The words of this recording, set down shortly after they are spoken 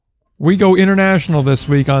We go international this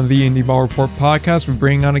week on the Indie Ball Report podcast. We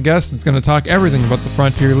bring on a guest that's going to talk everything about the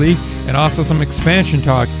Frontier League and also some expansion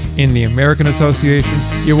talk in the American Association.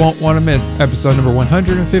 You won't want to miss episode number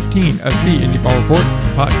 115 of the Indie Ball Report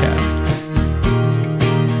podcast.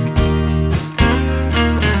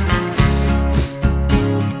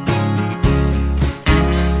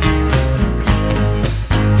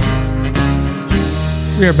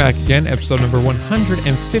 We are back again, episode number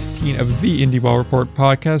 115 of the Indie Ball Report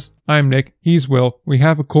podcast. I'm Nick, he's Will. We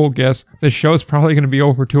have a cool guest. This show's probably going to be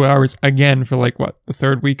over 2 hours again for the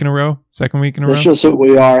third week in a row? Second week in a row? That's just what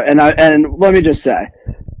we are. And let me just say,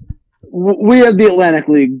 we have the Atlantic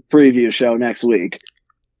League preview show next week.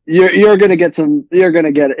 You're going to get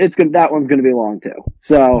that one's going to be long too.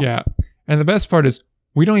 So yeah. And the best part is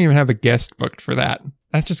we don't even have a guest booked for that.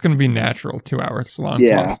 That's just going to be natural, 2 hours long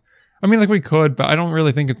plus. I mean, we could, but I don't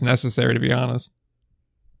really think it's necessary, to be honest.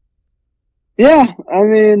 Yeah, I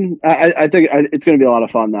mean, I think it's going to be a lot of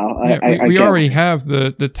fun, though. We already have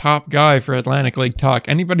the top guy for Atlantic League talk.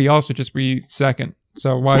 Anybody else would just be second.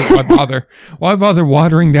 So why bother? Why bother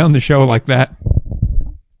watering down the show like that?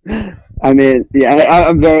 I mean, yeah,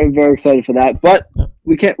 I'm very, very excited for that. But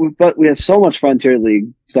we have so much Frontier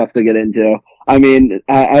League stuff to get into. I mean,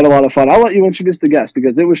 I had a lot of fun. I'll let you introduce the guest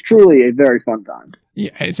because it was truly a very fun time.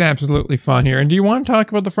 Yeah, it's absolutely fun here. And do you want to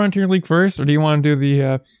talk about the Frontier League first, or do you want to do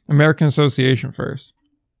the American Association first?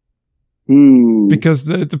 Because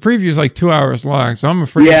the preview is 2 hours long, so I'm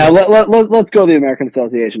afraid. Yeah, let's go the American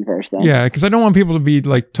Association first, then. Yeah, because I don't want people to be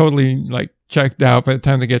totally checked out by the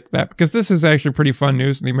time they get to that, because this is actually pretty fun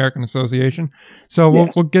news in the American Association. So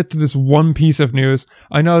we'll get to this one piece of news.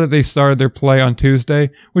 I know that they started their play on Tuesday,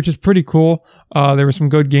 which is pretty cool. There were some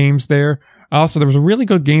good games there. Also, there was a really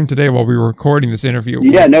good game today while we were recording this interview.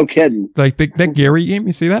 Yeah, no kidding. That Gary game,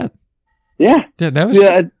 you see that? Yeah. Yeah, that was...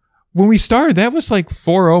 Yeah. When we started, that was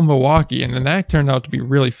 4-0 Milwaukee, and then that turned out to be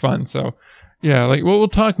really fun. So, yeah, we'll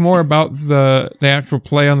talk more about the actual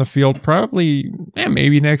play on the field probably,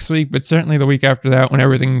 maybe next week, but certainly the week after that when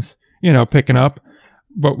everything's, picking up.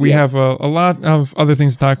 But we have a lot of other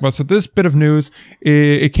things to talk about. So this bit of news,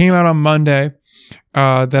 it came out on Monday,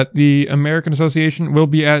 that the American Association will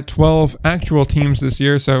be at 12 actual teams this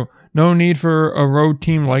year. So no need for a road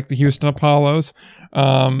team like the Houston Apollos.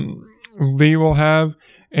 They will have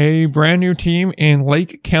a brand new team in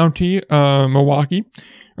Lake County, Milwaukee,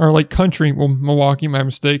 or Lake Country, Milwaukee, my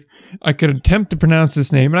mistake. I could attempt to pronounce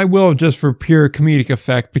this name, and I will just for pure comedic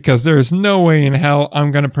effect, because there is no way in hell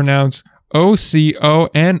I'm going to pronounce Oconomowoc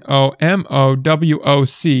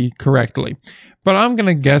correctly. But I'm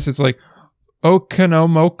going to guess it's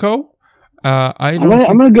Okonomoko. I'm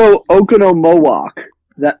going to go Oconomowoc.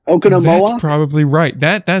 That Oconomowoc? That's probably right.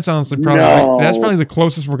 That's honestly probably right. That's probably the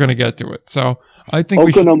closest we're going to get to it. So I think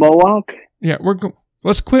Oconomowoc? Yeah,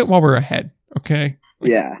 let's quit while we're ahead, okay?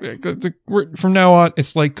 Yeah. From now on,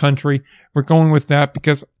 it's Lake Country. We're going with that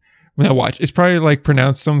because, now watch, it's probably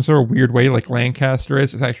pronounced some sort of weird way like Lancaster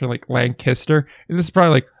is. It's actually Lancaster. This is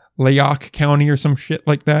probably Layoc County or some shit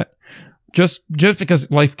like that. Just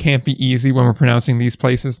because life can't be easy when we're pronouncing these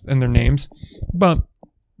places and their names. But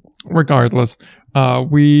regardless,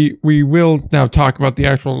 we will now talk about the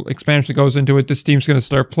actual expansion that goes into it. This team's going to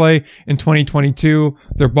start play in 2022.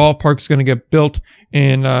 Their ballpark's going to get built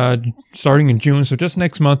starting in June. So just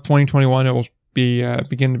next month, 2021, it will be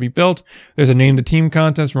begin to be built. There's a name the team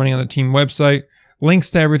contest running on the team website.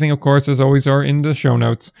 Links to everything, of course, as always, are in the show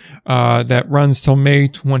notes. That runs till May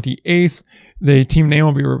 28th. The team name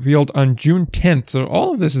will be revealed on June 10th. So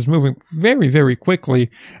all of this is moving very, very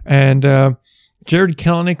quickly. And Jared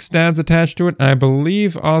Kelenick's dad's attached to it. And I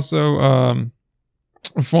believe also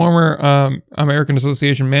former American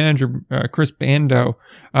Association manager Chris Bando,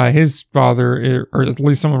 his father, or at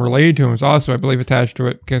least someone related to him, is also, I believe, attached to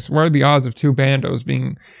it. Because what are the odds of two Bandos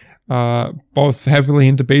being both heavily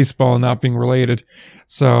into baseball and not being related?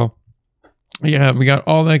 So, yeah, we got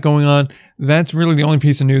all that going on. That's really the only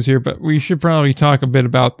piece of news here, but we should probably talk a bit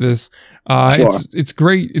about this. Sure. It's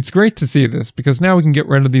great. It's great to see this because now we can get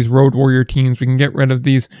rid of these road warrior teams. We can get rid of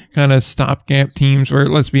these kind of stopgap teams where,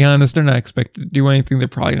 let's be honest, they're not expected to do anything. They're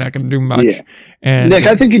probably not going to do much. Yeah. And Nick,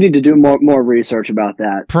 I think you need to do more research about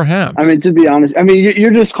that. Perhaps. I mean, to be honest,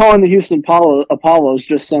 you're just calling the Houston Apollos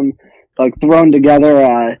just some thrown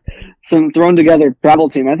together travel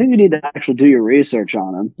team. I think you need to actually do your research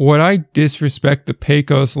on them. Would I disrespect the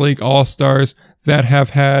Pecos League All-Stars that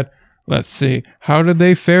have had, let's see, how did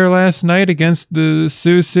they fare last night against the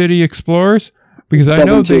Sioux City Explorers? Because I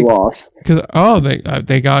know they lost.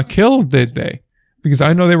 They got killed, did they? Because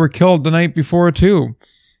I know they were killed the night before too.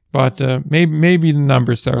 But maybe the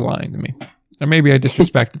numbers are lying to me. maybe I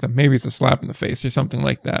disrespected them. Maybe it's a slap in the face or something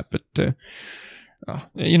like that. But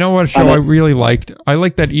you know what show I really liked? I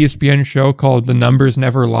liked that ESPN show called The Numbers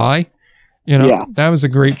Never Lie. You know, that was a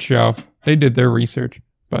great show. They did their research,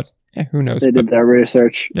 but who knows? They did their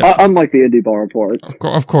research. Yeah. Unlike the Indie Ball Report.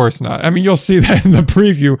 Of course not. I mean, you'll see that in the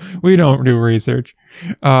preview. We don't do research.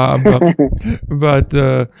 But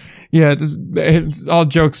all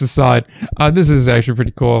jokes aside, this is actually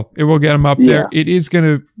pretty cool. It will get them up there. It is going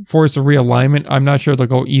to force a realignment. I'm not sure they'll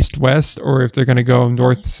go east-west or if they're going to go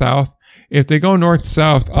north-south. If they go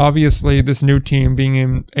north-south, obviously this new team being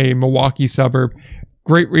in a Milwaukee suburb,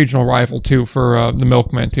 great regional rival too for the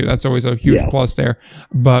Milkmen too. That's always a huge plus there.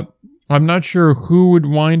 But I'm not sure who would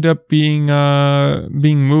wind up being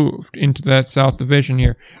moved into that South Division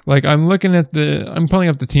here. Like I'm pulling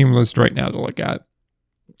up the team list right now to look at.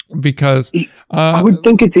 Because I would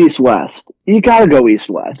think it's east-west. You gotta go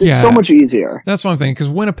east-west. It's so much easier. That's one thing, because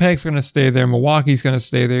Winnipeg's going to stay there, Milwaukee's going to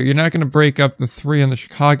stay there. You're not going to break up the three on the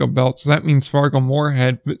Chicago belt, so that means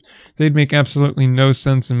Fargo-Moorhead, but they'd make absolutely no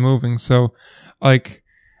sense in moving. So, like,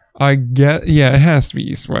 it has to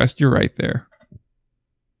be east-west. You're right there.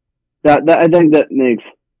 I think that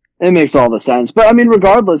makes all the sense. But I mean,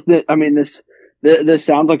 regardless, this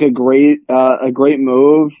sounds like a great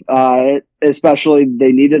move. Especially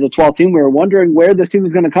they needed a 12th team. We were wondering where this team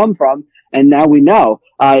was going to come from, and now we know.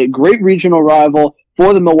 Great regional rival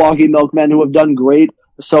for the Milwaukee Milkmen, who have done great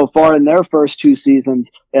so far in their first two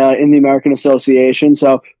seasons in the American Association.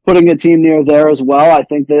 So putting a team near there as well, I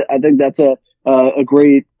think that's a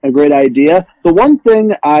great idea. The one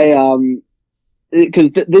thing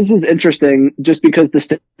because this is interesting, just because the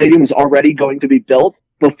stadium was already going to be built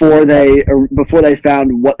before they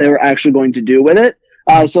found what they were actually going to do with it.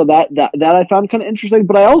 So that I found kind of interesting,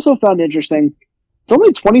 but I also found interesting. It's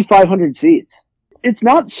only 2,500 seats. It's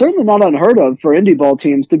certainly not unheard of for indie ball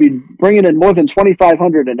teams to be bringing in more than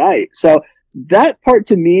 2,500 a night. So that part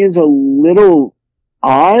to me is a little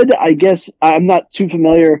odd. I guess I'm not too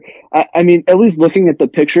familiar. I mean, at least looking at the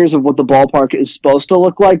pictures of what the ballpark is supposed to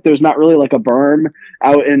look like, there's not really like a berm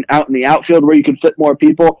out in the outfield where you could fit more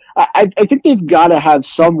people. I think they've got to have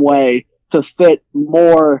some way to fit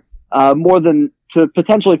to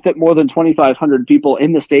potentially fit more than 2,500 people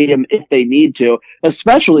in the stadium if they need to,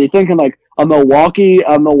 especially thinking like a Milwaukee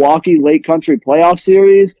Lake Country playoff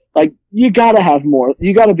series. Like you gotta have more,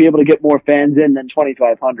 you gotta be able to get more fans in than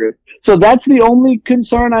 2,500. So that's the only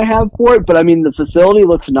concern I have for it. But I mean, the facility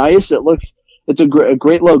looks nice. It's a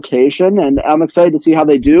great location, and I'm excited to see how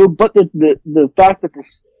they do. But the fact that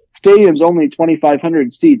this stadium's only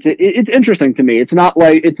 2,500 seats, it's interesting to me. It's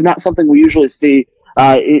not something we usually see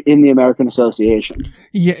in the American Association.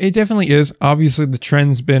 Yeah, it definitely is. Obviously, the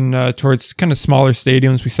trend's been towards kind of smaller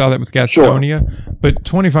stadiums. We saw that with Gastonia, but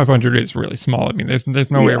 2,500 is really small. I mean,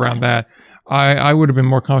 there's no way around that. I would have been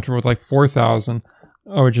more comfortable with like 4,000,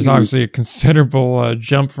 which is obviously a considerable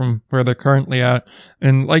jump from where they're currently at.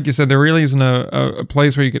 And like you said, there really isn't a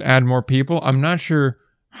place where you could add more people. I'm not sure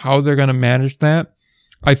how they're going to manage that.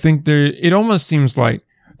 I think it almost seems like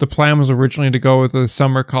the plan was originally to go with a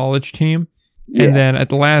summer college team. And then at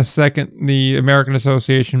the last second, the American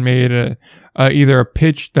Association made either a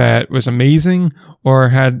pitch that was amazing or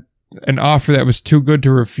had an offer that was too good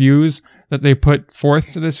to refuse that they put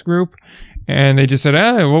forth to this group. And they just said,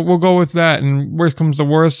 we'll go with that. And worst comes to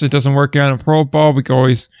worst, it doesn't work out in pro ball. We can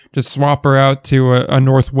always just swap her out to a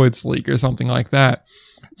Northwoods League or something like that.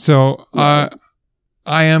 So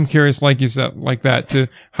I am curious, like you said, like that, to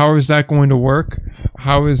how is that going to work?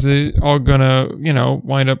 How is it all gonna,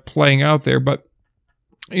 wind up playing out there? But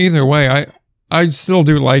either way, I still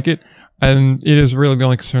do like it. And it is really the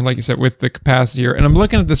only concern, like you said, with the capacity here. And I'm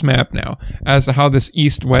looking at this map now as to how this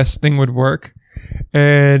east-west thing would work.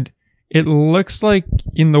 And it looks like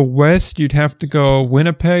in the west, you'd have to go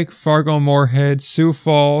Winnipeg, Fargo-Moorhead, Sioux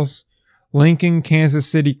Falls, Lincoln, Kansas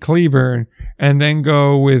City, Cleburne, and then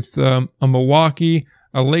go with a Milwaukee,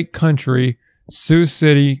 a Lake Country, Sioux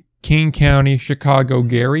City, King County, Chicago,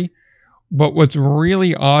 Gary. But what's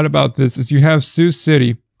really odd about this is you have Sioux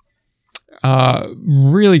City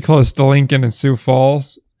really close to Lincoln and Sioux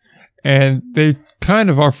Falls, and they kind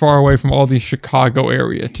of are far away from all these Chicago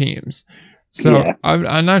area teams. So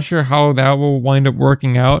I'm not sure how that will wind up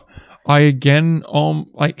working out. You can't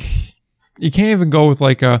even go with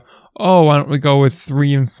why don't we go with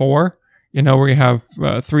 3 and 4? Where you have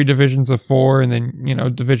 3 divisions of 4 and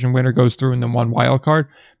then, division winner goes through and then 1 wild card,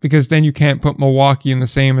 because then you can't put Milwaukee in the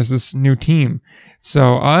same as this new team.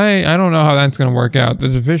 So I don't know how that's going to work out. The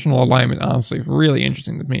divisional alignment, honestly, is really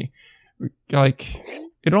interesting to me. Like,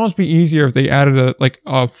 it'd almost be easier if they added a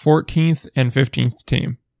 14th and 15th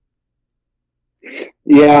team.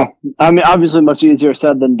 Yeah, I mean, obviously much easier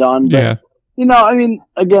said than done. But, Yeah. I mean,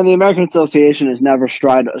 again, the American Association has never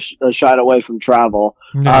shied away from travel.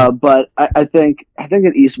 Yeah. But I think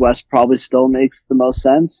that East West probably still makes the most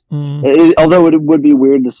sense. Mm. Although it would be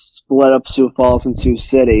weird to split up Sioux Falls and Sioux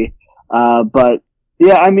City. But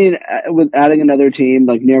yeah, I mean, with adding another team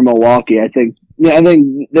like near Milwaukee, I think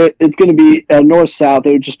it's going to be north south.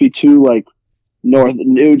 It would just be too north.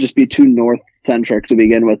 It would just be too north centric to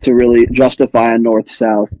begin with to really justify a north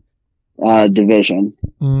south division.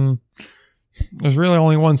 Mm. There's really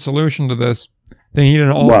only one solution to this. They need an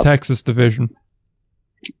all Texas division.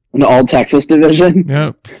 An all Texas division?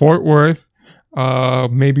 Yeah, Fort Worth,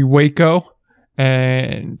 maybe Waco,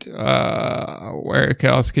 and where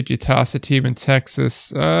else could you toss a team in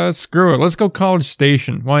Texas? Screw it. Let's go College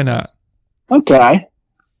Station. Why not? Okay.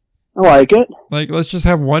 I like it. Let's just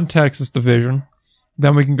have one Texas division.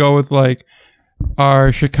 Then we can go with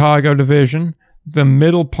our Chicago division. The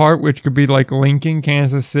middle part, which could be Lincoln,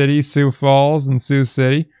 Kansas City, Sioux Falls, and Sioux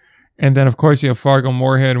City. And then, of course, you have Fargo,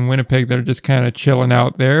 Moorhead, and Winnipeg that are just kind of chilling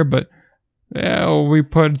out there. But we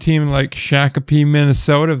put a team like Shakopee,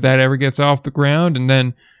 Minnesota, if that ever gets off the ground. And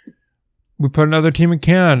then we put another team in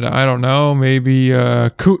Canada. I don't know, maybe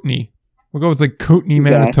Kootenay. We'll go with Kootenay,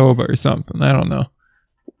 Manitoba or something. I don't know.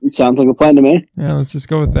 Sounds like a plan to me. Yeah, let's just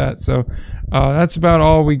go with that. So that's about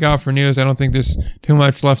all we got for news. I don't think there's too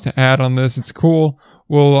much left to add on this. It's cool.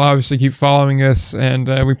 We'll obviously keep following us, and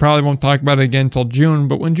we probably won't talk about it again until June.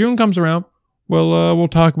 But when June comes around, we'll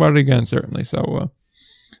talk about it again, certainly. So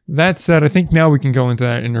that said, I think now we can go into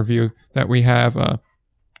that interview that we have.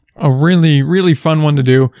 A really, really fun one to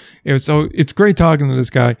do. It's great talking to this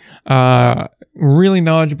guy. Really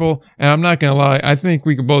knowledgeable, and I'm not gonna lie, I think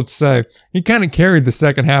we could both say he kind of carried the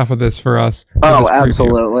second half of this for us. Oh,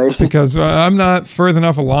 absolutely. Because I'm not further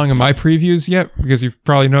enough along in my previews yet, because you've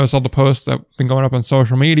probably noticed all the posts that have been going up on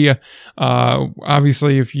social media.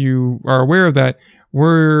 Obviously, if you are aware of that,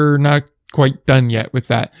 we're not quite done yet with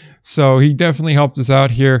that. So he definitely helped us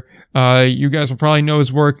out here. You guys will probably know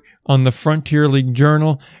his work on the Frontier League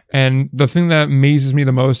Journal. And the thing that amazes me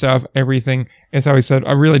the most out of everything is how he said,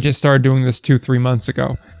 I really just started doing this 2-3 months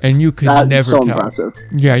ago. And you could never tell. Impressive.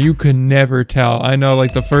 Yeah, you could never tell. I know I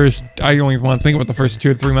don't even want to think about the first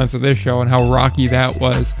 2 or 3 months of this show and how rocky that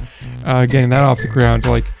was. Getting that off the ground.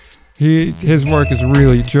 His work is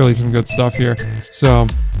really, truly some good stuff here. So,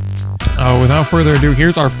 without further ado,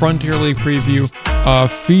 here's our Frontier League preview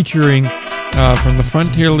featuring from the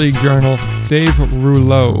Frontier League Journal, Dave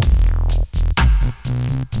Rouleau.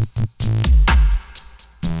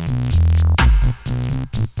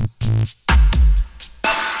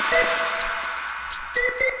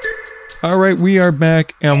 All right, we are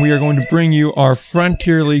back, and we are going to bring you our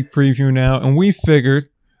Frontier League preview now. And we figured,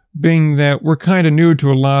 being that we're kind of new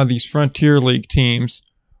to a lot of these Frontier League teams,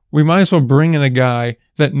 we might as well bring in a guy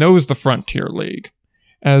that knows the Frontier League,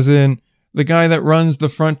 as in the guy that runs the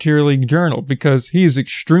Frontier League Journal, because he is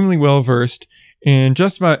extremely well versed in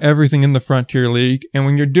just about everything in the Frontier League. And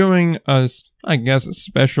when you're doing a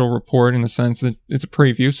special report, in a sense that it's a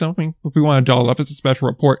preview, so if we want to doll it up, it's a special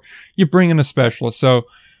report, you bring in a specialist. So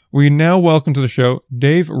we now welcome to the show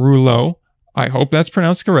Dave Rouleau. I hope that's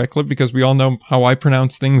pronounced correctly, because we all know how I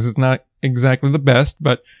pronounce things is not exactly the best,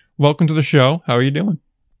 but welcome to the show. How are you doing?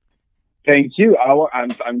 Thank you.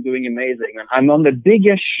 I'm doing amazing. I'm on the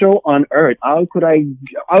biggest show on earth. How could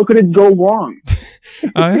it go wrong?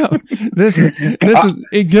 I know.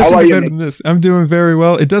 It gets better than this. I'm doing very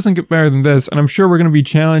well. It doesn't get better than this, and I'm sure we're going to be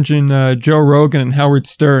challenging Joe Rogan and Howard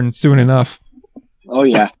Stern soon enough. Oh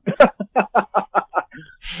yeah.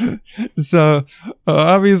 So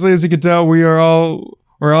obviously, as you can tell, we're all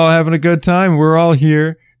having a good time. We're all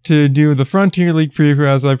here to do the Frontier League preview,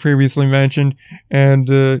 as I previously mentioned, and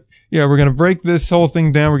we're going to break this whole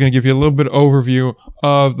thing down. We're going to give you a little bit of overview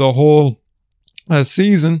of the whole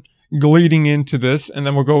season leading into this, and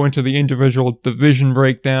then we'll go into the individual division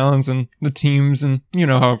breakdowns and the teams, and you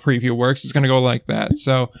know how a preview works. It's going to go like that.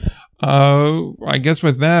 So I guess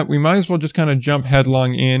with that, we might as well just kind of jump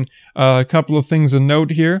headlong in. A couple of things to note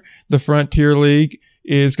here. The Frontier League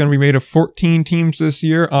is going to be made of 14 teams this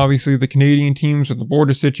year. Obviously, the Canadian teams, with the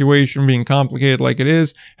border situation being complicated like it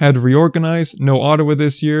is, had to reorganize. No Ottawa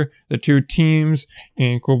this year. The 2 teams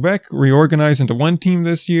in Quebec reorganized into 1 team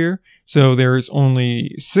this year. So there's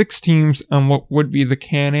only 6 teams on what would be the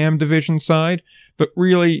Can-Am division side. But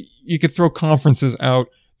really, you could throw conferences out.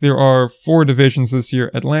 There are 4 divisions this year: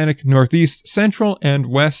 Atlantic, Northeast, Central, and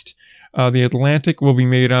West. The Atlantic will be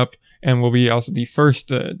made up and will be also the first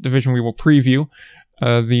division we will preview.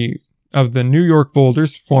 The of the New York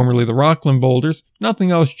Boulders, formerly the Rockland Boulders.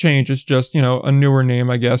 Nothing else changes, just, a newer name,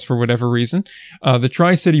 I guess, for whatever reason. The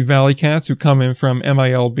Tri-City Valley Cats, who come in from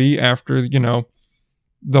MILB after,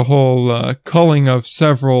 the whole culling of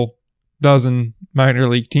several dozen minor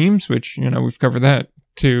league teams, which, we've covered that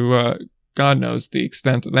to God knows the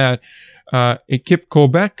extent of that. Equipe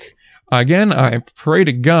Quebec. Again, I pray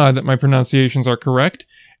to God that my pronunciations are correct.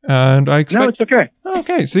 And I expect... No, it's okay.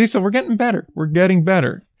 Okay, see, so we're getting better. We're getting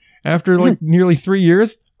better. After nearly 3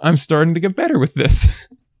 years, I'm starting to get better with this.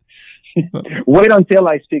 Wait until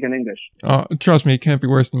I speak in English. Trust me, it can't be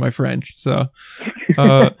worse than my French. So,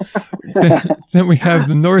 then we have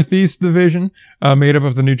the Northeast Division, made up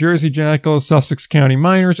of the New Jersey Jackals, Sussex County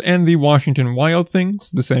Miners, and the Washington Wild Things.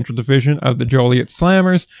 The Central Division of the Joliet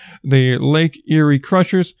Slammers, the Lake Erie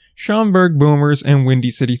Crushers, Schaumburg Boomers, and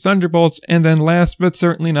Windy City Thunderbolts. And then last but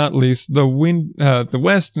certainly not least, the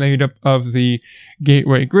West, made up of the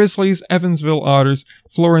Gateway Grizzlies, Evansville Otters,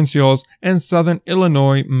 Florence Yoles, and Southern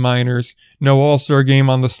Illinois Miners. No All-Star game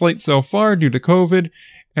on the slate so far due to COVID.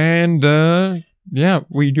 And,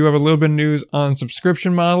 we do have a little bit of news on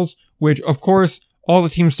subscription models, which, of course, all the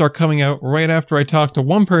teams start coming out right after I talk to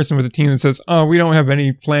one person with a team that says, we don't have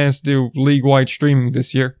any plans to do league-wide streaming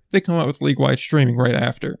this year. They come out with league-wide streaming right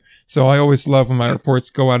after. So I always love when my reports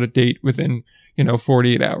go out of date within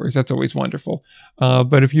 48 hours. That's always wonderful.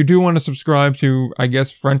 But if you do want to subscribe to, I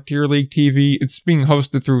guess, Frontier League TV, it's being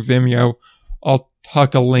hosted through Vimeo. I'll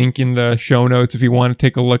tuck a link in the show notes if you want to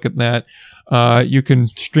take a look at that. You can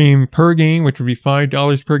stream per game, which would be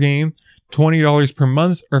 $5 per game, $20 per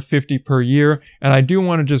month, or $50 per year. And I do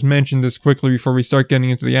want to just mention this quickly before we start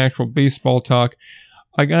getting into the actual baseball talk.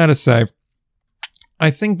 I gotta say,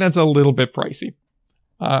 I think that's a little bit pricey.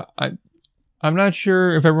 I'm not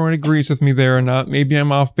sure if everyone agrees with me there or not. Maybe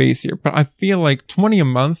I'm off base here, but I feel like $20 a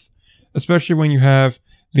month, especially when you have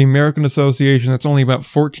the American Association that's only about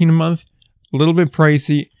 $14 a month, a little bit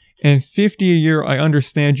pricey, and $50 a year. I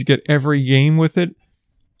understand you get every game with it,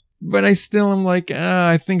 but I still am like,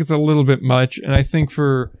 I think it's a little bit much. And I think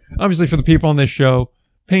obviously for the people on this show,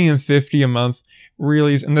 paying $50 a month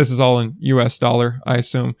really is, and this is all in US dollar, I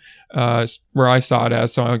assume, where I saw it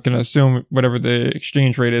as. So I'm going to assume whatever the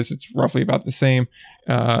exchange rate is, it's roughly about the same,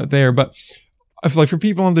 there. But I feel like for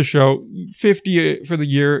people on the show, $50 for the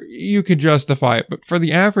year, you could justify it. But for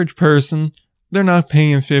the average person, they're not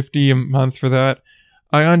paying $50 a month for that.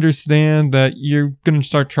 I understand that you're going to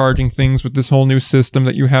start charging things with this whole new system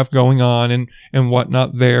that you have going on and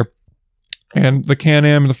whatnot there. And the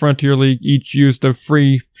Can-Am and the Frontier League each used a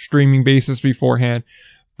free streaming basis beforehand.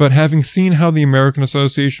 But having seen how the American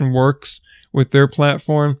Association works with their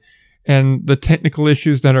platform and the technical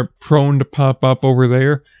issues that are prone to pop up over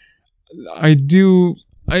there, I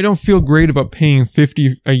don't feel great about paying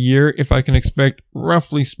 $50 a year if I can expect,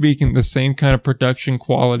 roughly speaking, the same kind of production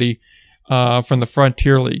quality from the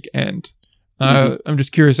Frontier League end. I'm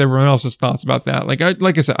just curious everyone else's thoughts about that. Like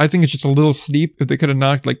I said, I think it's just a little steep. If they could have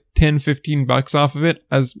knocked like $10-15 off of it,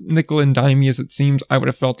 as nickel and dimey as it seems, I would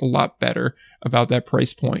have felt a lot better about that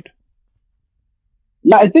price point.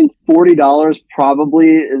 Yeah, I think $40 probably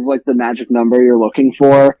is like the magic number you're looking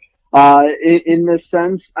for. In this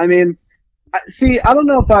sense, I mean, see, I don't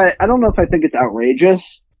know if I think it's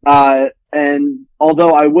outrageous. And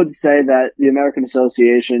although I would say that the American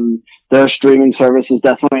Association, their streaming service is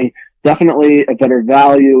definitely a better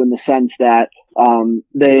value in the sense that,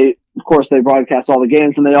 they broadcast all the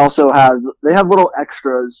games, and they also have little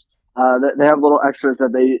extras,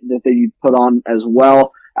 that they put on as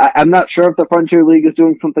well. I'm not sure if the Frontier League is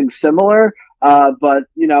doing something similar, but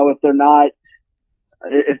if they're not,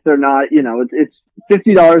 it's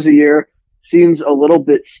 $50 a year seems a little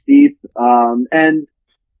bit steep. And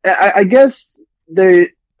I guess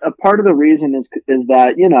a part of the reason is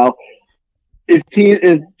that, if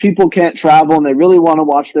people can't travel and they really want to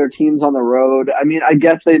watch their teams on the road, I mean, I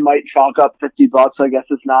guess they might chalk up $50. I guess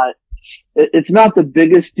it's not the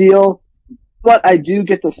biggest deal, but I do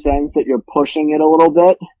get the sense that you're pushing it a little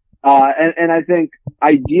bit. And I think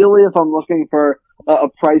ideally, if I'm looking for a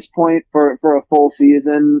price point for a full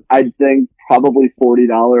season, I think probably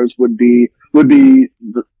 $40 would be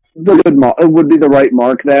the good mark. It would be the right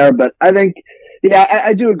mark there. But I think, yeah,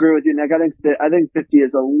 I do agree with you, Nick. I think 50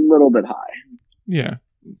 is a little bit high. Yeah.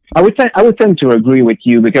 I would tend to agree with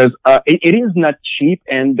you because it is not cheap,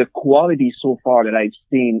 and the quality so far that I've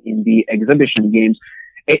seen in the exhibition games,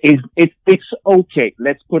 it's okay.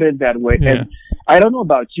 Let's put it that way. Yeah. And I don't know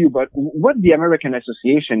about you, but what the American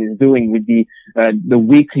Association is doing with the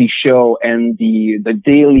weekly show and the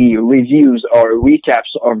daily reviews or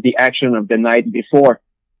recaps of the action of the night before,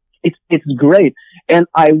 it's great. And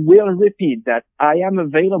I will repeat that I am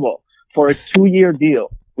available for a 2-year deal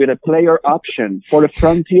with a player option for the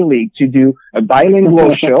Frontier League to do a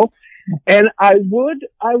bilingual show. And I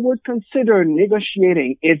would consider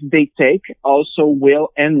negotiating if they take also Will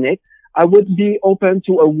and Nick. I would be open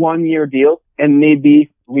to a 1-year deal and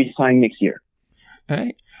maybe re-sign next year.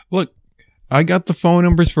 Hey, look, I got the phone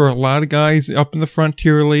numbers for a lot of guys up in the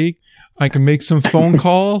Frontier League. I can make some phone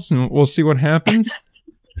calls and we'll see what happens.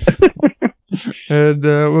 And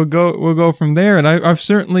we'll go from there. And I've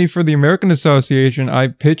certainly, for the American Association, I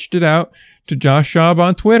pitched it out to Josh Schaub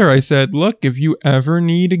on Twitter. I said, look, if you ever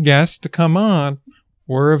need a guest to come on,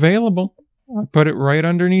 we're available. I put it right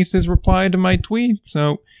underneath his reply to my tweet.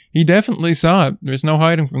 So he definitely saw it. There's no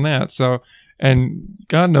hiding from that. So, and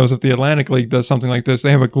God knows if the Atlantic League does something like this,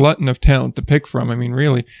 they have a glutton of talent to pick from. I mean,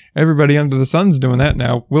 really, everybody under the sun's doing that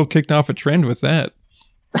now. Will kicked off a trend with that.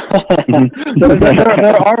 there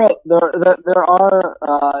are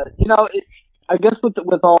you know, I guess with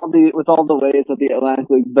all the ways that the Atlantic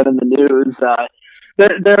League's been in the news,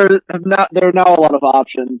 there are now a lot of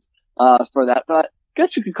options for that. But I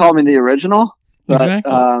guess you could call me the original. But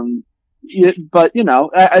Exactly. but you know,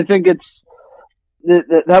 I think it's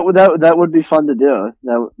that would be fun to do.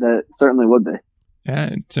 That certainly would be. Yeah,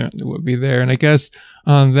 it certainly would be there. And I guess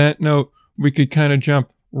on that note, we could kind of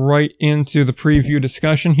jump right into the preview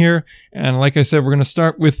discussion here. And like I said, we're going to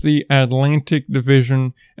start with the Atlantic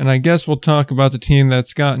Division. And I guess we'll talk about the team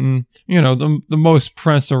that's gotten, you know, the most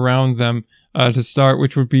press around them to start,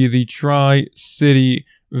 which would be the Tri-City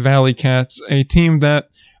Valley Cats, a team that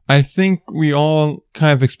I think we all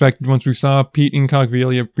kind of expected once we saw Pete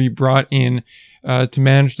Incogviglia be brought in to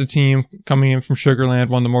manage the team, coming in from Sugarland,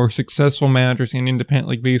 one of the more successful managers in independent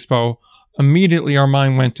league baseball. Immediately our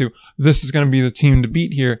mind went to, this is going to be the team to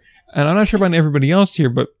beat here. And I'm not sure about everybody else here,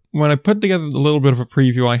 but when I put together the little bit of a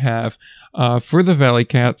preview I have for the Valley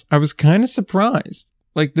Cats, I was kind of surprised.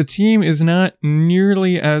 Like, the team is not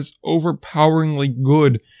nearly as overpoweringly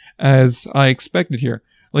good as I expected here.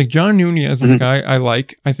 Like, John Nunez is a guy I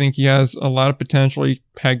like. I think he has a lot of potential. He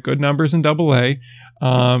had good numbers in Double-A.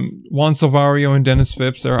 Juan Silvario and Dennis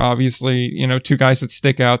Phipps are obviously, you know, two guys that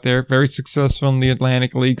stick out there. Very successful in the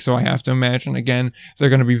Atlantic League, so I have to imagine, again, they're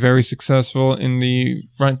going to be very successful in the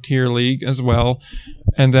Frontier League as well.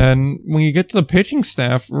 And then when you get to the pitching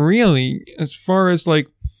staff, really, as far as, like,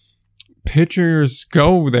 pitchers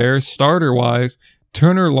go there, starter-wise,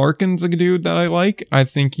 Turner Larkin's a dude that I like. I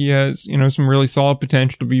think he has, you know, some really solid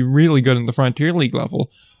potential to be really good in the Frontier League level.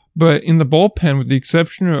 But in the bullpen, with the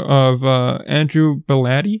exception of Andrew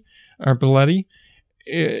Belletti, I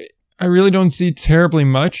really don't see terribly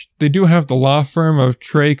much. They do have the law firm of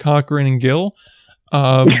Trey, Cochran, and Gill.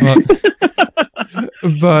 But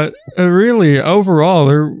really,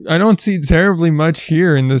 overall, I don't see terribly much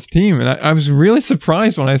here in this team. And I was really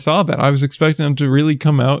surprised when I saw that. I was expecting them to really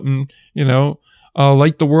come out and, you know,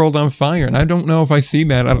 light the world on fire. And I don't know if I see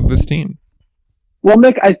that out of this team. Well,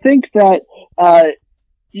 Nick, I think that,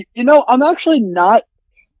 you know, I'm actually not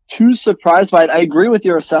too surprised by it. I agree with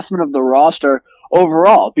your assessment of the roster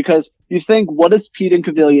overall, because you think, what does Pete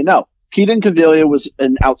Incogviglia know? Pete Incogviglia was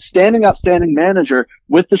an outstanding manager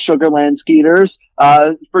with the Sugarland Skeeters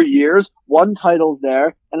for years, won titles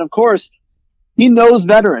there, and of course, he knows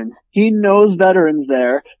veterans. He knows veterans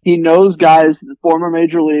there. He knows guys, former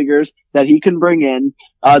major leaguers, that he can bring in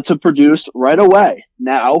to produce right away.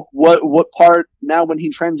 Now, what part now when he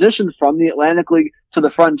transitioned from the Atlantic League to the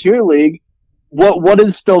Frontier League, what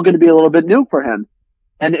is still going to be a little bit new for him?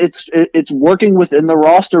 And it's working within the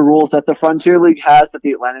roster rules that the Frontier League has that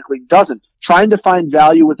the Atlantic League doesn't. Trying to find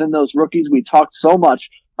value within those rookies. We talked so much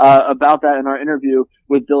about that in our interview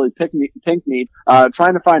with Billy Pinkney.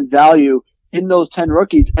 Trying to find value in those 10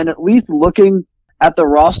 rookies, and at least looking at the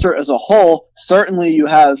roster as a whole, certainly you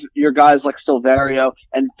have your guys like Silvario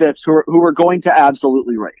and Phipps who are going to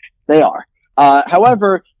absolutely rake. They are.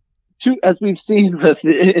 However, as we've seen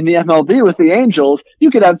in the MLB with the Angels,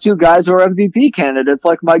 you could have two guys who are MVP candidates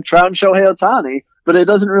like Mike Trout and Shohei Ohtani, but it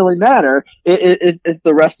doesn't really matter if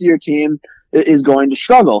the rest of your team is going to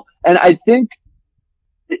struggle. And I think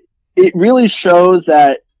it really shows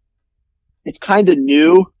that it's kind of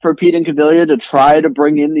new for Pete Incogviglia to try to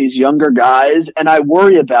bring in these younger guys, and I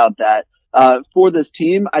worry about that for this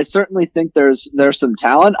team. I certainly think there's some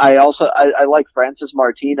talent. I like Francis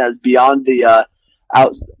Martinez beyond the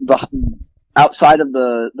outside of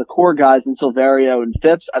the core guys in Silvario and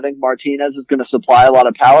Phipps. I think Martinez is going to supply a lot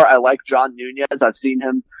of power. I like John Nunez. I've seen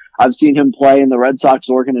him play in the Red Sox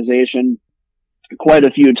organization quite a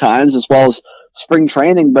few times, as well as spring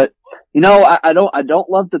training, but you know, I don't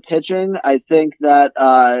love the pitching. I think that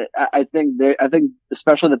I think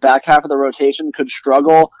especially the back half of the rotation could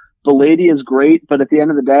struggle Belady is great, but at the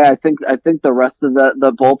end of the day, I think the rest of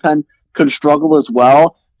the bullpen could struggle as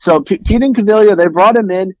well. So Pete Incaviglia, they brought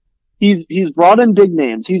him in. He's brought in big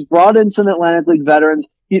names. He's brought in some Atlantic League veterans.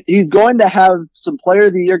 He's going to have some Player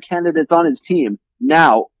of the Year candidates on his team.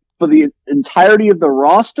 Now, for the entirety of the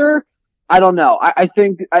roster, I don't know. I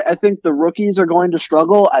think the rookies are going to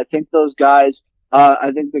struggle. I think those guys,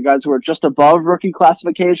 I think the guys who are just above rookie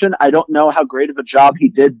classification, I don't know how great of a job he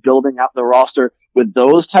did building out the roster with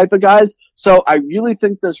those type of guys. So I really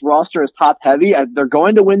think this roster is top heavy. They're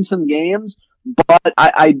going to win some games, but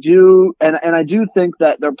I do think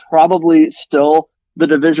that they're probably still the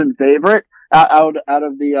division favorite out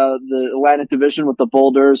of the Atlantic Division with the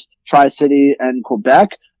Boulders, Tri-City, and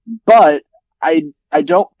Quebec. But I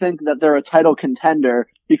don't think that they're a title contender,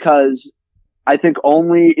 because I think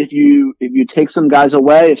only if you take some guys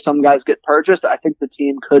away, if some guys get purchased, I think the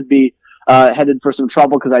team could be headed for some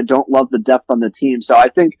trouble, because I don't love the depth on the team. So I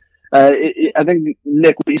think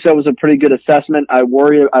Nick, what you said was a pretty good assessment. I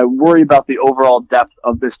worry about the overall depth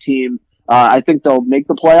of this team. I think they'll make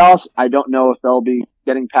the playoffs. I don't know if they'll be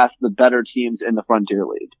getting past the better teams in the Frontier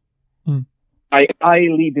League. I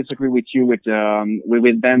highly disagree with you with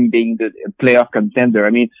them being the playoff contender. I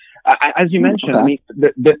mean, as you mentioned, I mean,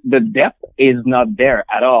 the depth is not there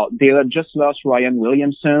at all. They just lost Ryan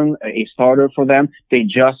Williamson, a starter for them. They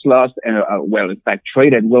just lost, in fact,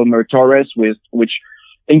 traded Wilmer Torres, which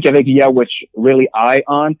Incaviglia, which really high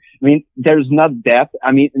on. I mean, there's not depth.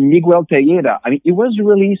 I mean, Miguel Tejeda, I mean, he was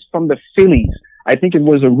released from the Phillies. I think it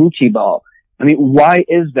was a rookie ball. I mean, why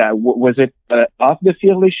is that? Was it off the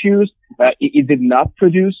field issues? It did not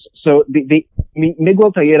produce. So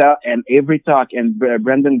Miguel Tejeda and Avery Tuck and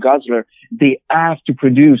Brendan Gosler, they have to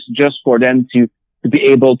produce just for them to be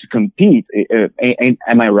able to compete.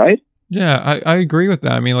 Am I right? Yeah, I agree with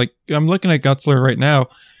that. I mean, like, I'm looking at Gutzler right now.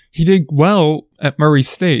 He did well at Murray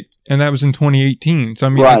State, and that was in 2018. So, I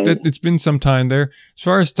mean, right. It's been some time there. As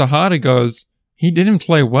far as Tejada goes, he didn't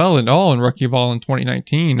play well at all in rookie ball in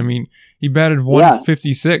 2019. I mean, he batted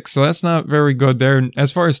 156, so that's not very good there. And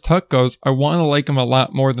as far as Tuck goes, I want to like him a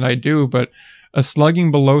lot more than I do, but a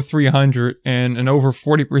slugging below 300 and an over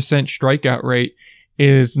 40% strikeout rate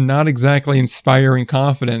is not exactly inspiring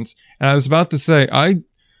confidence. And I was about to say, I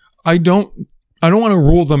don't want to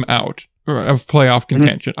rule them out of playoff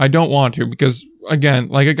contention. I don't want to, because again,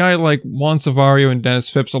 like a guy like Juan Savario and Dennis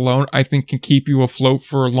Phipps alone, I think can keep you afloat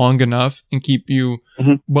for long enough and keep you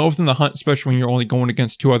well within the hunt, especially when you're only going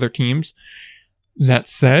against two other teams. That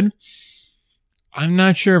said, I'm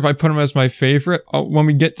not sure if I put him as my favorite. When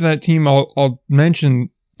we get to that team, I'll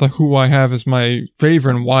mention who I have as my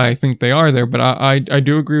favorite and why I think they are there. But I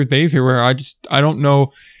do agree with Dave here, where I don't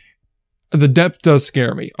know. The depth does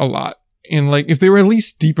scare me a lot. And like, if they were at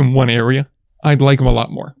least deep in one area, I'd like them a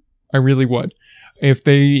lot more. I really would. If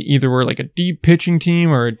they either were like a deep pitching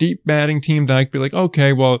team or a deep batting team, then I'd be like,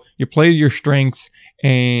 okay, well, you play your strengths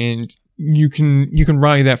and you can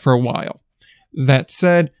ride that for a while. That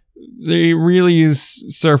said, they really is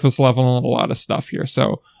surface level on a lot of stuff here.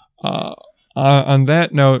 So, on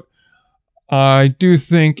that note, I do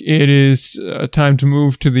think it is time to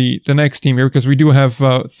move to the next team here, because we do have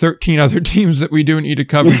 13 other teams that we do need to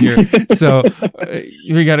cover here. So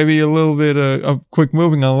we got to be a little bit of quick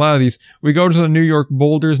moving on a lot of these. We go to the New York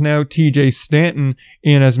Boulders now. TJ Stanton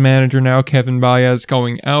in as manager now. Kevin Baez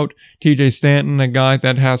going out. TJ Stanton, a guy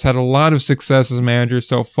that has had a lot of success as manager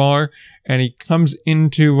so far, and he comes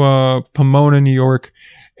into Pomona, New York.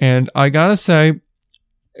 And I gotta say,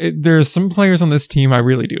 there's some players on this team I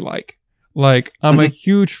really do like. Like, I'm a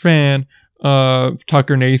huge fan of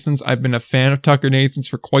Tucker Nathans. I've been a fan of Tucker Nathans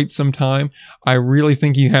for quite some time. I really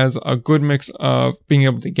think he has a good mix of being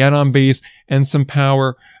able to get on base and some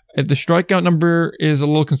power. The strikeout number is a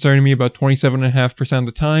little concerning me, about 27.5% of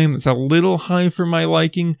the time. It's a little high for my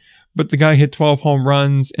liking, but the guy hit 12 home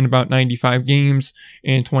runs in about 95 games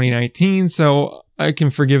in 2019, so I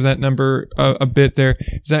can forgive that number a bit there.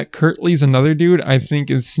 Zach Kirtley's another dude I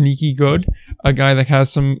think is sneaky good. A guy that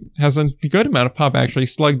has a good amount of pop, actually.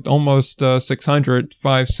 Slugged almost 600,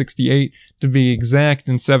 568 to be exact,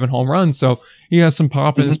 and 7 home runs. So he has some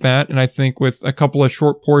pop in his bat, and I think with a couple of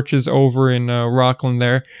short porches over in Rockland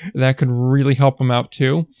there, that could really help him out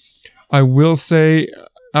too. I will say,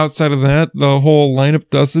 outside of that, the whole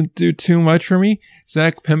lineup doesn't do too much for me.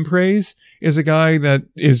 Zach Pempraise is a guy that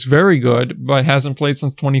is very good, but hasn't played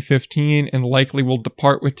since 2015 and likely will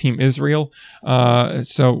depart with Team Israel.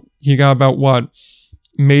 So he got about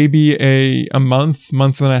maybe a month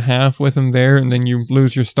and a half with him there, and then you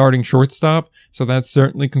lose your starting shortstop. So that's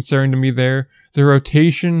certainly concerning to me there. The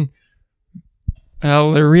rotation,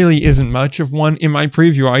 Well, there really isn't much of one. In my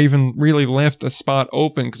preview, I even really left a spot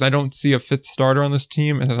open because I don't see a fifth starter on this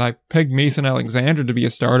team, and I pegged Mason Alexander to be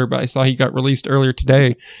a starter, but I saw he got released earlier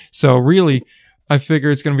today. So really, I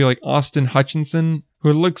figure it's going to be like Austin Hutchinson,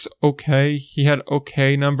 who looks okay. He had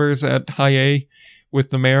okay numbers at high A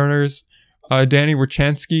with the Mariners. Danny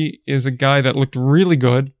Rachanski is a guy that looked really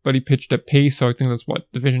good, but he pitched at pace, so I think that's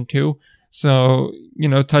Division 2. So,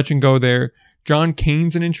 touch and go there. John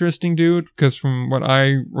Cain's an interesting dude, because from what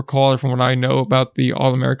I recall or from what I know about the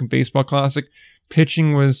All-American Baseball Classic,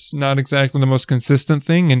 pitching was not exactly the most consistent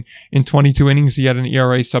thing, and in 22 innings he had an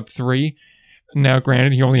ERA sub-3. Now,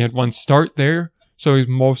 granted, he only had one start there, so he's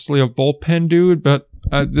mostly a bullpen dude, but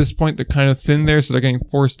at this point they're kind of thin there, so they're getting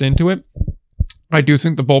forced into it. I do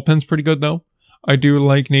think the bullpen's pretty good, though. I do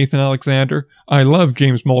like Nathan Alexander. I love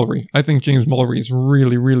James Mullery. I think James Mullery is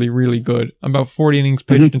really, really, really good. About 40 innings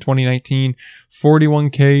pitched in 2019, 41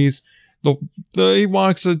 Ks. He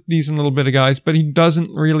walks a decent little bit of guys, but he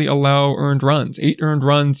doesn't really allow earned runs. 8 earned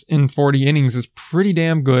runs in 40 innings is pretty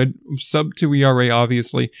damn good. Sub 2 ERA,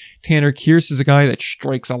 obviously. Tanner Kearse is a guy that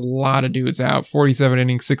strikes a lot of dudes out. 47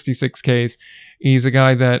 innings, 66 Ks. He's a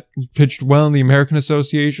guy that pitched well in the American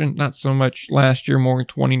Association. Not so much last year, more in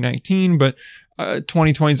 2019, but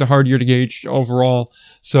 2020 is a hard year to gauge overall.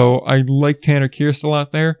 So I like Tanner Kearse a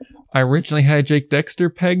lot there. I originally had Jake Dexter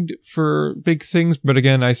pegged for big things, but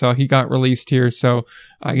again, I saw he got released here, so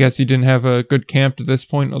I guess he didn't have a good camp to this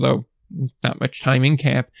point, although not much time in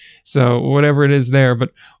camp. So whatever it is there.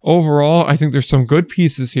 But overall, I think there's some good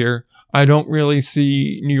pieces here. I don't really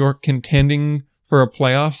see New York contending for a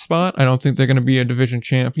playoff spot. I don't think they're going to be a division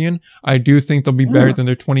champion. I do think they'll be better than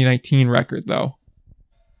their 2019 record, though.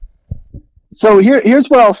 So here's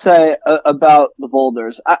what I'll say about the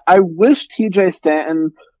Boulders. I wish TJ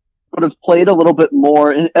Stanton would have played a little bit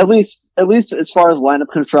more, at least as far as lineup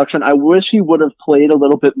construction. I wish he would have played a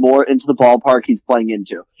little bit more into the ballpark he's playing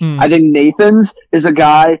into. I think Nathan's is a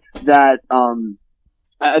guy that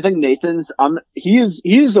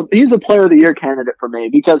he's a player of the year candidate for me,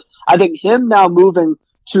 because I think him now moving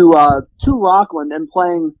to Rockland and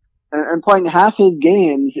playing half his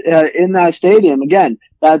games in that stadium, again,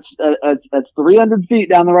 that's 300 feet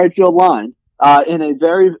down the right field line in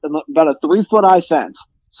about a 3-foot high fence.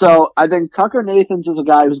 So I think Tucker Nathans is a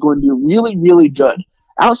guy who's going to be really, really good.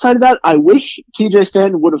 Outside of that, I wish TJ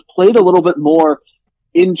Stanton would have played a little bit more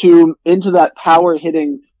into that power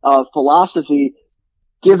hitting philosophy,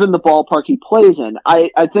 given the ballpark he plays in. I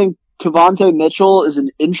think Kevonte Mitchell is an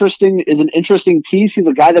interesting piece. He's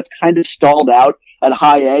a guy that's kind of stalled out at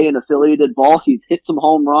high A in affiliated ball. He's hit some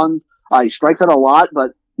home runs. He strikes out a lot,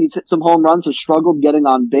 but he's hit some home runs, has struggled getting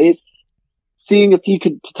on base. Seeing if he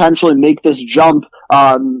could potentially make this jump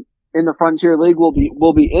in the Frontier League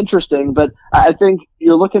will be interesting. But I think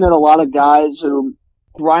you're looking at a lot of guys who,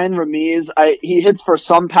 Ryan Ramirez, he hits for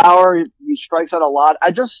some power. He strikes out a lot.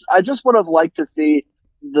 I just would have liked to see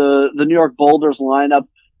the New York Boulders lineup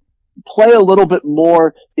play a little bit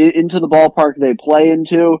more into the ballpark they play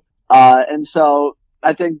into. And so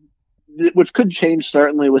I think, which could change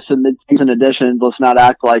certainly with some mid-season additions. Let's not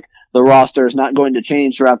act like the roster is not going to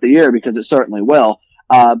change throughout the year, because it certainly will.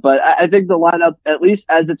 But I think the lineup, at least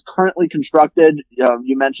as it's currently constructed,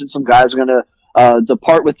 you mentioned some guys are going to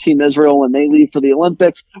depart with Team Israel when they leave for the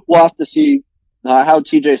Olympics. We'll have to see how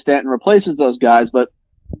TJ Stanton replaces those guys, but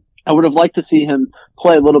I would have liked to see him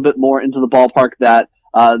play a little bit more into the ballpark that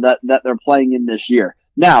they're playing in this year.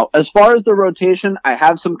 Now, as far as the rotation, I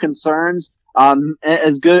have some concerns.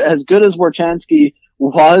 As good as Warchansky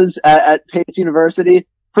was at Pace University,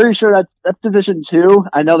 pretty sure that's Division 2.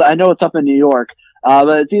 I know it's up in New York,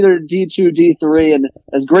 but it's either D2, D3, and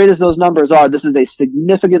as great as those numbers are, this is a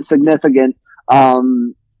significant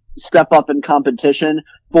step up in competition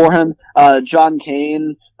for him. John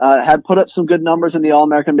Cain had put up some good numbers in the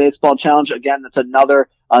All-American Baseball Challenge. Again, that's another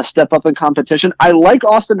step up in competition. I like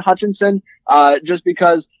Austin Hutchinson just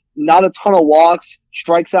because not a ton of walks,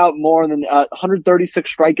 strikes out more than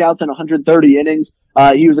 136 strikeouts in 130 innings.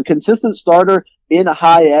 He was a consistent starter in a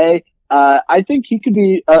high A. I think he could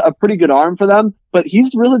be a pretty good arm for them, but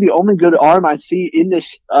he's really the only good arm I see in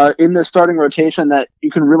this starting rotation that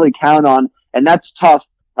you can really count on, and that's tough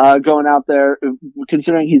going out there,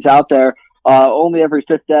 considering he's out there only every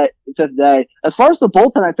fifth day. As far as the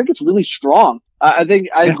bullpen, I think it's really strong. I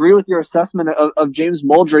agree with your assessment of James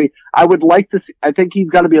Mullery. I think he's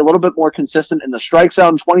got to be a little bit more consistent in the strike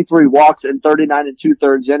zone. 23 walks in 39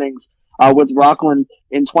 2/3 innings with Rockland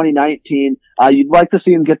in 2019. You'd like to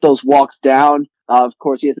see him get those walks down. Of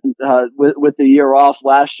course, he hasn't, with the year off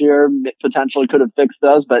last year, potentially could have fixed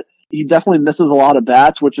those, but he definitely misses a lot of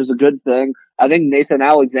bats, which is a good thing. I think Nathan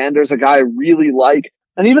Alexander's a guy I really like.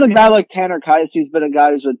 And even a guy like Tanner Kayse's been a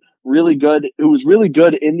guy who was really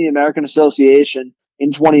good in the American Association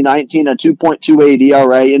in 2019, a 2.28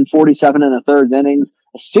 ERA in 47 and a third innings,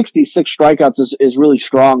 66 strikeouts is really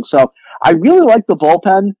strong. So I really like the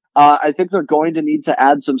bullpen. I think they're going to need to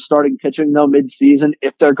add some starting pitching though mid-season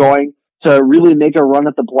if they're going to really make a run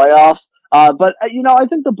at the playoffs. But I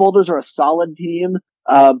think the Boulders are a solid team.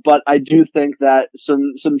 But I do think that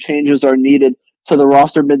some changes are needed to the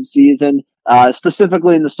roster mid-season,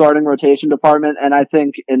 specifically in the starting rotation department, and I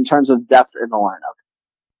think in terms of depth in the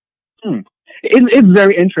lineup. It's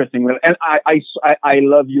very interesting, Will, and I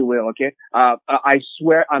love you, Will. Okay, I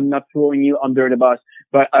swear I'm not throwing you under the bus,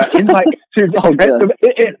 but in my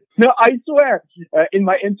no, I swear, in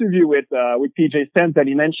my interview with PJ Stanton,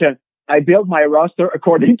 he mentioned I built my roster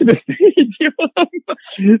according to the stadium.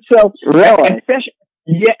 So really.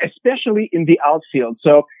 Especially in the outfield.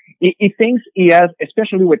 So he thinks he has,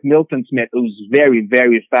 especially with Milton Smith, who's very,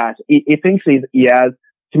 very fast. He thinks he has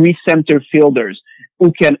 3 center fielders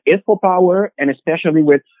who can hit for power, and especially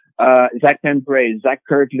with Zach Penbray, Zach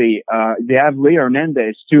Kirtley. They have Ray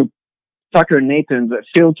Hernandez too, Tucker Nathan,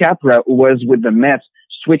 Phil Capra, who was with the Mets,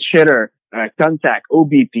 switch hitter, contact,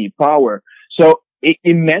 OBP, power. So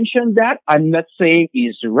he mentioned that. I'm not saying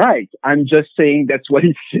he's right. I'm just saying that's what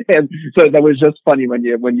he said. So that was just funny when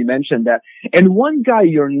you mentioned that. And one guy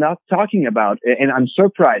you're not talking about, and I'm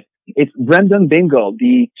surprised, it's Brendan Bingle,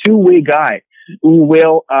 the two-way guy who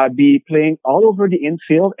will be playing all over the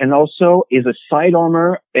infield and also is a side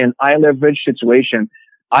armor and high leverage situation.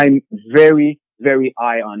 I'm very, very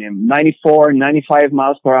high on him. 94, 95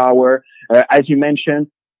 miles per hour. As you mentioned,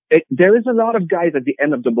 there is a lot of guys at the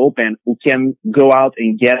end of the bullpen who can go out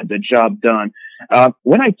and get the job done.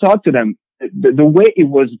 When I talked to them, the way it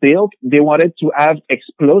was built, they wanted to have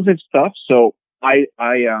explosive stuff. So high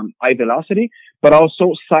velocity, but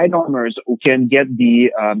also side armors who can get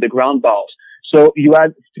the ground balls. So you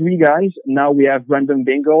had 3 guys. Now we have Brendan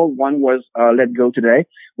Bingle. One was, let go today.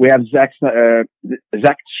 We have Zach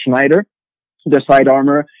Schneider, the side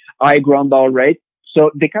armor, high ground ball rate. So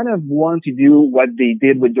they kind of want to do what they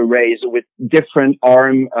did with the Rays with different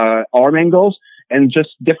arm angles and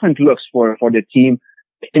just different looks for the team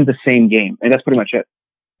in the same game. And that's pretty much it.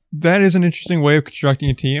 That is an interesting way of constructing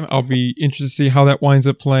a team. I'll be interested to see how that winds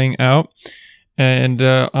up playing out. And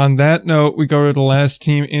on that note, we go to the last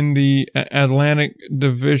team in the Atlantic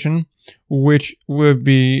Division, which would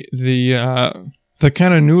be the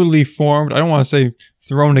kind of newly formed, I don't want to say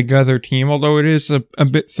thrown together team, although it is a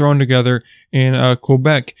bit thrown together in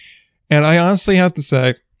Quebec. And I honestly have to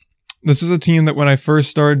say, this is a team that when I first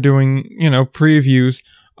started doing, previews,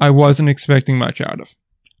 I wasn't expecting much out of.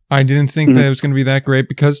 I didn't think that it was going to be that great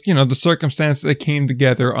because, the circumstances they came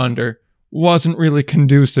together under wasn't really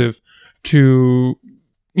conducive to,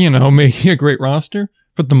 making a great roster.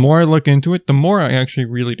 But the more I look into it, the more I actually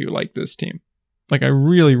really do like this team. Like, I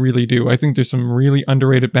really, really do. I think there's some really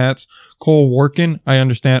underrated bats. Cole Workin, I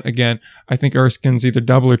understand. Again, I think Erskine's either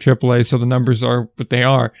double or triple A, so the numbers are what they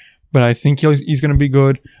are. But I think he's going to be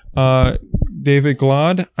good. David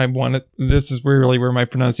Glod, this is really where my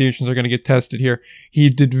pronunciations are going to get tested here. He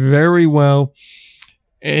did very well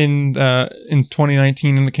in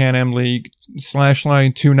 2019 in the Can-Am League. Slash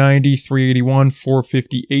line 290, 381,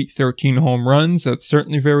 458, 13 home runs. That's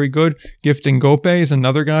certainly very good. Gifting Gope is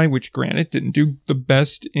another guy, which granted didn't do the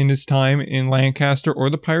best in his time in Lancaster or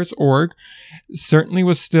the Pirates org. Certainly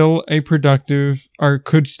was still a productive, or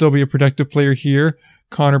could still be a productive player here.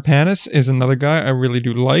 Connor Panis is another guy I really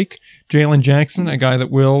do like. Jalen Jackson, a guy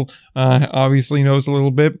that Will obviously knows a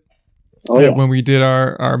little bit. Oh, yeah. When we did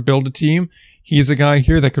our build a team, he's a guy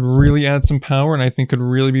here that could really add some power and I think could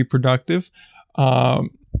really be productive.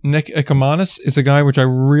 Nick Ekamanis is a guy which I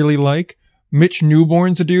really like. Mitch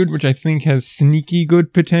Newborn's a dude which I think has sneaky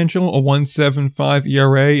good potential, a 1.75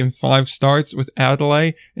 ERA and 5 starts with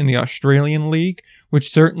Adelaide in the Australian League, which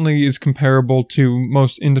certainly is comparable to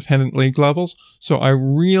most independent league levels. So I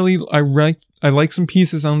like some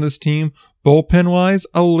pieces on this team. Bullpen wise,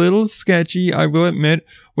 a little sketchy, I will admit.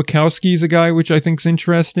 Wachowski's a guy which I think is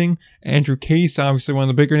interesting. Andrew Case, obviously one of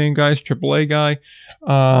the bigger name guys, AAA guy.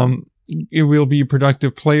 It will be a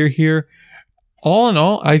productive player here. All in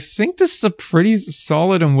all, I think this is a pretty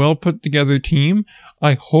solid and well put together team.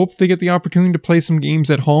 I hope they get the opportunity to play some games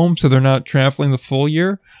at home so they're not traveling the full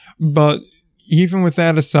year. But even with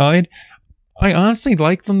that aside, I honestly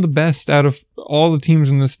like them the best out of all the teams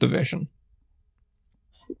in this division.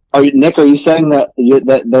 Nick, are you saying that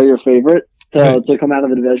they're your favorite to come out of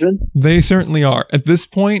the division? They certainly are. At this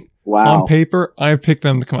point, wow. On paper, I picked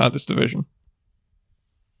them to come out of this division.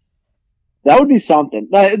 That would be something.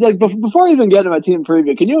 Like before I even get to my team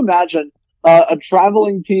preview, can you imagine a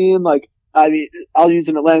traveling team? Like, I mean, I'll use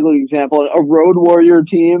an Atlantic League example. A Road Warrior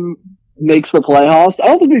team makes the playoffs. I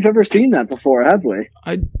don't think we've ever seen that before, have we?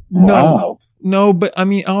 No. No, but I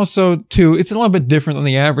mean, also too, it's a little bit different than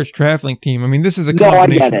the average traveling team. I mean, this is a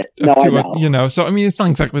combination of two, you know. So I mean, it's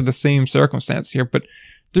not exactly the same circumstance here, but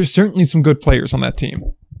there's certainly some good players on that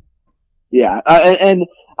team. Yeah, and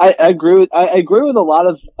I agree with a lot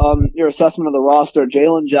of your assessment of the roster.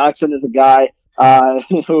 Jalen Jackson is a guy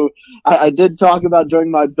who I did talk about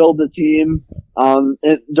during my build the team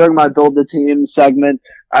segment.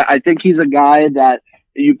 I think he's a guy that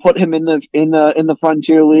you put him in the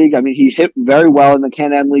Frontier League. I mean, he hit very well in the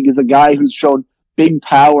Can-Am League. He's a guy who's shown big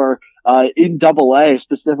power in Double-A,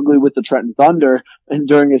 specifically with the Trenton Thunder, and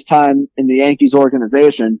during his time in the Yankees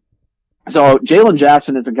organization. So Jalen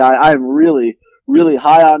Jackson is a guy I'm really, really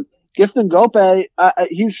high on. Gifton Gope,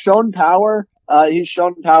 he's shown power.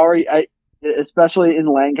 Especially in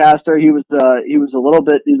Lancaster, he was a little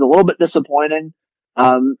bit disappointing.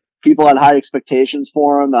 People had high expectations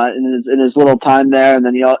for him in his little time there, and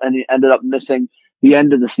then he ended up missing the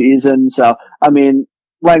end of the season. So I mean,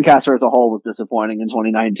 Lancaster as a whole was disappointing in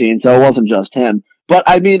 2019. So it wasn't just him. But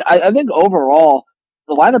I mean, I think overall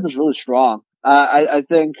the lineup is really strong. I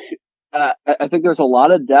think there's a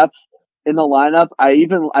lot of depth in the lineup. I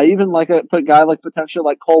even like put a guy like potentially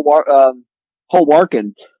like Cole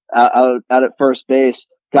Warkin out at first base,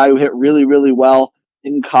 guy who hit really, really well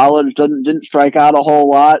in college, didn't strike out a whole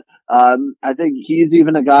lot. I think he's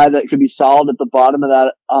even a guy that could be solid at the bottom of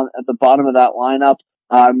that lineup.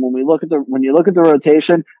 When you look at the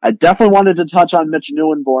rotation, I definitely wanted to touch on Mitch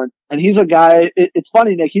Neuenborn, and he's a guy. It's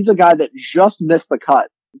funny, Nick. He's a guy that just missed the cut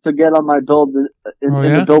to get on my build in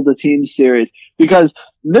the Build the Team series, because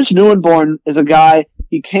Mitch Neuenborn is a guy.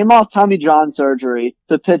 He came off Tommy John surgery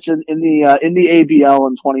to pitch in the ABL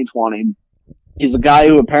in 2020. He's a guy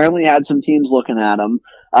who apparently had some teams looking at him,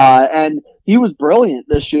 and he was brilliant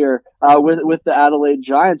this year with the Adelaide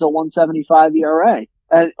Giants, a 1.75 ERA,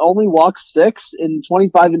 and only walked 6 in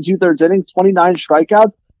 25 2/3 innings, 29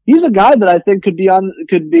 strikeouts. He's a guy that I think could be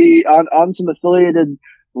on some affiliated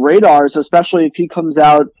radars, especially if he comes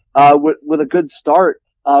out with a good start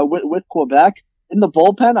with Quebec. In the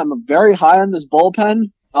bullpen, I'm very high on this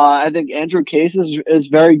bullpen. I think Andrew Case is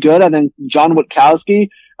very good. I think John Witkowski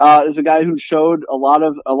is a guy who showed a lot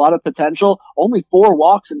of potential. Only 4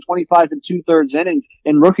 walks in 25 2/3 innings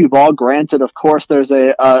in rookie ball. Granted, of course, there's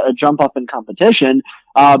a jump up in competition,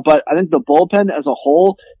 but I think the bullpen as a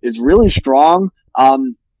whole is really strong.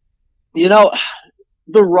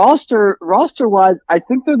 The roster wise, I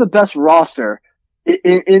think they're the best roster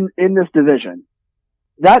in this division.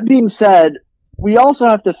 That being said, we also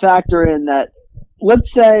have to factor in that,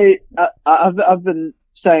 let's say, I've been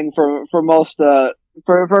saying for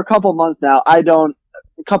a couple months now, a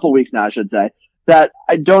couple weeks now, I should say, that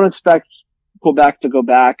I don't expect Quebec to go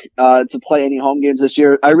back to play any home games this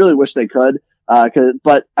year. I really wish they could,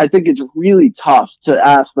 but I think it's really tough to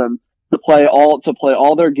ask them to play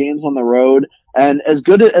all their games on the road. And as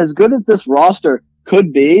good as this roster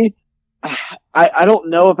could be, I don't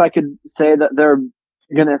know if I could say that they're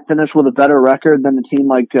going to finish with a better record than a team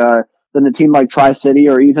like Tri-City,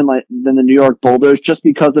 or even than the New York Boulders, just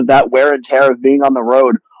because of that wear and tear of being on the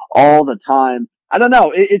road all the time. I don't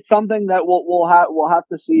know. It's something that we'll have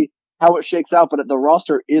to see how it shakes out, but the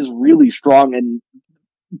roster is really strong and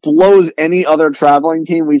blows any other traveling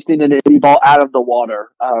team we've seen in indie ball out of the water,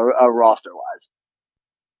 roster wise.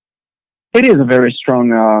 It is a very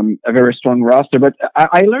strong roster, but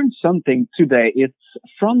I learned something today. It's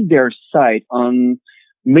from their site on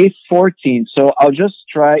May 14th. So I'll just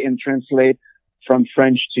try and translate from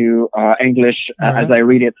French to English as I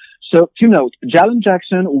read it. So to note, Jalen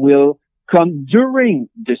Jackson will come during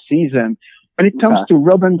the season. When it comes to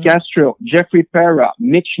Robin Castro, Jeffrey Pera,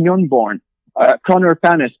 Mitch Neuenborn, Connor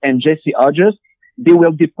Panis, and Jesse Hodges, they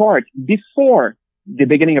will depart before the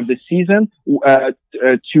beginning of the season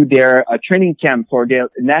to their training camp for their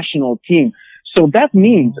national team. So that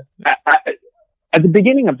means at the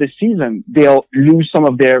beginning of the season, they'll lose some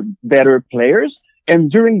of their better players,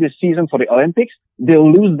 and during the season for the Olympics,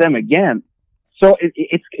 they'll lose them again. So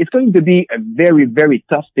it's going to be a very, very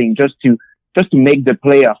tough thing just to make the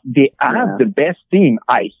playoff. They have the best team,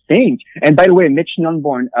 I think. And by the way, Mitch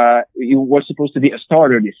Neuenborn, he was supposed to be a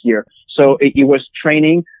starter this year, so he was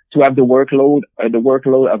training to have the workload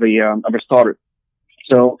of a starter.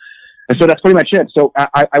 So that's pretty much it. So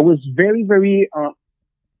I was very, very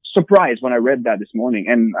surprised when I read that this morning,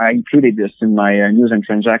 and I included this in my news and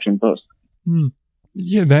transaction post.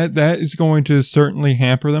 Yeah, that is going to certainly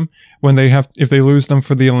hamper them when if they lose them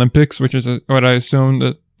for the Olympics, which is what I assume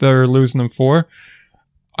that they're losing them for.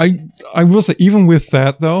 I will say, even with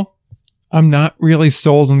that though, I'm not really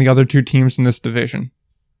sold on the other two teams in this division.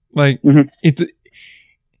 Like,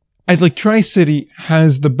 Tri-City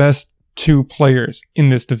has the best two players in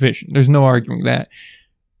this division. There's no arguing that.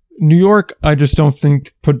 New York, I just don't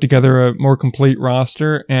think put together a more complete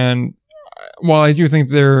roster, and while I do think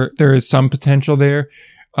there is some potential there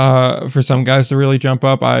for some guys to really jump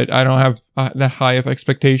up, I don't have that high of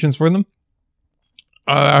expectations for them.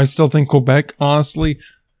 I still think Quebec, honestly,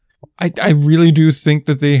 I really do think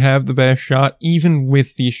that they have the best shot, even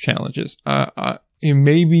with these challenges. It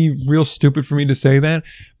may be real stupid for me to say that,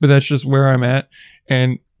 but that's just where I'm at.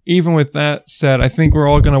 And even with that said, I think we're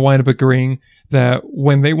all going to wind up agreeing that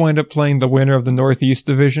when they wind up playing the winner of the Northeast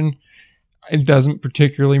Division, it doesn't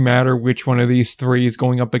particularly matter which one of these three is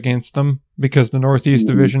going up against them, because the Northeast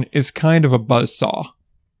Division is kind of a buzzsaw.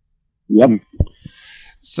 Yep.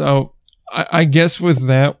 So I guess with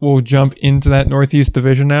that, we'll jump into that Northeast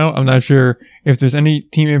Division now. I'm not sure if there's any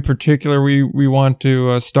team in particular we want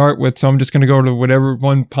to start with, so I'm just going to go to whatever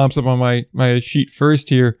one pops up on my sheet first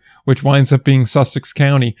here, which winds up being Sussex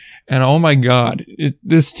County. And oh my God,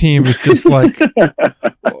 this team is just like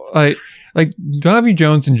Bobby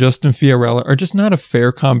Jones and Justin Fiorella are just not a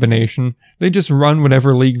fair combination. They just run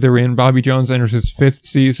whatever league they're in. Bobby Jones enters his 5th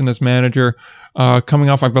season as manager, coming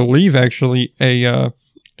off, I believe, actually a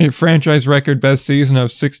franchise record best season of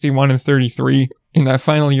 61-33 in that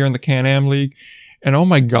final year in the Can-Am League. And oh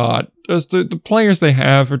my God, just the players they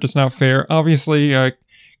have are just not fair. Obviously, our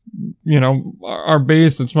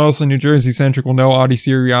base that's mostly New Jersey centric will know Audi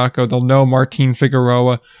Siriaco. They'll know Martin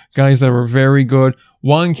Figueroa, guys that were very good.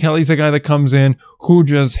 Juan Kelly's a guy that comes in who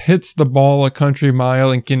just hits the ball a country mile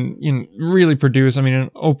and can really produce. I mean, an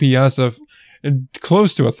OPS of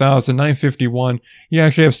close to 1,000, 951. You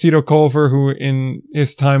actually have Cito Culver, who in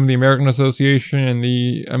his time in the American Association and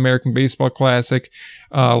the American Baseball Classic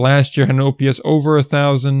last year had an OPS over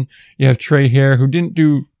 1,000. You have Trey Hare, who didn't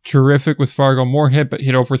do terrific with Fargo Moorhead, but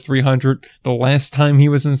hit over 300 the last time he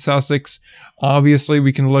was in Sussex. Obviously,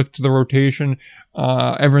 we can look to the rotation.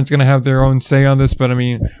 Everyone's going to have their own say on this, but I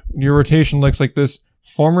mean, your rotation looks like this.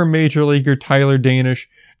 Former major leaguer Tyler Danish,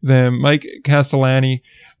 then Mike Castellani,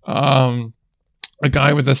 a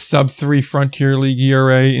guy with a sub-3 Frontier League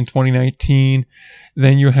ERA in 2019.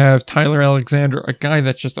 Then you have Tyler Alexander, a guy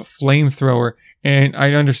that's just a flamethrower. And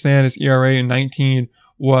I understand his ERA in 19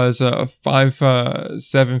 was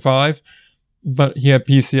 5.75, but he had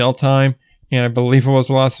PCL time, and I believe it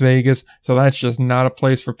was Las Vegas. So that's just not a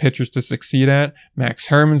place for pitchers to succeed at. Max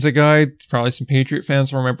Herman's a guy, probably some Patriot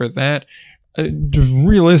fans will remember that.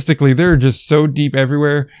 Realistically, they're just so deep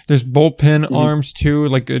everywhere. There's bullpen arms too,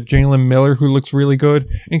 like Jalen Miller, who looks really good.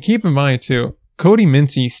 And keep in mind too, Cody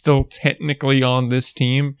Mincy's still technically on this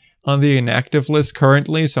team on the inactive list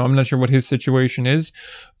currently, so I'm not sure what his situation is.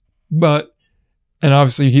 But, and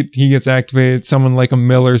obviously he gets activated. Someone like a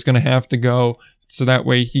Miller is going to have to go, so that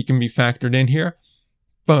way he can be factored in here.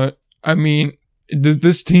 But I mean,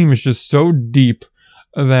 this team is just so deep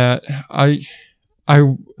that I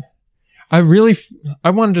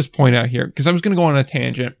want to just point out here, because I was going to go on a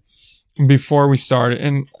tangent before we started,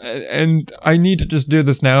 and I need to just do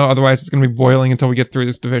this now, otherwise it's going to be boiling until we get through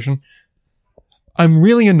this division. I'm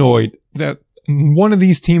really annoyed that one of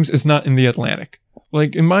these teams is not in the Atlantic.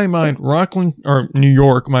 Like, in my mind, Rockland, or New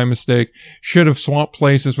York, my mistake, should have swapped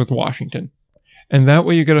places with Washington. And that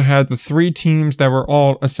way you could have had the 3 teams that were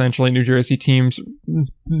all essentially New Jersey teams.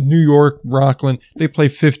 New York, Rockland, they play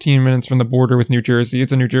 15 minutes from the border with New Jersey.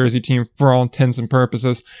 It's a New Jersey team for all intents and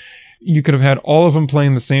purposes. You could have had all of them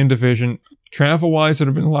playing the same division. Travel-wise, it would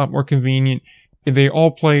have been a lot more convenient. If they all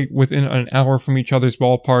play within an hour from each other's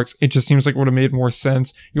ballparks, it just seems like it would have made more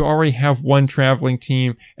sense. You already have one traveling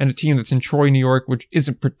team and a team that's in Troy, New York, which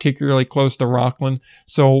isn't particularly close to Rockland.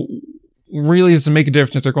 So really, does it make a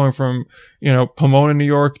difference if they're going from, Pomona, New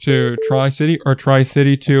York to Tri-City, or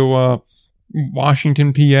Tri-City to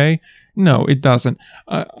Washington, PA? No, it doesn't.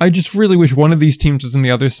 I just really wish one of these teams was on the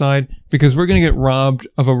other side, because we're going to get robbed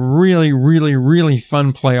of a really, really, really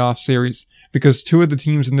fun playoff series, because 2 of the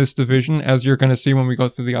teams in this division, as you're going to see when we go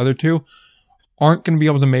through the other 2, aren't going to be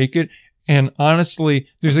able to make it. And honestly,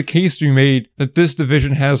 there's a case to be made that this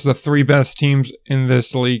division has the 3 best teams in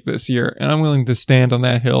this league this year, and I'm willing to stand on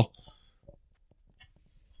that hill.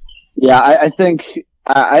 Yeah, I think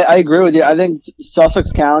I agree with you. I think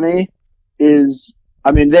Sussex County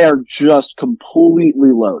they are just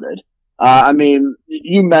completely loaded.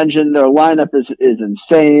 You mentioned their lineup is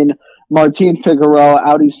insane. Martin Figueroa,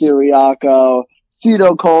 Audi Siriaco,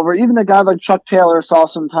 Cito Culver, even a guy like Chuck Taylor saw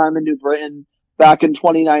some time in New Britain back in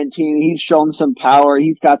 2019. He's shown some power.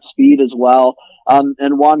 He's got speed as well.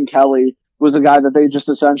 And Juan Kelly was a guy that they just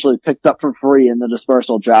essentially picked up for free in the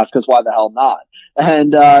dispersal draft, because why the hell not?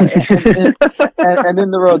 And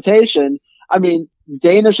in the rotation, I mean,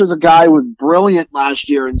 Danish is a guy who was brilliant last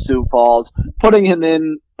year in Sioux Falls. Putting him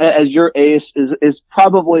in as your ace is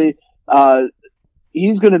probably,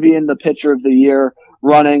 he's going to be in the pitcher of the year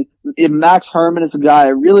running. Max Herman is a guy I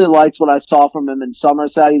really liked what I saw from him in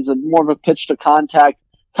Somerset. He's more of a pitch to contact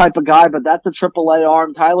type of guy, but that's a AAA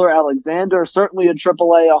arm. Tyler Alexander, certainly a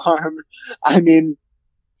AAA arm. I mean,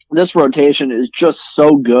 this rotation is just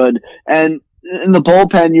so good. And in the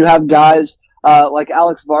bullpen, you have guys like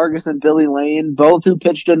Alex Vargas and Billy Lane, both who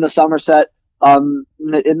pitched in the Somerset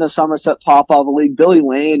Popov League. Billy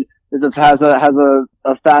Lane has a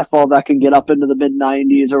fastball that can get up into the mid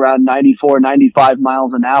 90s, around 94, 95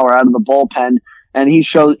 miles an hour out of the bullpen, and he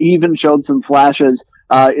even showed some flashes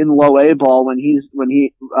in low A ball when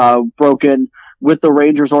he broke in with the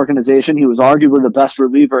Rangers organization. He was arguably the best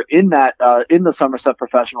reliever in the Somerset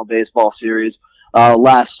Professional Baseball Series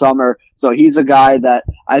last summer. So he's a guy that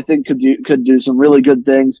I think could do some really good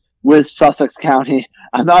things with Sussex County.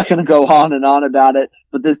 I'm not going to go on and on about it,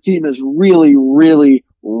 but this team is really, really,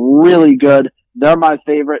 really good. They're my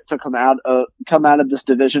favorite to come out of this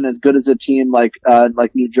division, as good as a team like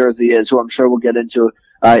New Jersey is, who I'm sure we'll get into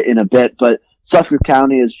in a bit. But Sussex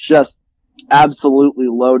County is just absolutely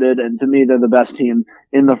loaded, and to me, they're the best team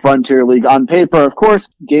in the Frontier League on paper. Of course,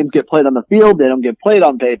 games get played on the field; they don't get played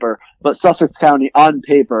on paper. But Sussex County on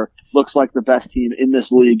paper looks like the best team in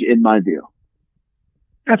this league, in my view.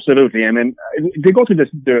 Absolutely. I mean, they go to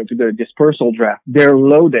the dispersal draft. They're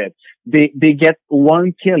loaded. They get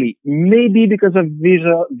Juan Kelly. Maybe because of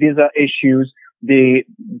visa issues, the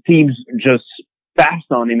teams just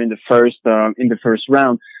passed on him in the first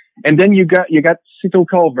round. And then you got Cito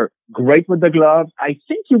Culver, great with the glove. I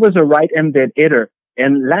think he was a right-handed hitter.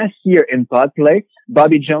 And last year in pod play,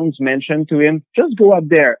 Bobby Jones mentioned to him, just go up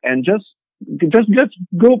there and just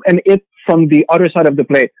go and hit from the other side of the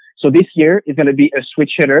plate. So this year is going to be a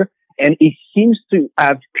switch hitter, and it seems to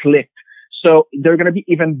have clicked. So they're going to be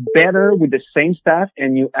even better with the same staff,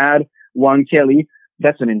 and you add Juan Kelly.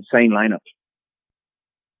 That's an insane lineup.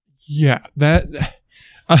 Yeah, the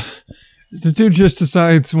dude just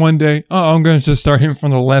decides one day, oh, I'm going to just start him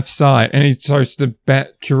from the left side, and he starts to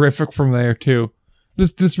bat terrific from there too.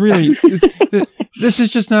 This is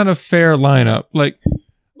just not a fair lineup. Like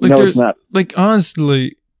no, it's not. Like,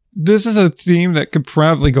 honestly, this is a team that could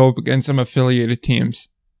probably go up against some affiliated teams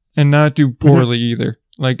and not do poorly either.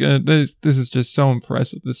 Like, this is just so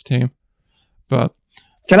impressive, this team. But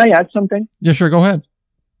can I add something? Yeah, sure. Go ahead.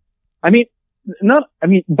 Bobby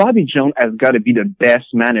Jones has got to be the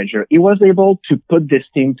best manager. He was able to put this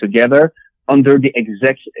team together under the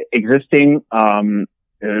existing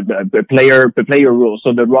the player rules,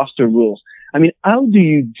 so the roster rules. I mean, how do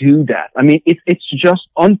you do that? I mean, it's just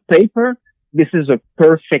on paper. This is a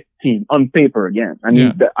perfect team on paper again. I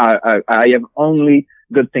mean, I have only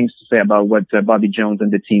good things to say about what Bobby Jones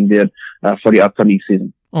and the team did for the upcoming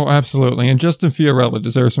season. Oh, absolutely. And Justin Fiorella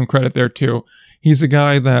deserves some credit there too. He's a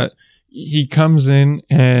guy that he comes in,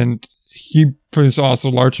 and he is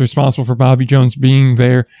also largely responsible for Bobby Jones being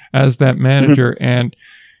there as that manager. And,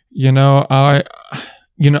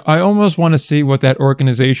 I almost want to see what that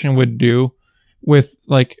organization would do with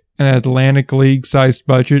like an Atlantic League sized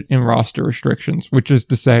budget and roster restrictions, which is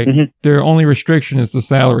to say their only restriction is the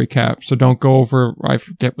salary cap. So don't go over, I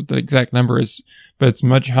forget what the exact number is, but it's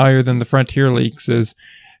much higher than the Frontier Leagues is.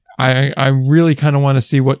 I really kind of want to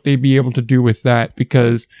see what they'd be able to do with that,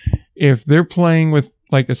 because if they're playing with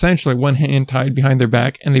like essentially one hand tied behind their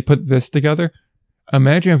back and they put this together,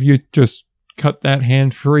 imagine if you just cut that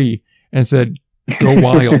hand free and said, go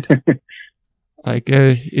wild. Like,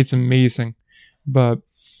 it's amazing. But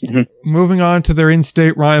moving on to their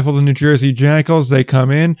in-state rival, the New Jersey Jackals, they come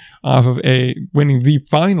in off of winning the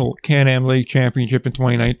final Can-Am League Championship in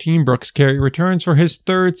 2019. Brooks Carey returns for his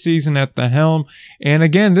third season at the helm. And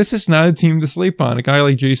again, this is not a team to sleep on. A guy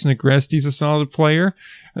like Jason Agreste's a solid player.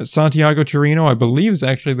 Santiago Chirino, I believe, is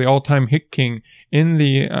actually the all-time hit king in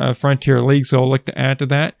the Frontier League, so I'll look to add to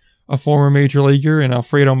that. A former major leaguer, and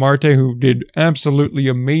Alfredo Marte, who did absolutely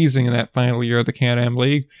amazing in that final year of the Can-Am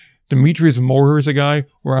League. Demetrius Moore is a guy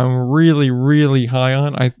where I'm really, really high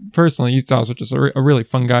on. I personally, he's also just a really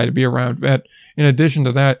fun guy to be around. But in addition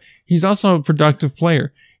to that, he's also a productive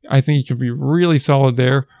player. I think he could be really solid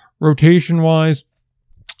there. Rotation-wise,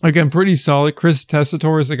 Again, pretty solid. Chris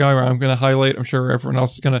Tessitore is the guy where I'm going to highlight. I'm sure everyone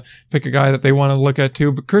else is going to pick a guy that they want to look at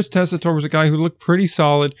too. But Chris Tessitore was a guy who looked pretty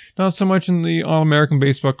solid. Not so much in the All-American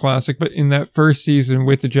Baseball Classic, but in that first season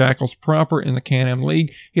with the Jackals proper in the Can-Am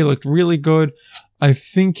League, he looked really good. I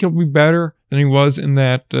think he'll be better than he was in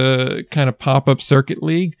that kind of pop-up circuit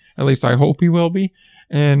league. At least I hope he will be.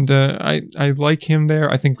 And I like him there.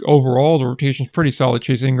 I think overall the rotation's pretty solid.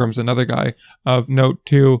 Chase Ingram's another guy of note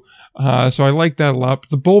too. So I like that a lot. But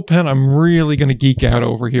the bullpen, I'm really going to geek out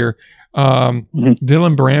over here.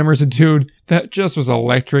 Dylan Brammer's a dude that just was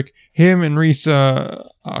electric. Him and Reese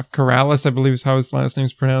Corrales, I believe is how his last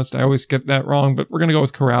name's pronounced. I always get that wrong, but we're going to go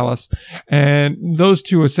with Corrales. And those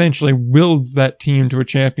two essentially willed that team to a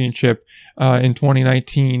championship in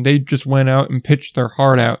 2019. They just went out and pitched their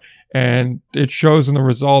heart out. And it shows in the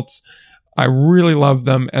results. I really love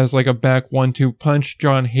them as like a back 1-2 punch.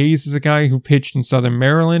 John Hayes is a guy who pitched in Southern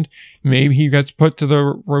Maryland. Maybe he gets put to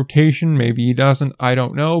the rotation. Maybe he doesn't. I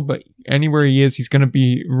don't know. But anywhere he is, he's going to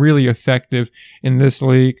be really effective in this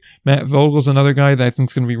league. Matt Vogel's another guy that I think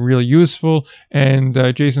is going to be really useful. And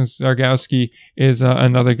Jason Zargowski is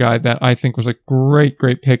another guy that I think was a great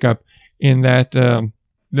pickup in that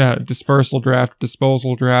disposal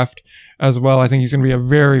draft as well. I think he's going to be a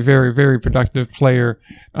very productive player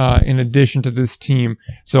in addition to this team.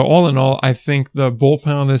 So all in all, I think the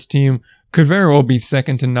bullpen on this team could very well be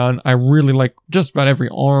second to none. I really like just about every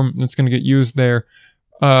arm that's going to get used there.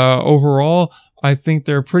 Overall, I think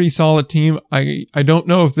they're a pretty solid team. I don't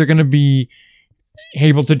know if they're going to be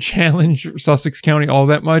able to challenge Sussex County all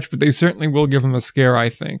that much, but they certainly will give them a scare, I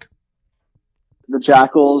think. The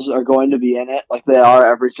Jackals are going to be in it like they are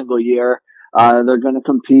every single year. They're going to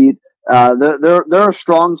compete. They're a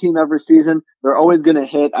strong team every season. They're always going to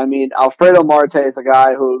hit. I mean, Alfredo Marte is a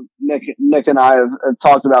guy who Nick and I have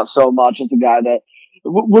talked about so much. It's a guy that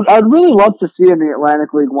I'd really love to see in the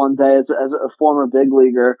Atlantic League one day as a former big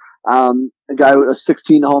leaguer. A guy, a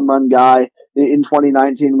 16 home run guy in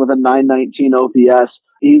 2019 with a 919 OPS.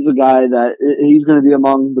 He's a guy that he's going to be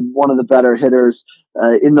among one of the better hitters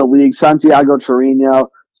in the league. Santiago Chirino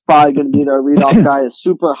is probably going to be their leadoff guy, a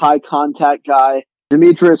super high contact guy.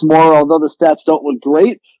 Demetrius Moore, although the stats don't look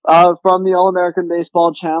great from the All-American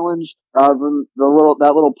Baseball Challenge, from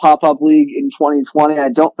that little pop-up league in 2020, I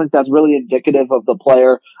don't think that's really indicative of the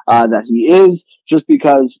player that he is, just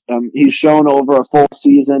because he's shown over a full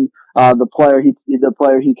season the player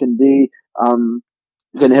he can be.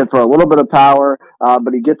 Can hit for a little bit of power,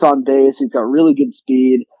 but he gets on base. He's got really good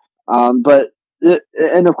speed.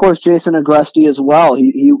 And of course, Jason Agresti as well.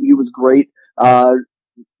 He was great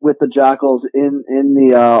with the Jackals in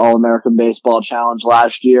the All-American Baseball Challenge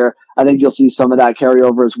last year. I think you'll see some of that carry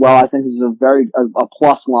over as well. I think this is a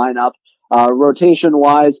plus lineup. Rotation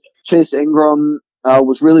wise, Chase Ingram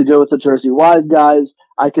was really good with the Jersey Wise guys.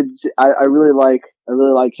 I really like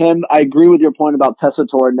him. I agree with your point about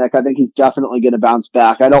Tessitore, Nick. I think he's definitely going to bounce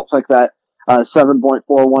back. I don't think that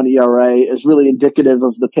 7.41 ERA is really indicative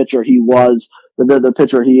of the pitcher he was, the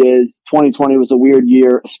pitcher he is. 2020 was a weird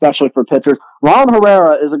year, especially for pitchers. Ron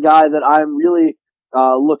Herrera is a guy that I'm really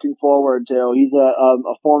looking forward to. He's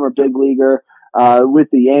a former big leaguer with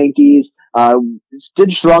the Yankees.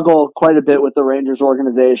 Did struggle quite a bit with the Rangers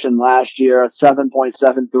organization last year, a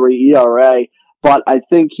 7.73 ERA, but I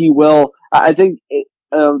think he will. I think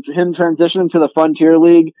him transitioning to the Frontier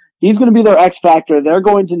League, he's going to be their X factor. They're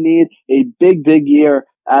going to need a big year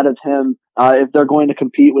out of him if they're going to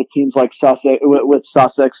compete with teams like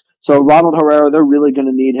Sussex. So Ronald Herrera, they're really going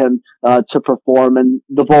to need him to perform, and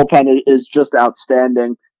the bullpen is just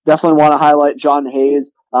outstanding. Definitely want to highlight John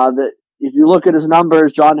Hayes. That if you look at his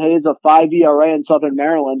numbers, John Hayes a 5 ERA in Southern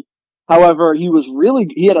Maryland. However, he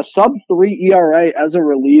had a sub-3 ERA as a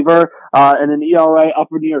reliever and an ERA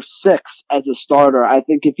upper near 6 as a starter. I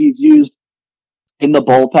think if he's used in the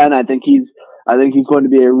bullpen, I think he's going to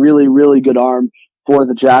be a really good arm for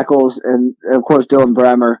the Jackals. And of course, Dylan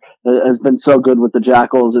Brammer has been so good with the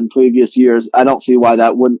Jackals in previous years. I don't see why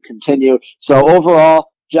that wouldn't continue. So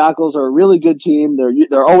overall, Jackals are a really good team.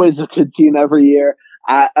 They're always a good team every year.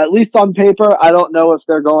 At least on paper, I don't know if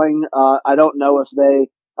they're going. I don't know if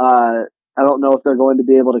they're going to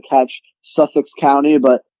be able to catch Sussex County,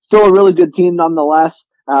 but still a really good team nonetheless.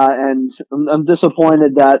 And I'm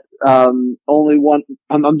disappointed that I'm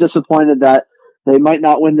disappointed that they might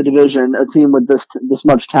not win the division. A team with this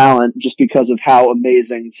much talent, just because of how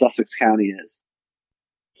amazing Sussex County is.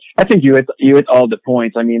 I think you hit all the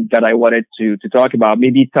points. I mean, that I wanted to talk about.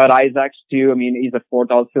 Maybe Todd Isaacs too. I mean, he's a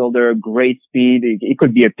fourth outfielder, great speed. He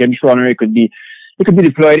could be a pinch runner. He could be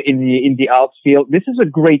deployed in the outfield. This is a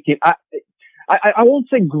great team. I won't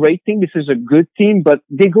say great team. This is a good team, but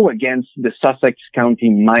they go against the Sussex County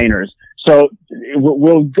Miners. So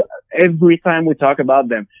every time we talk about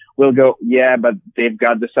them, we'll go, yeah, but they've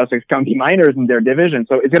got the Sussex County Miners in their division.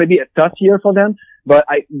 So it's going to be a tough year for them. But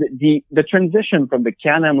the transition from the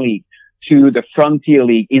Can-Am League to the Frontier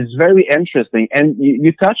League is very interesting. And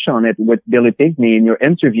you touched on it with Billy Pinkney in your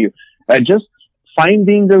interview. Just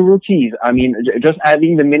finding the rookies. I mean, just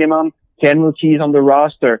adding the minimum 10 rookies on the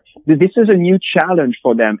roster. This is a new challenge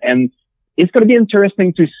for them. And it's going to be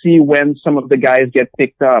interesting to see when some of the guys get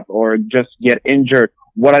picked up or just get injured.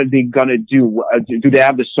 What are they going to do? Do they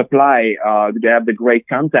have the supply? Do they have the great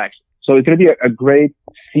contacts? So it's going to be a great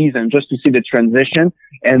season just to see the transition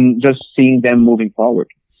and just seeing them moving forward.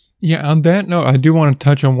 Yeah, on that note, I do want to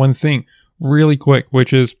touch on one thing really quick,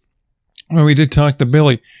 which is when we did talk to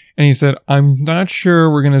Billy, and he said, I'm not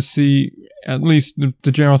sure we're going to see, at least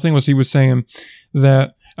the general thing was he was saying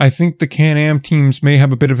that I think the Can-Am teams may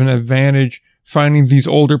have a bit of an advantage finding these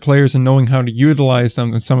older players and knowing how to utilize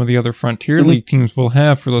them than some of the other Frontier League teams will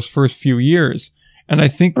have for those first few years. And I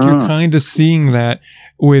think you're kind of seeing that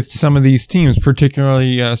with some of these teams,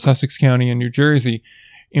 particularly Sussex County and New Jersey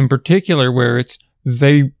in particular, where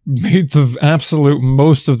they made the absolute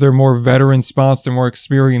most of their more veteran spots, their more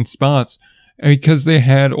experienced spots, because they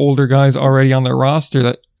had older guys already on their roster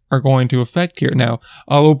that are going to affect here. Now,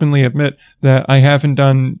 I'll openly admit that I haven't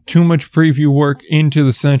done too much preview work into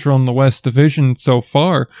the Central and the West Division so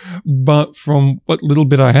far, but from what little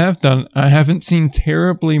bit I have done, I haven't seen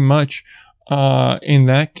terribly much in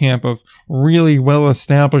that camp of really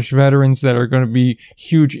well-established veterans that are going to be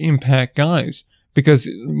huge impact guys. Because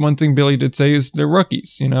one thing Billy did say is they're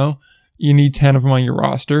rookies, you know? You need 10 of them on your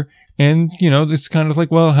roster. And, you know, it's kind of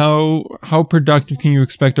like, well, how productive can you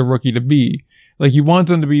expect a rookie to be? Like, you want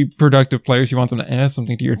them to be productive players. You want them to add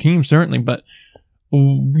something to your team, certainly. But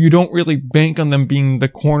you don't really bank on them being the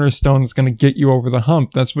cornerstone that's going to get you over the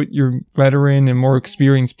hump. That's what your veteran and more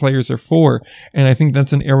experienced players are for. And I think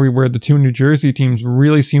that's an area where the two New Jersey teams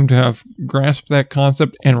really seem to have grasped that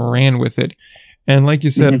concept and ran with it. And like you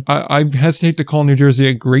said, I hesitate to call New Jersey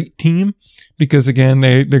a great team because, again,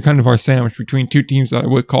 they're kind of our sandwich between two teams that I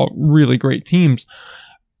would call really great teams.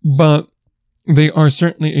 But they are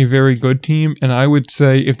certainly a very good team. And I would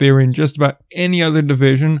say if they were in just about any other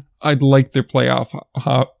division, I'd like their playoff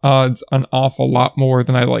odds an awful lot more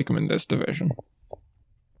than I like them in this division.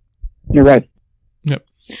 You're right. Yep.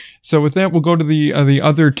 So with that, we'll go to the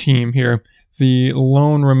other team here, the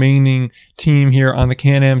lone remaining team here on the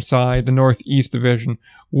Can-Am side, the Northeast Division,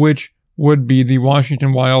 which would be the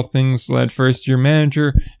Washington Wild Things-led first-year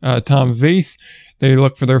manager, Tom Vaith. They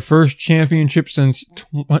look for their first championship since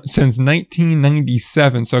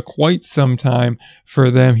 1997, so quite some time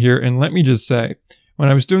for them here. And let me just say, when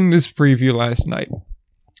I was doing this preview last night,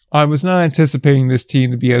 I was not anticipating this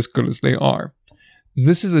team to be as good as they are.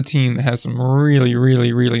 This is a team that has some really,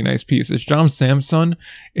 really, really nice pieces. John Samson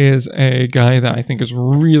is a guy that I think is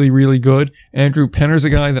really, really good. Andrew Penner's a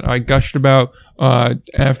guy that I gushed about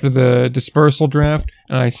after the dispersal draft,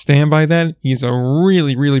 and I stand by that. He's a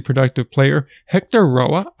really, really productive player. Hector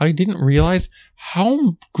Roa, I didn't realize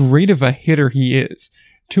how great of a hitter he is.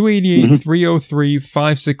 288, 303,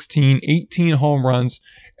 516, 18 home runs,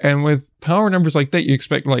 and with power numbers like that, you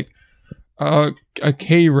expect like a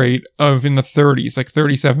K rate of in the 30s, like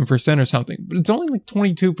 37% or something, but it's only like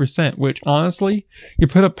 22%, which honestly, you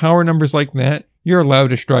put up power numbers like that, you're allowed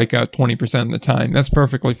to strike out 20% of the time. That's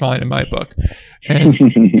perfectly fine in my book. And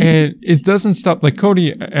it doesn't stop, like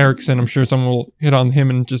Cody Erickson, I'm sure someone will hit on him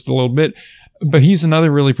in just a little bit, but he's another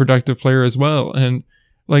really productive player as well. And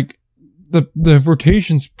like, the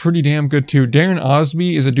rotation's pretty damn good too. Darren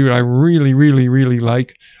Osby is a dude I really, really, really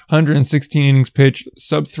like. 116 innings pitched,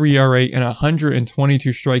 sub-3 ERA, and 122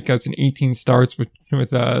 strikeouts and 18 starts with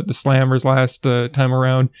the Slammers last time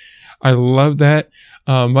around. I love that.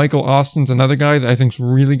 Michael Austin's another guy that I think's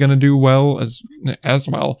really going to do well as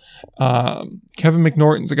well. Kevin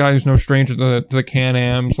McNorton's a guy who's no stranger to the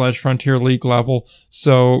Can-Am / Frontier League level,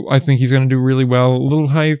 so I think he's going to do really well. A little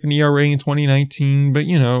high in ERA in 2019, but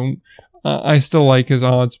you know, I still like his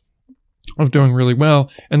odds of doing really well.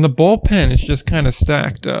 And the bullpen is just kind of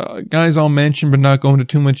stacked. Guys I'll mention, but not go into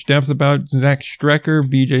too much depth about: Zach Strecker,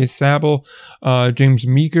 BJ Sabel, James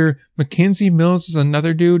Meeker. Mackenzie Mills is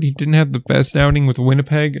another dude. He didn't have the best outing with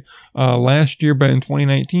Winnipeg last year, but in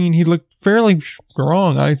 2019, he looked fairly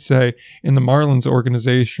strong, I'd say, in the Marlins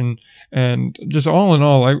organization. And just all in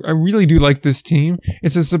all, I really do like this team.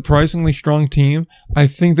 It's a surprisingly strong team. I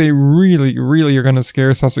think they really, really are going to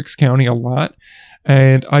scare Sussex County a lot.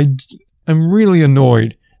 And I'm really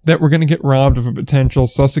annoyed that we're going to get robbed of a potential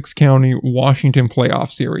Sussex County Washington playoff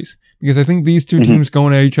series, because I think these two teams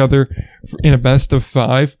going at each other in a best of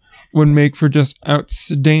 5 would make for just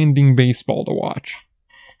outstanding baseball to watch.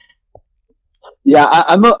 Yeah,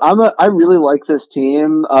 I really like this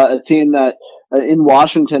team. A team that in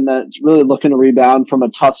Washington that's really looking to rebound from a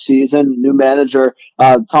tough season. New manager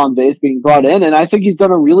Tom Vaith being brought in, and I think he's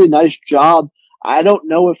done a really nice job. I don't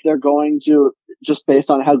know if they're going to, just based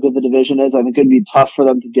on how good the division is, I think it'd be tough for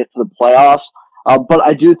them to get to the playoffs. But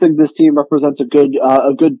I do think this team represents a good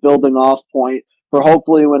building off point for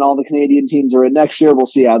hopefully when all the Canadian teams are in next year. We'll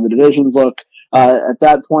see how the divisions look at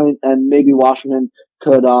that point, and maybe Washington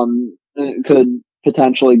could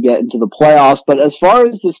potentially get into the playoffs. But as far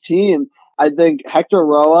as this team, I think Hector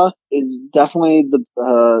Roa is definitely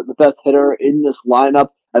the best hitter in this lineup.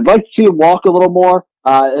 I'd like to see him walk a little more.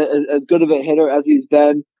 As good of a hitter as he's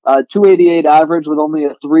been, 288 average with only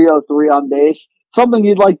a 303 on base. Something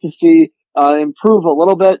you'd like to see improve a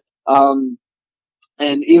little bit. And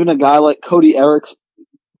even a guy like Cody Erickson,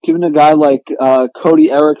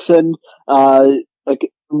 like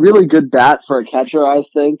really good bat for a catcher, I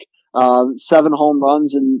think. 7 home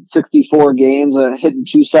runs in 64 games, hitting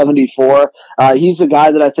 274. He's a guy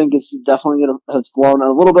that I think is definitely has flown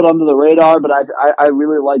a little bit under the radar, but I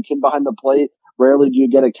really like him behind the plate. Rarely do you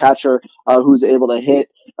get a catcher who's able to hit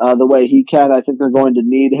the way he can. I think they're going to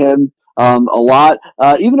need him a lot.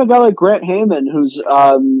 Even a guy like Grant Heyman,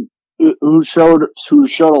 who showed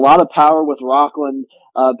a lot of power with Rockland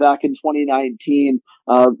back in 2019,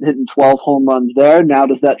 hitting 12 home runs there. Now,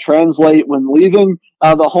 does that translate when leaving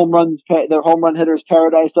their home run hitters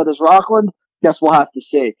paradise that is Rockland? Guess we'll have to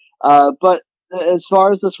see. But as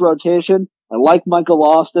far as this rotation, I like Michael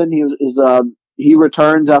Austin. He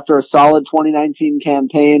returns after a solid 2019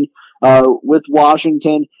 campaign with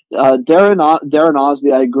Washington. Darren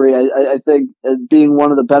Osby, I agree. I think being one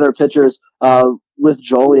of the better pitchers with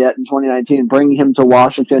Joliet in 2019, bringing him to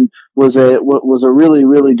Washington was a really,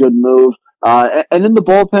 really good move. And in the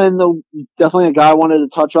bullpen, definitely a guy I wanted to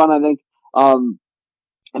touch on.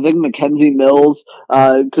 I think Mackenzie Mills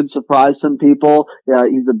could surprise some people.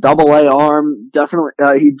 He's a double-A arm. Definitely,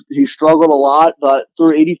 he struggled a lot, but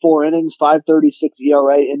through 84 innings, 5.36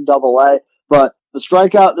 ERA in double-A. But the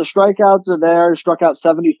strikeouts are there. Struck out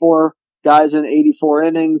 74 guys in 84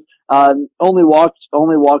 innings. Only walked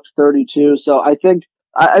 32. So I think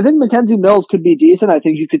Mackenzie Mills could be decent. I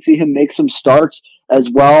think you could see him make some starts as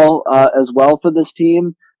well for this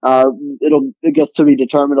team. It gets to be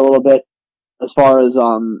determined a little bit as far as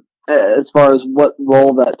what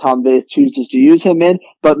role that Tom Vaith chooses to use him in.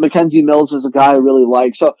 But Mackenzie Mills is a guy I really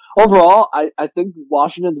like. So overall, I think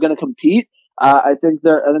Washington's going to compete. I think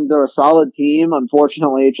they're a solid team.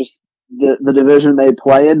 Unfortunately, it's just the division they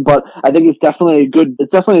play in. But I think it's definitely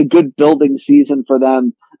a good building season for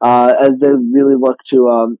them as they really look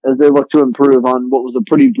to improve on what was a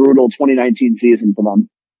pretty brutal 2019 season for them.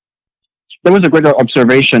 That was a great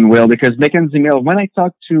observation, Will, because Mackenzie Mills, when I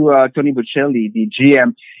talked to Tony Buccelli, the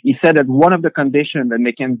GM, he said that one of the conditions that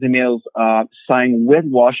Mackenzie Mills signed with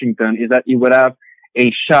Washington is that he would have a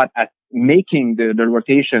shot at making the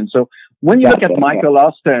rotation. So when you look at Michael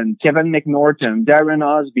Austin, Kevin McNorton, Darren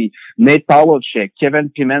Osby, Nate Pawelczyk, Kevin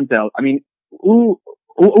Pimentel, I mean,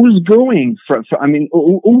 who's going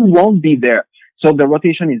who won't be there? So the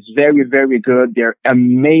rotation is very, very good. They're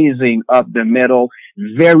amazing up the middle,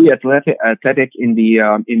 very athletic in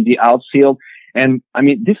the outfield. And I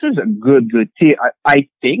mean, this is a good team. I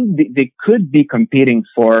think they could be competing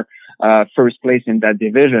for first place in that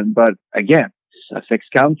division. But again, Sussex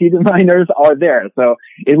County, the Miners are there. So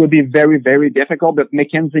it would be very, very difficult. But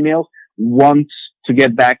Mackenzie Mills wants to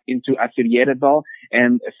get back into affiliated ball.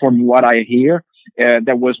 And from what I hear,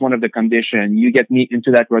 that was one of the conditions. You get me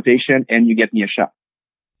into that rotation and you get me a shot.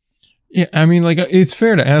 Yeah, I mean, like, it's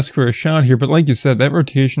fair to ask for a shot here, but like you said, that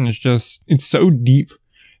rotation is it's so deep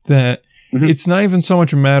that it's not even so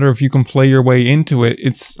much a matter if you can play your way into it.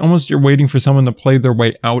 It's almost you're waiting for someone to play their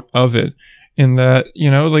way out of it. In that,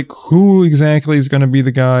 like, who exactly is going to be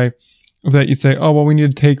the guy that you'd say, oh, well, we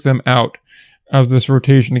need to take them out of this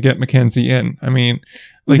rotation to get Mackenzie in? I mean,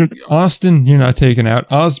 like, Austin, you're not taking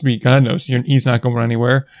out. Osby, God knows, he's not going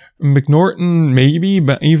anywhere. McNorton, maybe,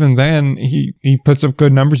 but even then, he puts up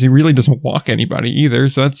good numbers. He really doesn't walk anybody either,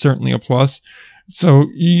 so that's certainly a plus. So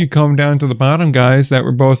you come down to the bottom guys that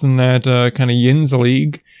were both in that kind of Yins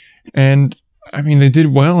league, and, I mean, they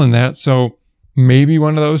did well in that, so maybe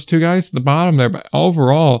one of those two guys at the bottom there. But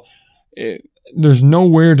overall, there's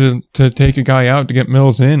nowhere to take a guy out to get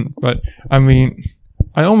Mills in. But, I mean,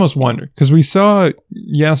 I almost wonder, because we saw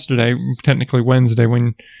yesterday, technically Wednesday,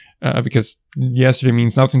 when because yesterday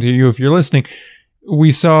means nothing to you if you're listening,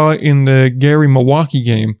 we saw in the Gary-Milwaukee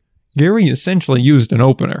game, Gary essentially used an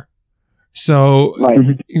opener. So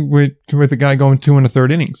Right. with the guy going 2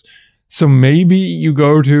 1/3 innings. So maybe you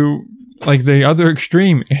go to like the other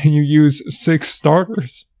extreme and you use 6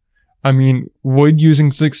 starters. I mean, would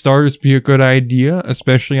using 6 starters be a good idea,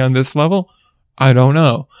 especially on this level? I don't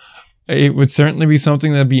know. It would certainly be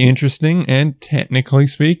something that'd be interesting, and technically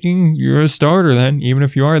speaking, you're a starter then, even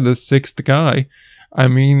if you are the 6th guy. I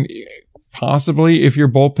mean, possibly if your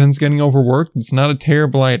bullpen's getting overworked, it's not a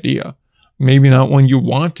terrible idea. Maybe not one you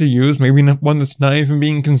want to use, maybe not one that's not even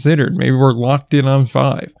being considered. Maybe we're locked in on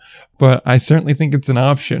 5. But I certainly think it's an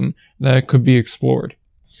option that could be explored.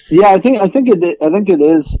 Yeah, I think it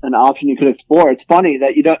is an option you could explore. It's funny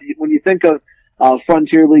that when you think of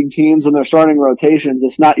Frontier League teams and their starting rotations,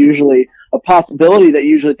 it's not usually a possibility that you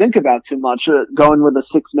usually think about too much, going with a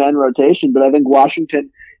 6-man rotation. But I think Washington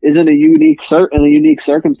is in a unique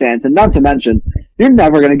circumstance, and not to mention, you're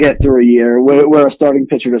never going to get through a year where a starting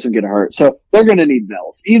pitcher doesn't get hurt. So they're going to need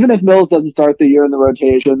Mills, even if Mills doesn't start the year in the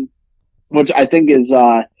rotation, which I think is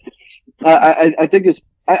I think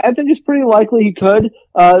it's pretty likely he could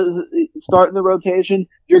start in the rotation.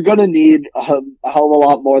 You're going to need a hell of a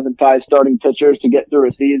lot more than 5 starting pitchers to get through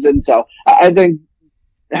a season. So I think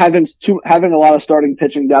having a lot of starting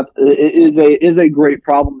pitching depth is a great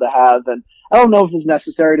problem to have. And I don't know if it's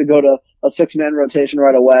necessary to go to a 6-man rotation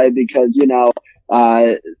right away because,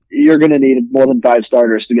 you're going to need more than 5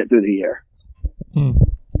 starters to get through the year.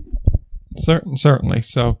 Certainly.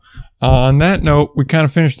 So, on that note, we kind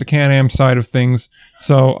of finished the Can-Am side of things.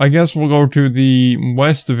 So, I guess we'll go to the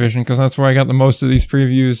West Division because that's where I got the most of these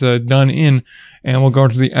previews done in. And we'll go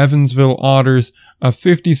to the Evansville Otters, a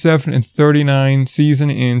 57-39 season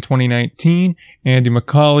in 2019. Andy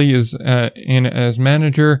McCauley is in as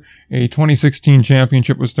manager. A 2016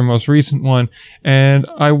 championship was their most recent one. And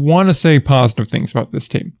I want to say positive things about this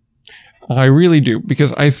team. I really do,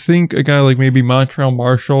 because I think a guy like maybe Montreal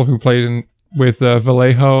Marshall, who played with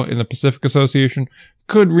Vallejo in the Pacific Association,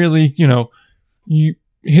 could really,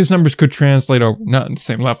 his numbers could translate over, not in the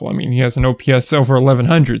same level. I mean, he has an OPS over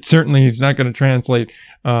 1100. Certainly he's not going to translate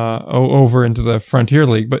over into the Frontier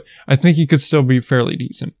League, but I think he could still be fairly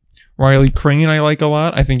decent. Riley Crane I like a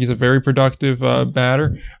lot. I think he's a very productive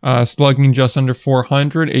batter, slugging just under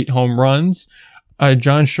 400, 8 home runs.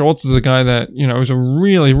 John Schultz is a guy that, is a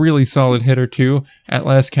really, really solid hitter too. At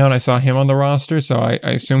last count, I saw him on the roster, so I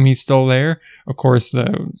assume he's still there. Of course,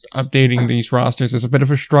 updating these rosters is a bit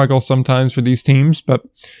of a struggle sometimes for these teams, but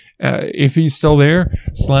if he's still there,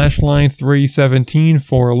 slash line 317,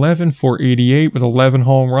 411, 488 with 11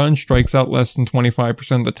 home runs, strikes out less than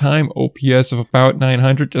 25% of the time, OPS of about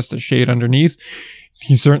 900, just a shade underneath.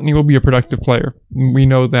 He certainly will be a productive player. We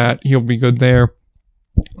know that he'll be good there.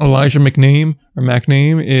 Elijah McName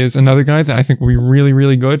is another guy that I think will be really,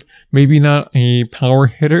 really good. Maybe not a power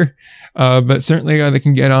hitter, but certainly a guy that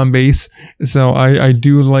can get on base. So I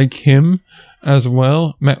do like him as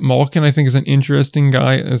well. Matt Malkin, I think, is an interesting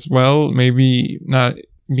guy as well. Maybe not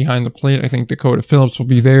behind the plate. I think Dakota Phillips will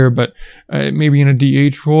be there, but maybe in a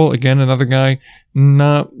DH role. Again, another guy,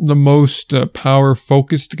 not the most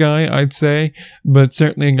power-focused guy, I'd say, but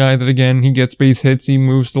certainly a guy that, again, he gets base hits, he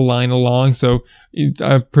moves the line along, so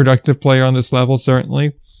a productive player on this level,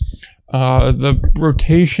 certainly. The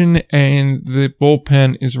rotation and the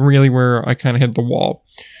bullpen is really where I kind of hit the wall.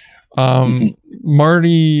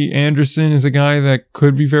 Marty Anderson is a guy that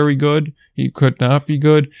could be very good. He could not be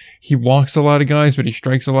good. He walks a lot of guys, but he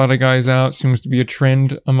strikes a lot of guys out. Seems to be a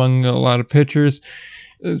trend among a lot of pitchers.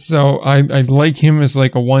 So I like him as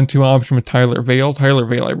like a 1-2 option with Tyler Vale. Tyler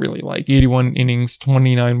Vale I really like. 81 innings,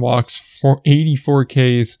 29 walks, 84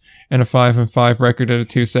 Ks, and a 5-5 record at a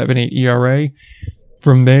 2.78 ERA.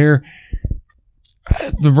 From there,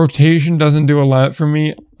 the rotation doesn't do a lot for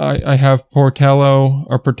me. I have Portela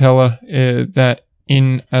that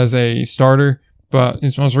in as a starter, but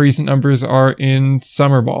his most recent numbers are in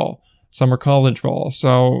summer college ball,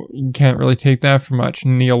 so you can't really take that for much.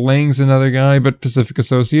 Neil Lang's another guy, but Pacific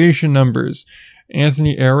Association numbers.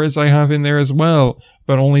 Anthony Ayres I have in there as well,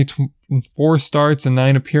 but only 4 starts and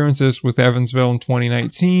 9 appearances with Evansville in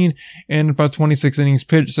 2019 and about 26 innings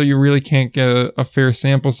pitched, so you really can't get a fair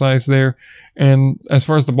sample size there. And as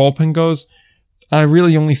far as the bullpen goes, I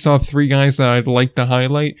really only saw 3 guys that I'd like to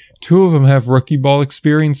highlight. 2 of them have rookie ball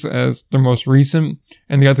experience as their most recent,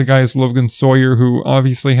 and the other guy is Logan Sawyer, who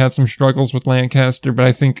obviously had some struggles with Lancaster, but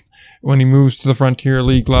I think when he moves to the Frontier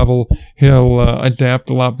League level, he'll adapt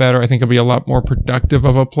a lot better. I think he'll be a lot more productive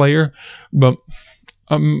of a player, but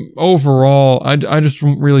overall, I just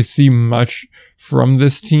don't really see much from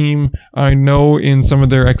this team. I know in some of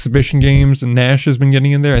their exhibition games, Nash has been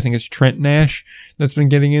getting in there. I think it's Trent Nash that's been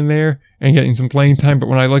getting in there and getting some playing time. But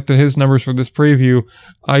when I looked at his numbers for this preview,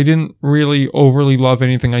 I didn't really overly love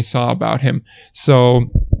anything I saw about him.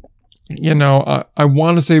 So, you know, I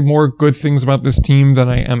want to say more good things about this team than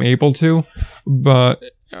I am able to, but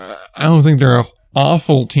I don't think they're an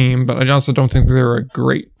awful team, but I also don't think they're a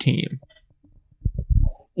great team.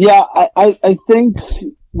 Yeah, I think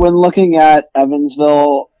when looking at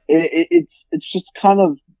Evansville, it's just kind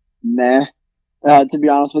of meh, to be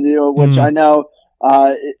honest with you, which I know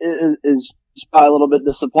is probably a little bit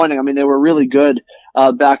disappointing. I mean, they were really good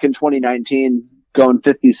back in 2019, going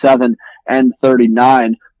 57 and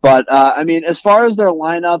 39. But I mean, as far as their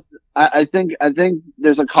lineup, I think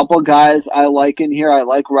there's a couple guys I like in here. I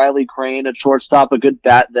like Riley Crane at shortstop, a good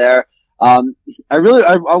bat there. I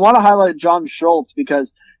want to highlight John Schultz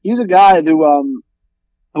because he's a guy who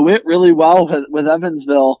went really well with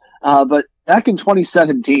Evansville, but back in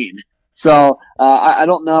 2017. So I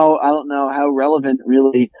don't know how relevant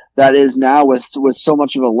really that is now with so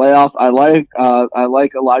much of a layoff. I like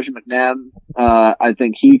Elijah McNabb. I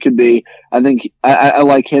think he could be. I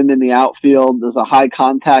like him in the outfield. There's a high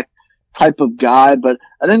contact type of guy, but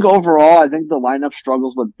I think overall, I think the lineup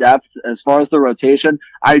struggles with depth as far as the rotation.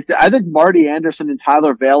 I think Marty Anderson and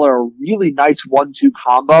Tyler Vale are a really nice 1-2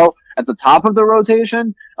 combo at the top of the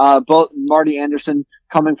rotation. Both Marty Anderson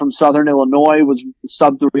coming from Southern Illinois was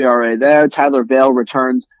sub 3 ERA there. Tyler Vale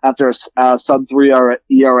returns after a sub 3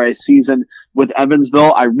 ERA season with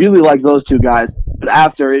Evansville. I really like those two guys, but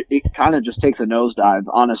after it kind of just takes a nosedive,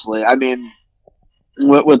 honestly. I mean,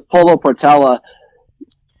 with Polo Portela,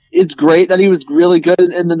 it's great that he was really good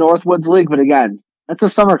in the Northwoods League, but again, that's a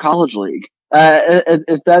summer college league.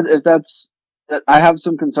 If that's, I have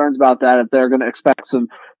some concerns about that. If they're going to expect some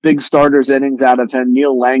big starters innings out of him,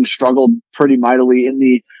 Neil Lang struggled pretty mightily in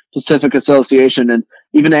the Pacific Association, and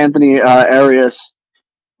even Anthony Arias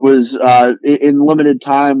was in limited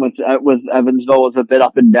time with Evansville was a bit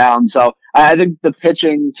up and down. So I think the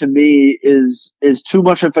pitching to me is too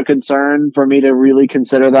much of a concern for me to really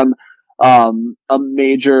consider them a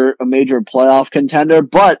major playoff contender.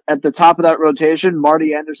 But at the top of that rotation,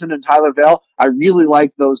 Marty Anderson and Tyler Vale, I really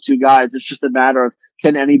like those two guys. It's just a matter of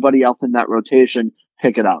can anybody else in that rotation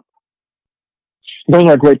pick it up.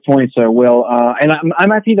 Those are great points, Will. And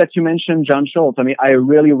I'm happy that you mentioned John Schultz. I mean, I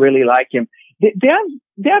really, really like him. They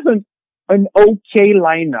have an okay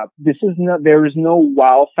lineup. There is no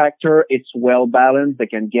wow factor. It's well balanced. They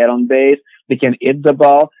can get on base. They can hit the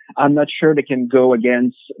ball. I'm not sure they can go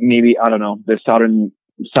against maybe, I don't know, the Southern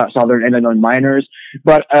Illinois Miners.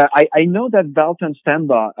 But, I know that Valton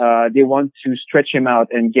Stamba, they want to stretch him out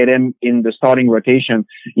and get him in the starting rotation.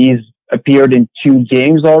 He's appeared in 2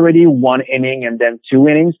 games already, 1 inning and then 2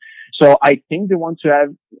 innings. So I think they want to have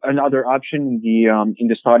another option in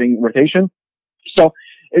the starting rotation. So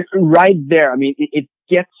right there, I mean, it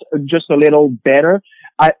gets just a little better.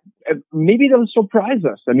 Maybe they'll surprise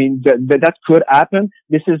us. I mean, that could happen.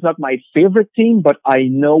 This is not my favorite team, but I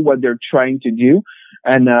know what they're trying to do.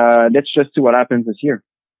 And, let's just see what happens this year.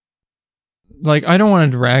 Like, I don't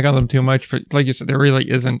want to drag on them too much, but like you said, there really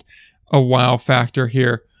isn't a wow factor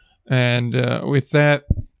here. And, with that,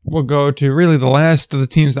 we'll go to really the last of the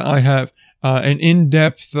teams that I have, an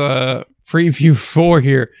in-depth, preview for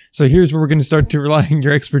here. So here's where we're going to start to rely on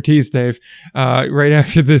your expertise, Dave, right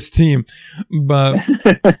after this team. But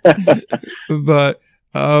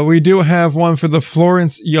we do have one for the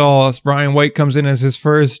Florence Y'alls. Brian White comes in as his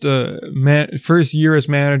first year as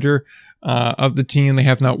manager of the team. They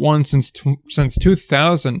have not won since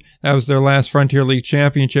 2000. That was their last Frontier League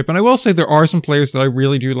championship. And I will say there are some players that I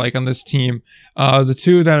really do like on this team. The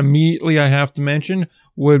two that immediately I have to mention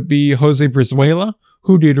would be Jose Brizuela,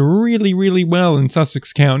 who did really, really well in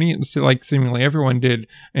Sussex County, like seemingly everyone did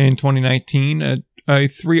in 2019. A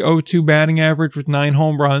 302 batting average with 9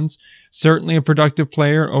 home runs. Certainly a productive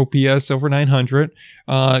player, OPS over 900.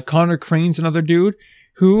 Connor Crane's another dude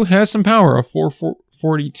who has some power, a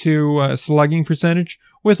 442 slugging percentage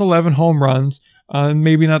with 11 home runs.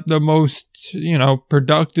 Maybe not the most,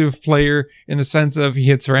 productive player in the sense of he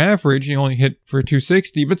hits for average. He only hit for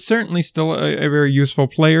 260, but certainly still a very useful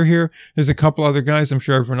player here. There's a couple other guys I'm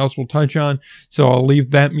sure everyone else will touch on, so I'll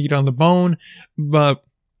leave that meat on the bone. But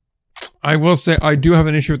I will say I do have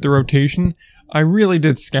an issue with the rotation. I really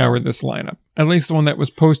did scour this lineup, at least the one that was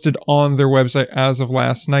posted on their website as of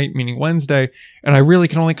last night, meaning Wednesday, and I really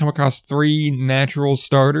can only come across 3 natural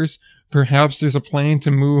starters. Perhaps there's a plan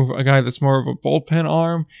to move a guy that's more of a bullpen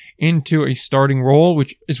arm into a starting role,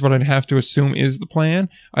 which is what I'd have to assume is the plan.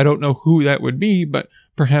 I don't know who that would be, but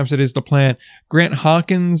perhaps it is the plan. Grant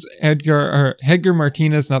Hawkins, Edgar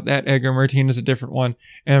Martinez, not that Edgar Martinez, a different one,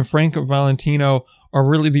 and Frank Valentino are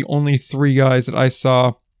really the only three guys that I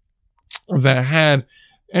saw that had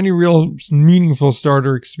any real meaningful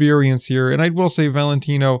starter experience here. And I will say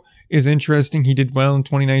Valentino is interesting. He did well in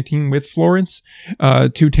 2019 with Florence.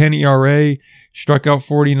 2.10 ERA, struck out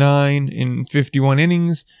 49 in 51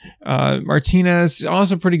 innings. Martinez,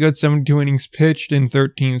 also pretty good, 72 innings pitched in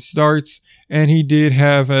 13 starts. And he did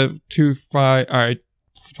have a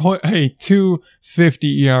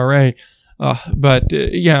 2.50 ERA. But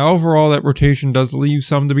overall, that rotation does leave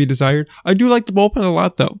some to be desired. I do like the bullpen a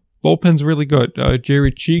lot, though. Bullpen's really good.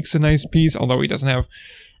 Jerry Cheek's a nice piece, although he doesn't have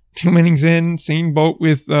 2 innings in. Same boat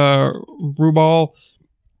with Rubal.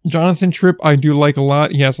 Jonathan Tripp, I do like a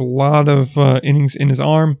lot. He has a lot of innings in his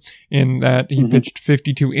arm, in that he pitched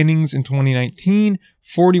 52 innings in 2019,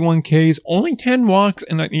 41 Ks, only 10 walks,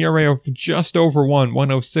 and an ERA of just over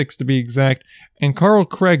 106 to be exact. And Carl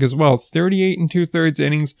Craig as well, 38 and 2/3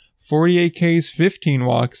 innings, 48 Ks, 15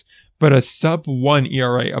 walks, but a sub-1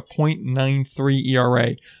 ERA, a .93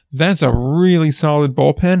 ERA. That's a really solid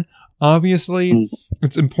bullpen. Obviously,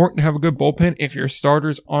 it's important to have a good bullpen if your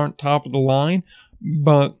starters aren't top of the line,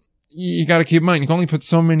 but you got to keep in mind, you can only put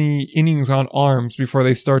so many innings on arms before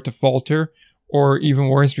they start to falter, or even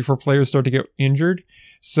worse, before players start to get injured.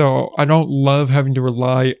 So I don't love having to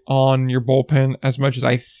rely on your bullpen as much as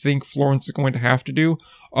I think Florence is going to have to do,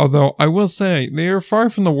 although I will say they are far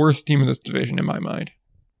from the worst team in this division in my mind.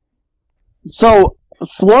 So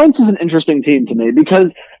Florence is an interesting team to me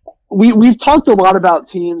because we've talked a lot about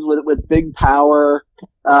teams with big power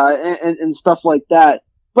and stuff like that,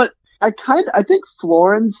 but I think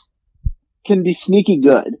Florence can be sneaky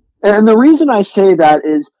good, and the reason I say that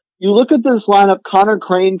is you look at this lineup. Connor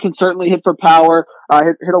Crane can certainly hit for power.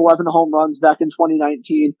 Hit 11 home runs back in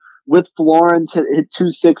 2019. With Florence, hit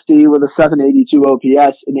 260 with a 782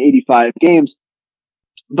 OPS in 85 games.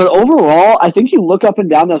 But overall, I think you look up and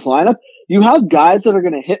down this lineup, you have guys that are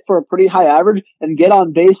going to hit for a pretty high average and get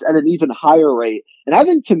on base at an even higher rate. And I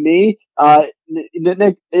think to me,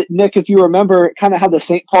 Nick, if you remember kind of how the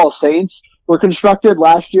St. Paul Saints were constructed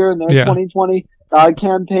last year in their 2020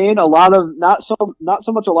 campaign, a lot of not so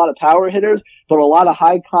much a lot of power hitters, but a lot of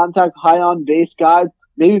high contact, high on base guys.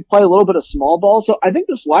 Maybe play a little bit of small ball. So I think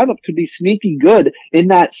this lineup could be sneaky good in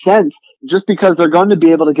that sense, just because they're going to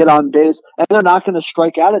be able to get on base and they're not going to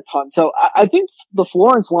strike out a ton. So I think the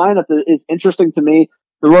Florence lineup is interesting to me.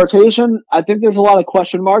 The rotation, I think there's a lot of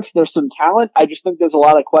question marks. There's some talent. I just think there's a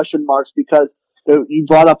lot of question marks because you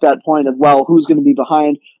brought up that point of, well, who's going to be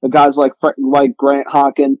behind the guys like Grant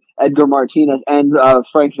Hawkins, Edgar Martinez, and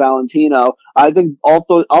Frank Valentino. I think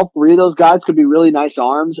all three of those guys could be really nice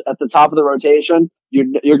arms at the top of the rotation.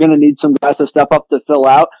 You're going to need some guys to step up to fill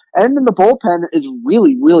out. And then the bullpen is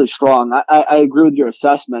really, really strong. I agree with your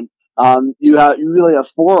assessment. You really have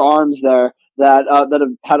four arms there that have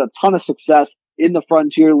had a ton of success in the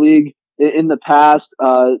Frontier League in the past.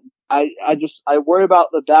 I worry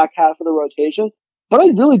about the back half of the rotation, but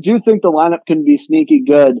I really do think the lineup can be sneaky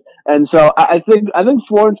good. And so I think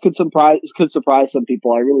Florence could surprise some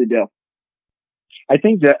people. I really do. I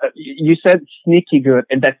think that you said sneaky good,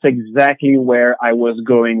 and that's exactly where I was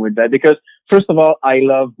going with that. Because first of all, I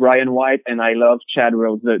love Brian White and I love Chad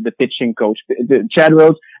Rhodes, the pitching coach. Chad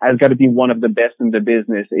Rhodes has got to be one of the best in the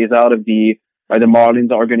business. He's out of the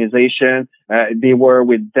Marlins organization. They were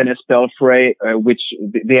with Dennis Pelfrey, which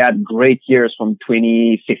they had great years from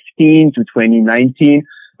 2015 to 2019.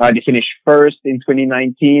 They finished first in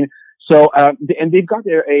 2019. So, and they've got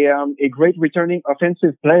a great returning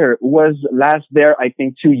offensive player who was last there, I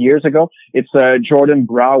think 2 years ago. It's, Jordan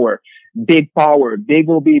Brower. Big power, big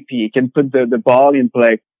OBP, can put the ball in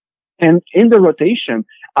play. And in the rotation,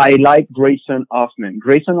 I like Grayson Hoffman.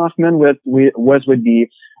 Grayson Hoffman was with the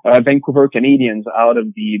Vancouver Canadians out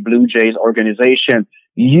of the Blue Jays organization.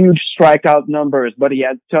 Huge strikeout numbers, but he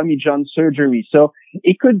had Tommy John surgery. So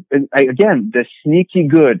it could, again, the sneaky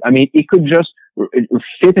good. I mean, it could just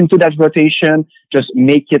fit into that rotation, just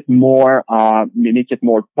make it more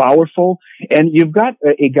powerful. And you've got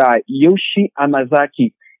a guy, Yoshi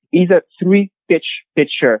Amazaki. He's a 3-pitch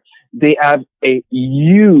pitcher. They have a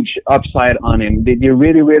huge upside on him. They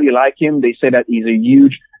really, really like him. They say that he's a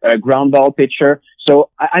huge ground ball pitcher. So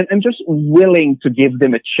I'm just willing to give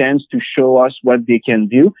them a chance to show us what they can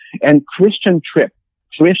do. And Christian Tripp,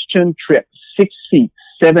 6 feet,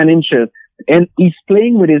 7 inches. And he's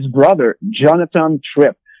playing with his brother, Jonathan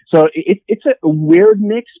Tripp. So it's a weird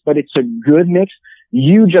mix, but it's a good mix.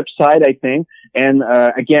 Huge upside, I think. And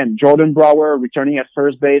again, Jordan Brower returning at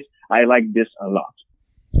first base. I like this a lot.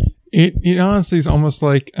 It honestly is almost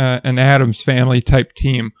like an Addams Family type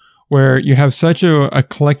team where you have such a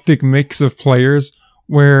eclectic mix of players.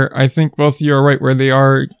 Where I think both of you are right, where they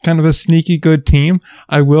are kind of a sneaky good team.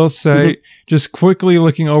 I will say, just quickly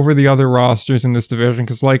looking over the other rosters in this division,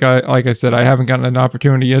 because like I said, I haven't gotten an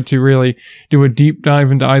opportunity yet to really do a deep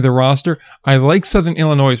dive into either roster. I like Southern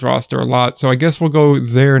Illinois' roster a lot, so I guess we'll go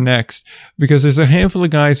there next, because there's a handful of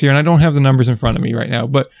guys here, and I don't have the numbers in front of me right now,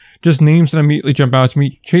 but just names that immediately jump out to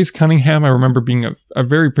me. Chase Cunningham, I remember being a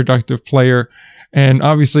very productive player. And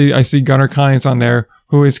obviously, I see Gunnar Kynes on there,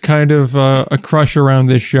 who is kind of a crush around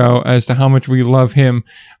this show as to how much we love him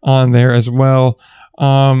on there as well.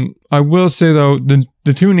 I will say, though,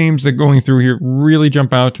 the two names that going through here really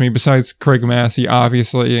jump out to me, besides Craig Massey,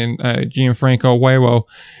 obviously, and Gianfranco Uewo,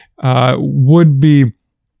 would be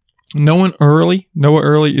Noah Early. Noah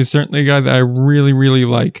Early is certainly a guy that I really, really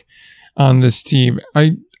like on this team.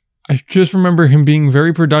 I just remember him being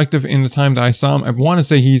very productive in the time that I saw him. I want to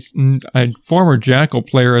say he's a former Jackal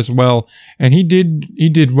player as well, and he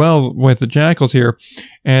did well with the Jackals here.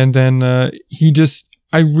 And then I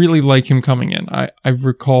really like him coming in. I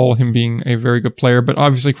recall him being a very good player, but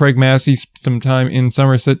obviously Craig Massey spent some time in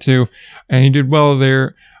Somerset too, and he did well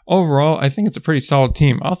there. Overall, I think it's a pretty solid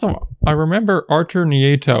team. Also, I remember Artur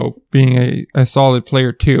Nieto being a solid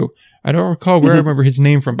player too. I don't recall where I remember his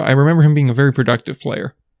name from, but I remember him being a very productive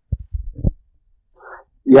player.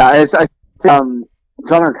 Yeah, I think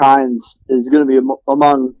Gunnar Kynes is going to be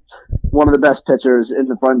among one of the best pitchers in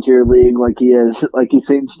the Frontier League, like he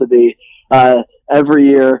seems to be every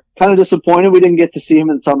year. Kind of disappointed we didn't get to see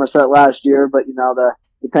him in Somerset last year, but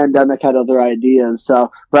the pandemic had other ideas.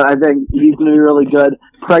 So, but I think he's going to be really good.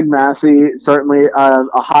 Craig Massey, certainly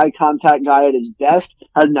a high contact guy at his best.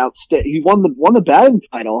 He won the batting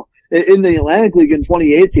title in the Atlantic League in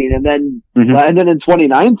 2018, and then in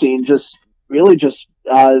 2019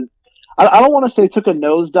 I don't want to say took a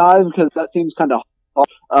nosedive because that seems kind of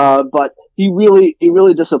hard, but he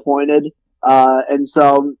really disappointed. And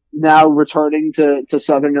so now returning to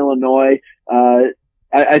Southern Illinois,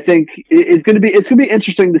 I think it's going to be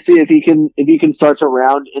interesting to see if he can start to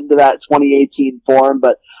round into that 2018 form.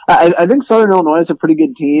 But I think Southern Illinois is a pretty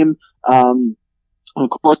good team. Of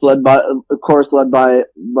course, led by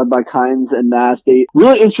Kynes and Massey.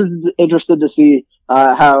 Really interested to see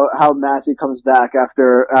how Massey comes back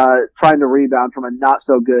after trying to rebound from a not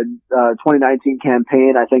so good 2019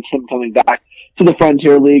 campaign. I think him coming back to the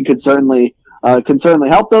Frontier League could certainly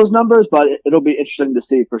help those numbers, but it'll be interesting to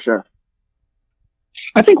see for sure.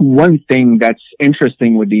 I think one thing that's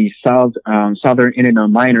interesting with the Southern Illinois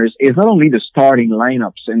Miners is not only the starting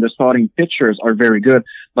lineups and the starting pitchers are very good,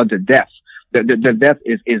 but the depth. The depth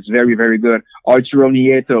is very, very good. Arturo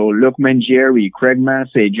Nieto, Luke Mangieri, Craig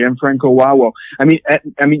Massey, Gianfranco Uewo. I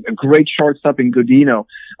mean, a great shortstop in Godino.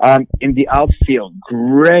 In the outfield,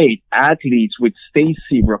 great athletes with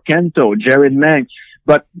Stacy Brocento, Jared Mang.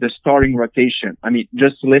 But the starting rotation, I mean,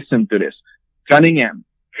 just listen to this. Cunningham,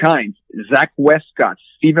 Kynes, Zach Westcott,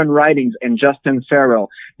 Stephen Ridings, and Justin Farrell.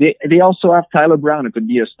 They also have Tyler Brown, who could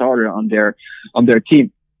be a starter on their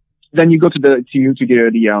team. Then you go to the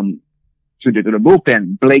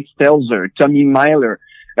bullpen, Blake Stelzer, Tommy Myler.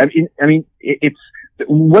 I mean, it's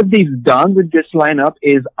what they've done with this lineup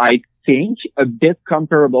is, I think, a bit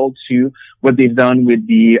comparable to what they've done with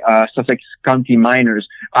the Sussex County Miners.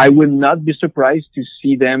 I would not be surprised to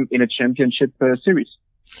see them in a championship series.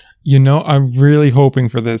 I'm really hoping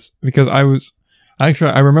for this because I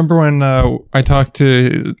remember when I talked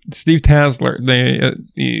to Steve Tasler,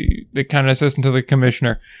 the kind of assistant to the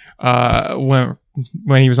commissioner,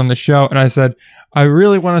 when he was on the show, and I said, I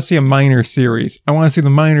really want to see a minor series. I want to see the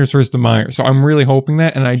minors versus the minors. So I'm really hoping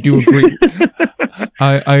that, and I do agree.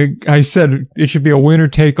 I said it should be a winner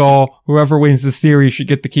take all. Whoever wins the series should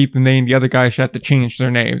get to keep the name. The other guy should have to change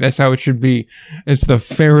their name. That's how it should be. It's the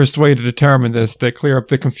fairest way to determine this, to clear up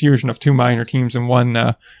the confusion of two minor teams in one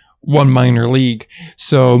minor league.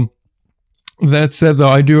 So that said, though,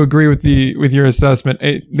 I do agree with your assessment.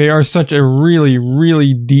 They are such a really,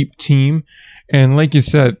 really deep team. And like you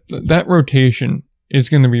said, that rotation is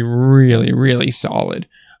going to be really, really solid.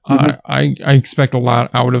 I expect a lot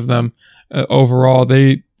out of them. Overall,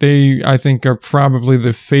 they I think are probably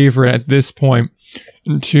the favorite at this point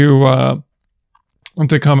to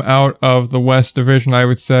come out of the West Division, I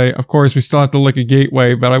would say. Of course, we still have to look at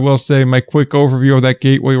Gateway, but I will say my quick overview of that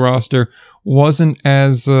Gateway roster wasn't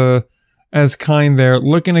as kind there.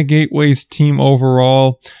 Looking at Gateway's team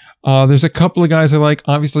overall, there's a couple of guys I like.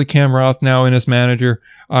 Obviously, Cam Roth now in as manager.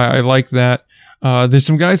 I like that. There's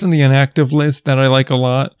some guys on the inactive list that I like a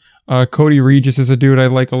lot. Cody Regis is a dude I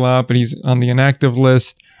like a lot, but he's on the inactive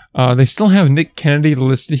list. They still have Nick Kennedy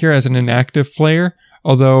listed here as an inactive player,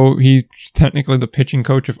 although he's technically the pitching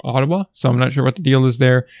coach of Ottawa, so I'm not sure what the deal is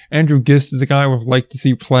there. Andrew Gist is a guy I would like to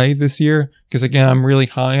see play this year, because again, I'm really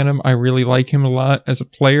high on him. I really like him a lot as a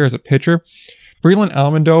player, as a pitcher. Breland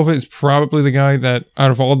Almondova is probably the guy that, out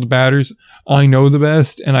of all the batters, I know the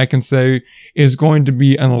best, and I can say is going to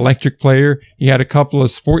be an electric player. He had a couple of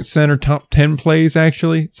SportsCenter top 10 plays,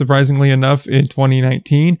 actually, surprisingly enough, in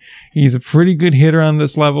 2019. He's a pretty good hitter on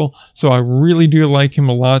this level, so I really do like him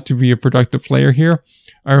a lot to be a productive player here.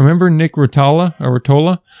 I remember Nick Rotola,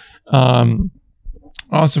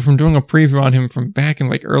 also from doing a preview on him from back in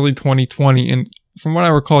like early 2020, and from what I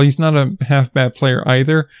recall, he's not a half bad player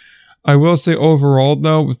either. I will say overall,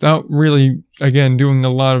 though, without really, again, doing a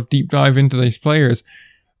lot of deep dive into these players,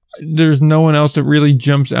 there's no one else that really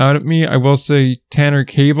jumps out at me. I will say Tanner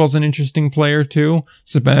Cable's an interesting player, too.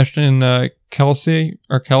 Sebastian Kelsey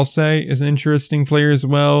is an interesting player as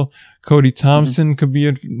well. Cody Thompson could be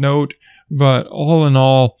a note. But all in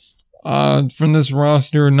all, from this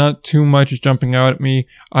roster, not too much is jumping out at me.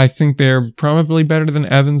 I think they're probably better than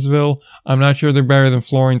Evansville. I'm not sure they're better than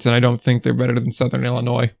Florence, and I don't think they're better than Southern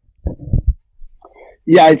Illinois.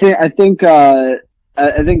 Yeah, I think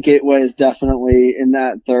Gateway is definitely in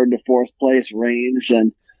that third to fourth place range,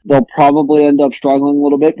 and they'll probably end up struggling a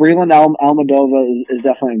little bit. Breland Almondova is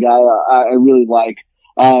definitely a guy I really like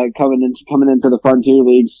coming into the Frontier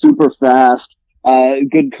League. Super fast,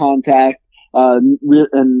 good contact,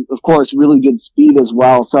 and of course really good speed as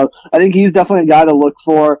well. So I think he's definitely a guy to look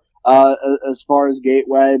for as far as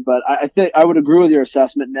Gateway. But I think I would agree with your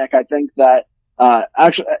assessment, Nick. I think that.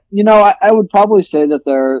 Actually, I would probably say that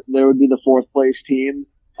there would be the fourth place team,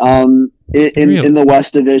 in the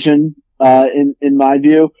West Division, in my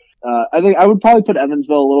view. I think I would probably put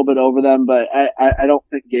Evansville a little bit over them, but I don't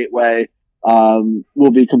think Gateway,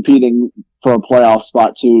 will be competing for a playoff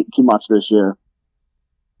spot too much this year.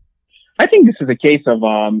 I think this is a case of,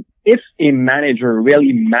 if a manager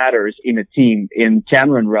really matters in a team, in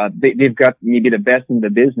Cameron Rudd, they've got maybe the best in the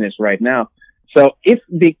business right now. So if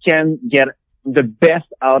they can get the best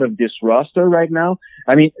out of this roster right now.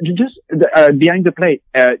 I mean, just behind the plate,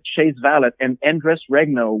 Chase Vallet and Andres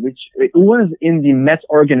Regno, who was in the Mets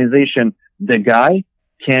organization, the guy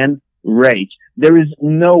can rate. There is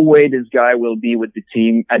no way this guy will be with the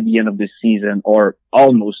team at the end of the season, or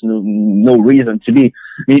almost no reason to be.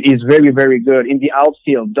 I mean, he's very, very good. In the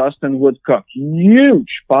outfield, Dustin Woodcock,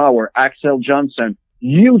 huge power. Axel Johnson,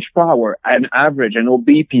 huge power, an average, an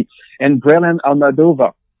OBP, and Breland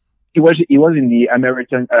Almondova. He was in the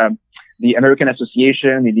American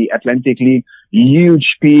Association, in the Atlantic League,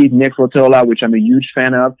 huge speed. Nick Rotola, which I'm a huge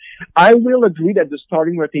fan of. I will agree that the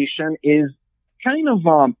starting rotation is kind of,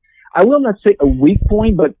 I will not say a weak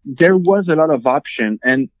point, but there was a lot of option.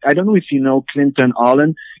 And I don't know if you know Clinton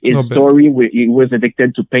Allen, his story, he was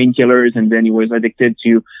addicted to painkillers and then he was addicted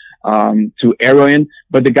to heroin.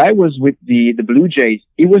 But the guy was with the Blue Jays.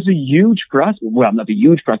 He was a huge prospect. Well, not a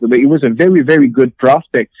huge prospect, but he was a very, very good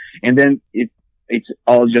prospect. And then it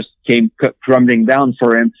all just came crumbling down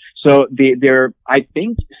for him. So I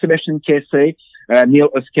think Sebastian Kesse, Neil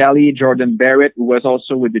Oscali, Jordan Barrett, who was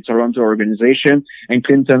also with the Toronto organization, and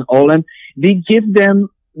Clinton Olin, they give them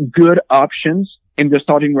good options in the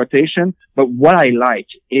starting rotation. But what I like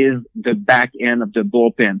is the back end of the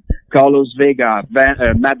bullpen. Carlos Vega, Matt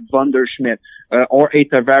Vanderschmidt, or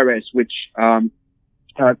Tavares, which,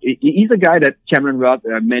 he's a guy that Cameron Rudd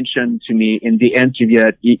mentioned to me in the interview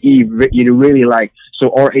that he really liked. So,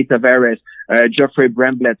 or Tavares, Geoffrey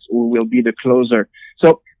Bramblett, who will be the closer.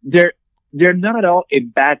 So they're not at all a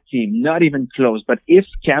bad team, not even close. But if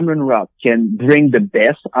Cameron Rudd can bring the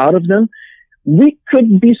best out of them, we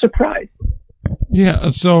could be surprised.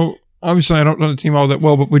 Yeah. So obviously I don't know the team all that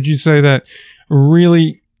well, but would you say that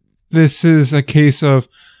really this is a case of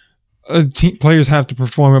players have to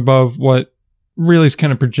perform above what really is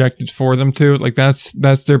kind of projected for them to? Like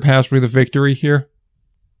that's their pathway to victory here?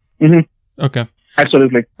 Mm-hmm. Okay.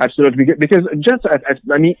 Absolutely. Because just,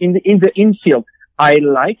 I mean, in the infield, I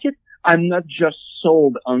like it. I'm not just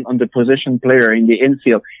sold on the position player in the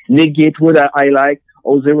infield. Nick Gatewood, I like.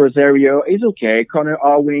 Jose Rosario is okay. Connor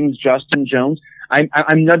Owings, Justin Jones.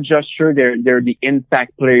 I'm not just sure they're the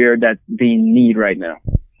impact player that they need right now.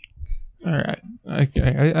 All right.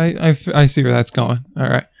 Okay. I see where that's going. All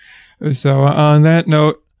right. So on that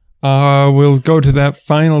note, we'll go to that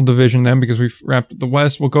final division then, because we've wrapped up the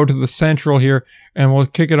West. We'll go to the Central here, and we'll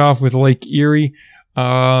kick it off with Lake Erie.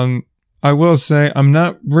 I will say I'm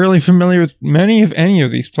not really familiar with many, if any,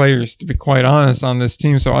 of these players, to be quite honest, on this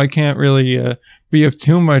team, so I can't really be of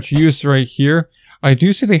too much use right here. I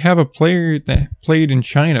do see they have a player that played in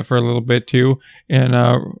China for a little bit too, and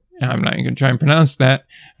I'm not even going to try and pronounce that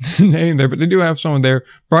name there, but they do have someone there.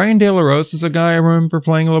 Brian De La Rose is a guy I remember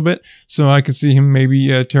playing a little bit, so I could see him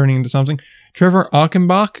maybe turning into something. Trevor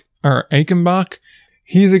Achenbach,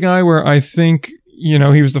 he's a guy where I think, he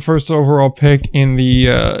was the first overall pick in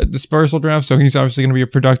the dispersal draft, so he's obviously going to be a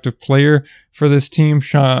productive player for this team.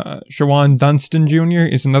 Shawan Dunston Jr.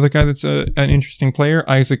 is another guy that's an interesting player.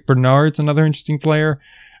 Isaac Bernard's another interesting player.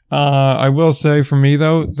 I will say for me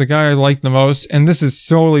though, the guy I like the most, and this is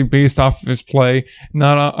solely based off of his play,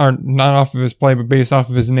 not off of his play, but based off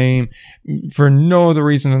of his name, for no other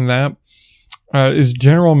reason than that, is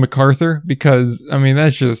General MacArthur, because,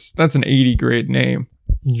 that's an 80 grade name.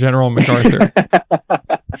 General MacArthur.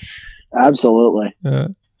 Absolutely.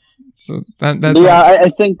 So that's. Yeah, I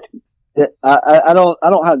think I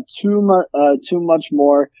don't have too much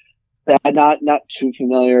more. Not too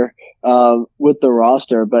familiar with the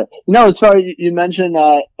roster, but it's funny you mentioned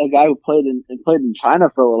a guy who played in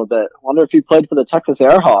China for a little bit. I wonder if he played for the Texas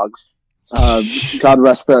Air Hogs. God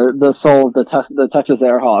rest the soul of the Texas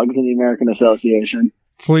Air Hogs in the American Association.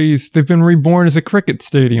 Please, they've been reborn as a cricket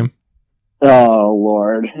stadium. Oh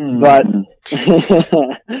Lord! But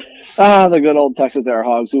the good old Texas Air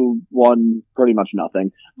Hogs, who won pretty much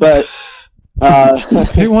nothing, but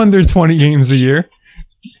they won their 20 games a year.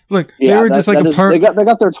 Look, they were just like they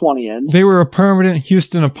got their 20 in. They were a permanent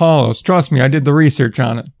Houston Apollos. Trust me, I did the research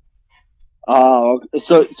on it. Oh,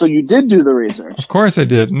 so you did do the research? Of course I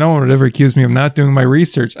did. No one would ever accuse me of not doing my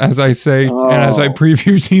research, as I say, and as I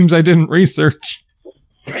preview teams I didn't research.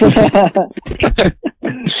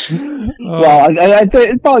 Well, I think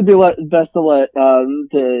it'd probably be best to let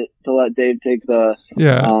Dave take the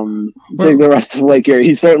take the rest of Lake Erie.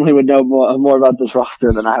 He certainly would know more about this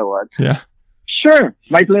roster than I would. Yeah. Sure,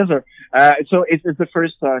 my pleasure. So it's the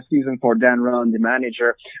first season for Dan Rowan, the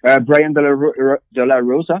manager. Brian De La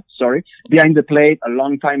Rosa, behind the plate, a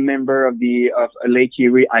longtime member of Lake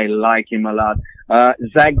Erie. I like him a lot.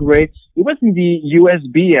 Zach Gray, he was in the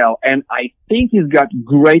USBL, and I think he's got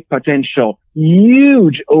great potential.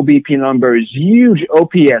 Huge OBP numbers, huge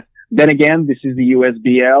OPS. Then again, this is the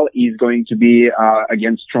USBL. He's going to be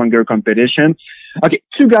against stronger competition. Okay,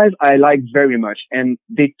 two guys I like very much, and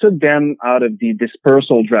they took them out of the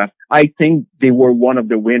dispersal draft. I think they were one of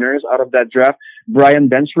the winners out of that draft. Brian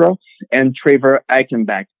Bensrow and Trevor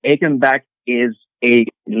Achenbach. Achenbach is a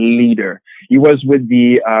leader. He was with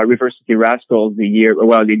the River City Rascals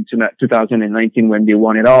in 2019 when they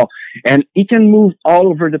won it all, and he can move all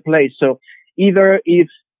over the place. So either if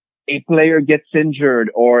a player gets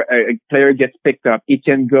injured or a player gets picked up, he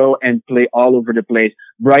can go and play all over the place.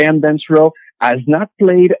 Brian Bensrow has not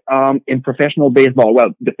played in professional baseball,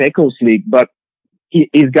 the Pecos League, but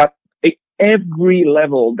he's got every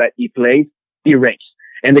level that he plays, he ranks.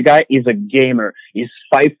 And the guy is a gamer. He's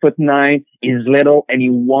 5'9", he's little, and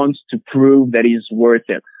he wants to prove that he's worth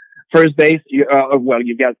it. First base, you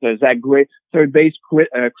got Zach Gray. Third base, Chris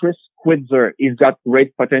Quitzer. He's got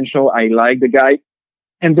great potential. I like the guy.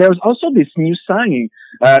 And there's also this new signing,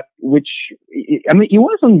 which, he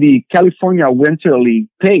was on the California Winter League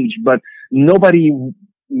page, but nobody,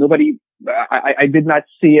 I did not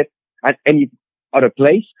see it at any other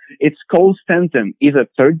place. It's Cole Stanton. He's a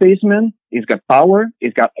third baseman. He's got power.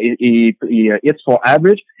 He hits for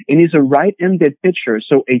average, and he's a right-handed pitcher.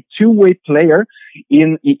 So a two-way player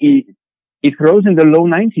he throws in the low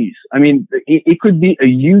 90s. It could be a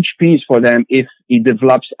huge piece for them if he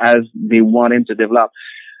develops as they want him to develop.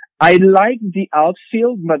 I like the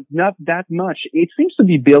outfield, but not that much. It seems to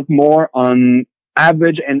be built more on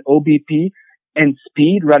average and OBP and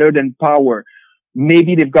speed rather than power.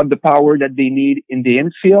 Maybe they've got the power that they need in the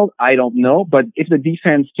infield. I don't know. But if the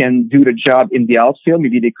defense can do the job in the outfield,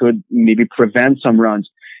 maybe they could prevent some runs.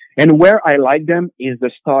 And where I like them is the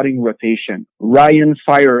starting rotation. Ryan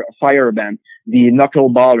Fireman, the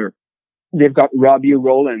knuckleballer. They've got Robbie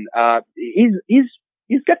Rowland.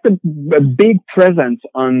 He's got a big presence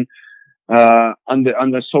on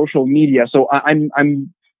the social media. So I'm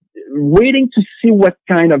waiting to see what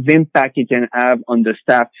kind of impact he can have on the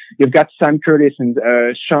staff. You've got Sam Curtis and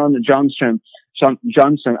Sean Johnson.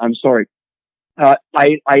 I'm sorry.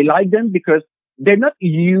 I like them because they're not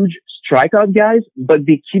huge strikeout guys, but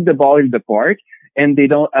they keep the ball in the park and they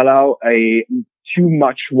don't allow too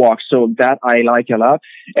much walk. So that I like a lot.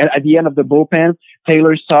 And at the end of the bullpen,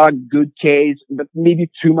 Taylor Saw, good case, but maybe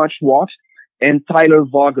too much walks. And Tyler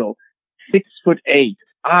Vogel, 6'8",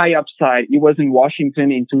 high upside. He was in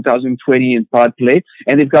Washington in 2020 in pod play.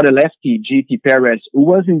 And they've got a lefty, JT Perez, who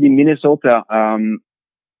was in the Minnesota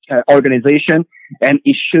organization, and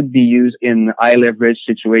he should be used in high leverage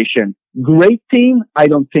situation. Great team? I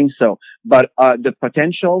don't think so. But the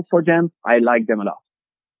potential for them, I like them a lot.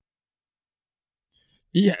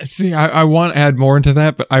 Yeah, see, I want to add more into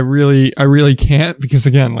that, but I really can't because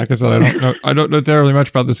again, like I said, I don't know terribly much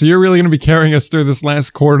about this. So you're really going to be carrying us through this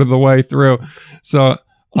last quarter of the way through. So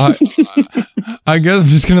I guess I'm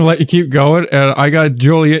just going to let you keep going. And I got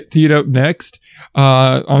Joliet teed up next.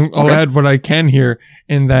 I'll add what I can here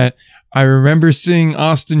in that I remember seeing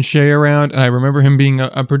Austin Shea around and I remember him being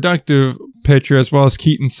a productive pitcher as well as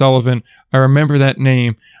Keaton Sullivan. I remember that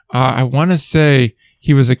name. I want to say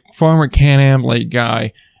he was a former Can-Am Lake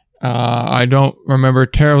guy. I don't remember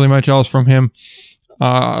terribly much else from him.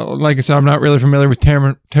 Like I said, I'm not really familiar with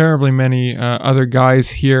terribly many other guys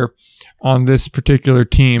here on this particular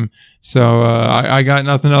team. So I got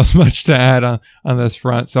nothing else much to add on this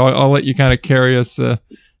front. So I'll let you kind of carry us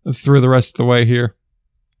through the rest of the way here.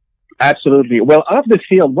 Absolutely. Well, off the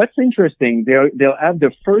field, what's interesting, they'll have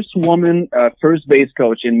the first woman first base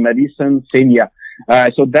coach in Madison Celia.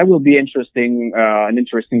 So that will be interesting, an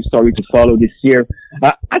interesting story to follow this year.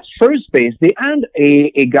 At first base, they had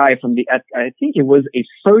a guy from I think it was a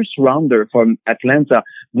first rounder from Atlanta,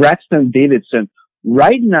 Braxton Davidson.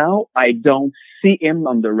 Right now, I don't see him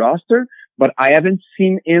on the roster, but I haven't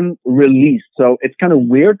seen him released. So it's kind of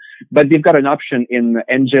weird, but they've got an option in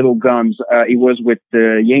Angelo Gomes. He was with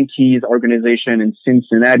the Yankees organization in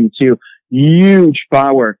Cincinnati too. Huge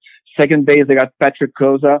power. Second base, they got Patrick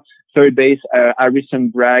Koza. Third base, Harrison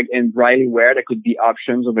Bragg and Riley Ware. That could be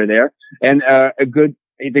options over there. And,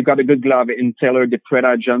 they've got a good glove in Taylor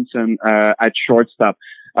DePreta Johnson, at shortstop.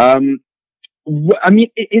 I mean,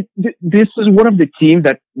 this is one of the teams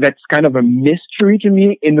that's kind of a mystery to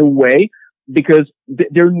me in a way because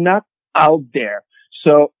they're not out there.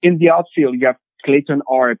 So in the outfield, you have Clayton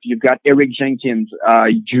Arp, you've got Eric Jenkins,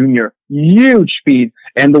 Jr., huge speed.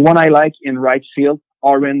 And the one I like in right field,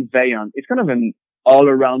 Oren Veillon. It's kind of an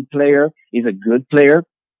all-around player. He's a good player.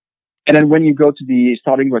 And then when you go to the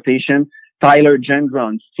starting rotation, Tyler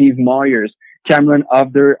Gendron, Steve Myers, Cameron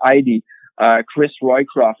Ofder-Heidi, Chris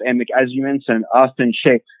Roycroft, and as you mentioned, Austin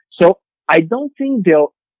Shea. So I don't think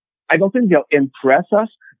they'll impress us,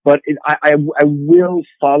 but I will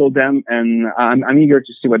follow them, and I'm eager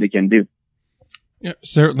to see what they can do. Yeah,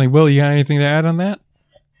 certainly. Will, you got anything to add on that?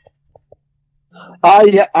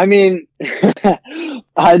 Yeah, I mean, Dave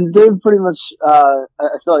pretty much, I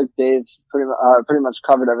feel like Dave's pretty much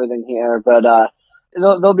covered everything here, but,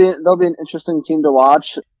 they'll be an interesting team to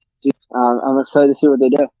watch. I'm excited to see what they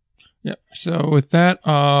do. Yep. So with that,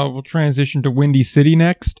 we'll transition to Windy City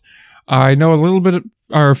next. I know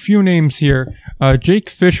a few names here. Jake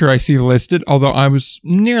Fisher I see listed, although I was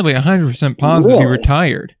nearly 100% positive he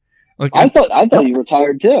retired. Like I thought he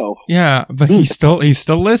retired too. Yeah, but he's still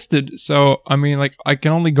listed. So I mean, like I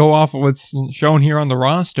can only go off of what's shown here on the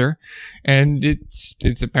roster, and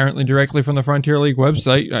it's apparently directly from the Frontier League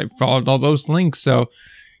website. I followed all those links, so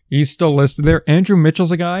he's still listed there. Andrew Mitchell's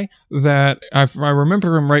a guy that I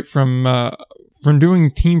remember him right from doing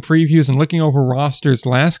team previews and looking over rosters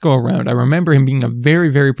last go around. I remember him being a very,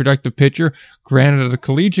 very productive pitcher, granted at a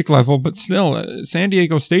collegiate level, but still, San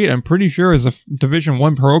Diego State, I'm pretty sure, is a Division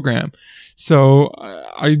I program. So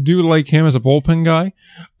I do like him as a bullpen guy.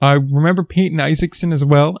 I remember Peyton Isaacson as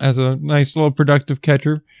well as a nice little productive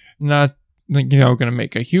catcher. Not, going to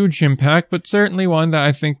make a huge impact, but certainly one that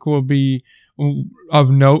I think will be of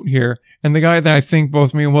note here. And the guy that I think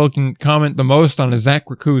both me and Will can comment the most on is Zach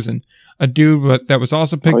Rakusin, a dude that was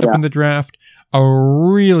also picked up in the draft. A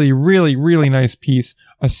really, really, really nice piece,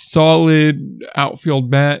 a solid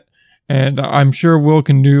outfield bat. And I'm sure Will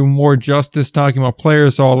can do more justice talking about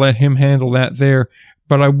players, so I'll let him handle that there.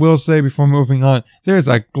 But I will say before moving on, there's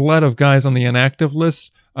a glut of guys on the inactive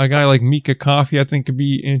list. A guy like Mika Coffey I think could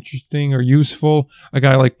be interesting or useful. A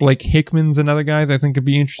guy like Blake Hickman's another guy that I think could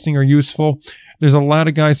be interesting or useful. There's a lot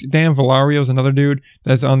of guys. Dan Villario's another dude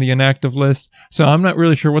that's on the inactive list. So I'm not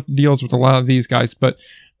really sure what the deal is with a lot of these guys, but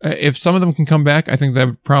if some of them can come back, I think that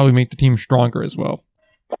would probably make the team stronger as well.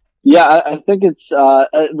 Yeah, I think it's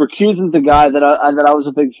Rakusin's the guy that I was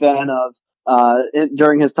a big fan of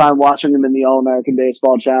during his time watching him in the All-American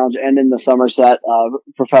Baseball Challenge and in the Somerset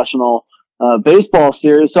professional baseball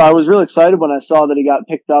series. So I was really excited when I saw that he got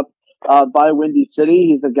picked up by Windy City.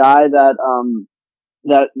 He's a guy that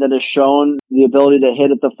has shown the ability to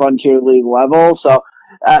hit at the Frontier League level. So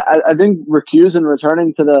I think Rakusin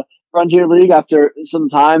returning to the Frontier League after some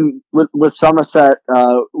time with Somerset,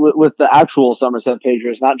 with the actual Somerset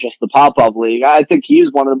Patriots, not just the pop-up league. I think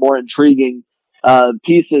he's one of the more intriguing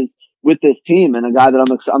pieces with this team, and a guy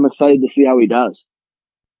that I'm excited to see how he does.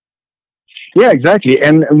 Yeah, exactly.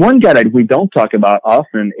 And one guy that we don't talk about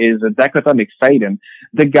often is Dakota McFadden.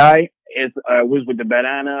 The guy was with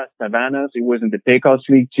the Savannahs. He was in the Pecos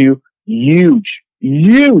League too. Huge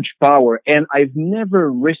huge power, and I've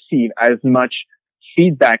never received as much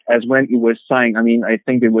feedback as when it was signed. I mean, I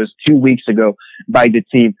think it was 2 weeks ago by the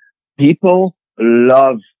team. People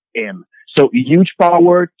love him. So huge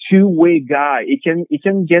power, two-way guy. He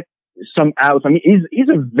can get some outs. I mean, he's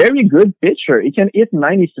a very good pitcher. He can hit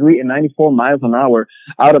 93 and 94 miles an hour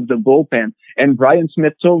out of the bullpen. And Brian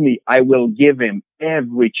Smith told me I will give him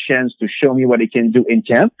every chance to show me what he can do in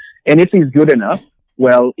camp. And if he's good enough,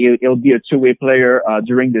 well, he'll be a two-way player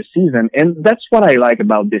during the season. And that's what I like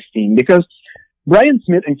about this team, because Brian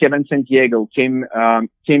Smith and Kevin Santiago came on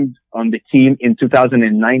the team in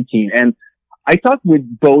 2019, and I talked with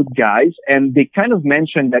both guys, and they kind of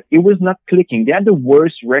mentioned that it was not clicking. They had the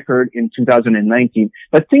worst record in 2019,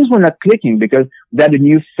 but things were not clicking because they had a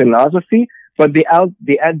new philosophy, but they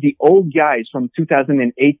had the old guys from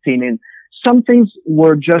 2018, and some things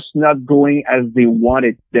were just not going as they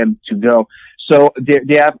wanted them to go. So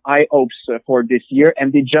they have high hopes for this year,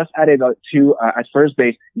 and they just added at first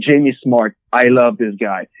base, Jamie Smart. I love this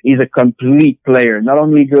guy. He's a complete player, not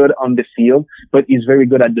only good on the field, but he's very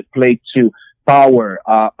good at the plate too. Power,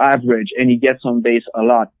 average, and he gets on base a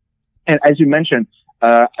lot. And as you mentioned,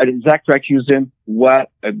 Zach Rakusin,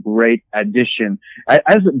 what a great addition.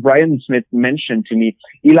 As Brian Smith mentioned to me,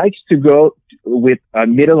 he likes to go with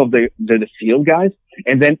middle of the field guys,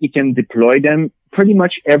 and then he can deploy them pretty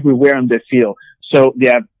much everywhere on the field. So they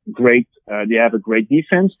have a great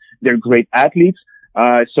defense. They're great athletes.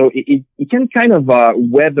 So it can kind of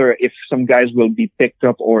weather if some guys will be picked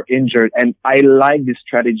up or injured, and I like this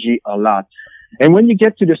strategy a lot. And when you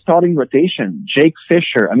get to the starting rotation, Jake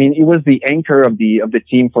Fisher, I mean, he was the anchor of the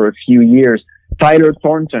team for a few years. Tyler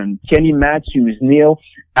Thornton, Kenny Matthews, Neil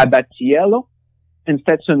Abatiello, and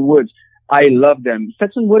Stetson Woods. I love them.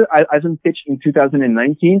 Stetson Woods hasn't pitched in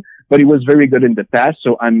 2019, but he was very good in the past,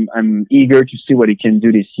 so I'm eager to see what he can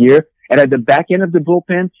do this year. And at the back end of the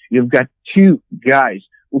bullpen, you've got two guys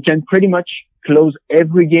who can pretty much close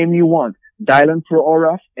every game you want. Dylan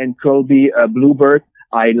Prohorov and Colby Bluebird.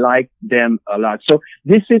 I like them a lot. So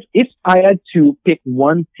this is, if I had to pick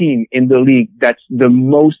one team in the league that's the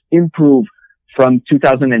most improved from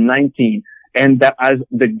 2019, and that has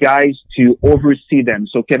the guys to oversee them.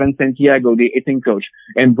 So Kevin Santiago, the hitting coach,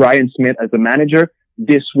 and Brian Smith as the manager,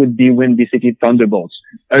 this would be Windy City Thunderbolts.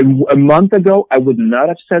 A month ago, I would not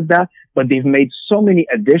have said that, but they've made so many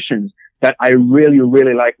additions that I really,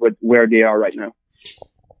 really like where they are right now.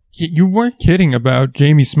 You weren't kidding about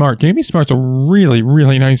Jamie Smart. Jamie Smart's a really,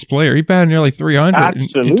 really nice player. He batted nearly 300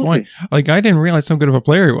 in 20. Like, I didn't realize how good of a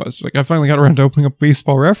player he was. Like, I finally got around to opening up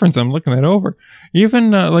Baseball Reference. I'm looking that over.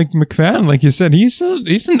 Even, like, McFadden, like you said, he's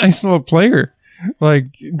a nice little player. Like,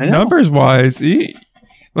 numbers-wise, he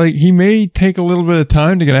may take a little bit of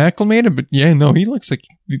time to get acclimated, but yeah, no,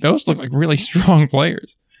 those look like really strong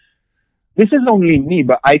players. This is only me,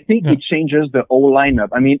 but I think it changes the whole lineup.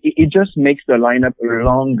 I mean, it just makes the lineup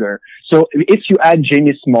longer. So if you add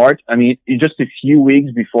Jamie Smart, I mean, just a few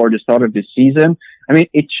weeks before the start of the season, I mean,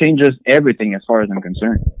 it changes everything as far as I'm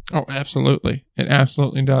concerned. Oh, absolutely. It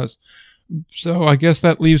absolutely does. So I guess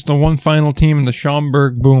that leaves the one final team in the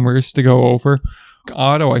Schaumburg Boomers to go over.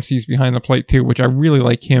 Otto, I see, is behind the plate too, which I really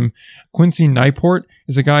like him. Quincy Nyport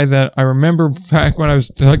is a guy that I remember back when I was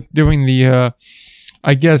doing the,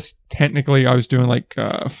 I guess technically I was doing like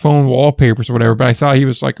phone wallpapers or whatever, but I saw he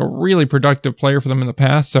was like a really productive player for them in the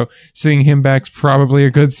past. So seeing him back's probably a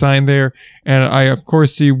good sign there. And I, of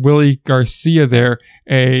course, see Willie Garcia there,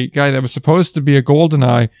 a guy that was supposed to be a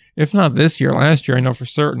GoldenEye, if not this year, last year, I know for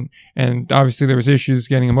certain. And obviously there was issues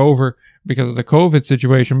getting him over because of the COVID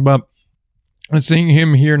situation, but and seeing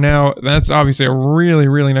him here now, that's obviously a really,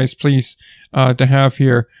 really nice piece to have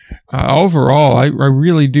here. Overall, I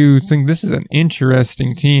really do think this is an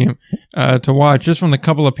interesting team to watch, just from the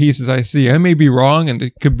couple of pieces I see. I may be wrong, and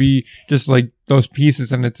it could be just like those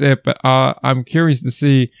pieces and it's it, but I'm curious to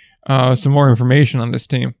see some more information on this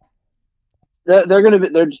team.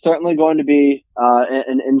 They're certainly going to be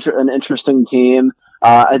an interesting team.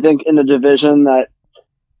 I think in a division that,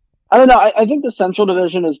 I don't know. I think the Central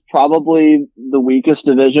Division is probably the weakest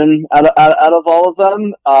division out of all of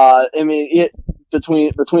them. I mean,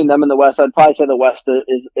 between them and the West, I'd probably say the West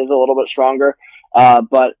is a little bit stronger.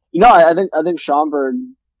 But I think Schaumburg,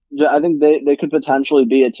 I think they could potentially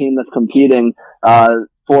be a team that's competing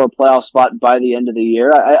for a playoff spot by the end of the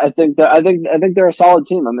year. I think they're a solid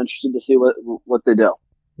team. I'm interested to see what they do.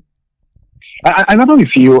 I don't know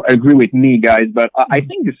if you agree with me, guys, but I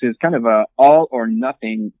think this is kind of a all or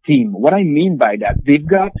nothing team. What I mean by that, they've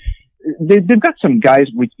got some guys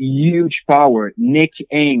with huge power. Nick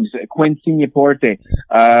Ames, Quincy Nyporte.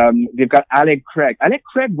 They've got Alec Craig. Alec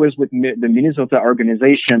Craig was with the Minnesota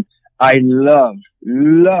organization I love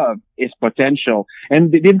his potential.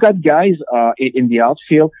 And they've got guys, in the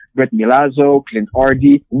outfield, Brett Milazzo, Clint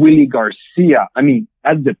Hardy, Willie Garcia. I mean,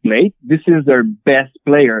 at the plate, this is their best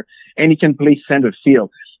player, and he can play center field.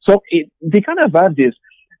 So they kind of have this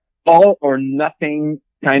all or nothing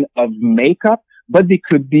kind of makeup, but they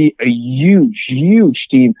could be a huge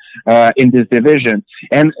team in this division.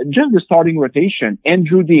 And just the starting rotation,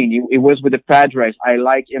 Andrew Dean, he was with the Padres. I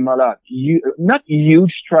like him a lot. Not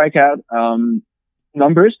huge strikeout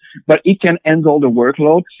numbers, but he can handle the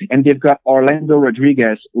workload. And they've got Orlando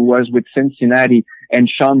Rodriguez, who was with Cincinnati, and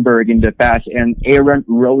Schomburg in the past, and Aaron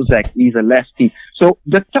Rozek, he's a lefty. So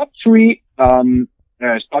the top three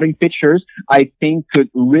starting pitchers, I think, could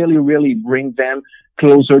really bring them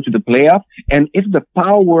closer to the playoff. And if the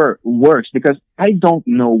power works, because I don't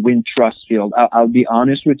know Win Trust Field, I'll be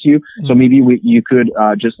honest with you. So maybe you could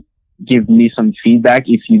just give me some feedback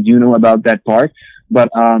if you do know about that part. But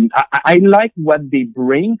I like what they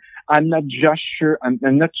bring. I'm not sure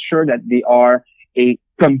that they are a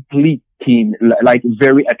complete team, like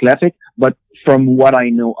very athletic, but from what I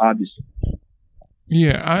know, obviously.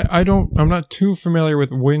 Yeah, I'm not too familiar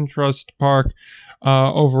with Wintrust Park,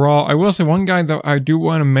 overall. I will say one guy that I do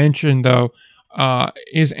want to mention though,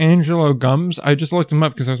 is Angelo Gums. I just looked him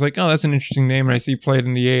up because I was like, oh, that's an interesting name, and I see he played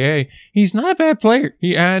in the AA. He's not a bad player.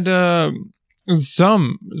 He had,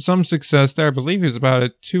 some success there. I believe he was about a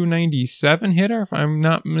 297 hitter, if I'm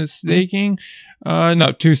not mistaken. No,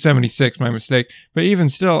 276, my mistake. But even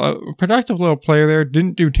still, a productive little player there.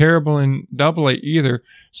 Didn't do terrible in AA either.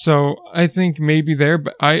 So I think maybe there,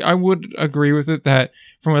 but I would agree with it that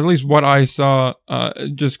from at least what I saw,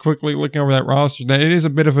 just quickly looking over that roster, that it is a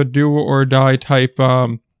bit of a do or die type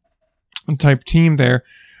team there.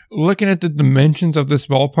 Looking at the dimensions of this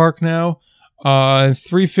ballpark now,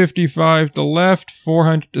 355 to left,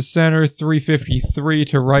 400 to center, 353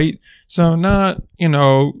 to right. So not,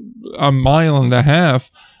 a mile and a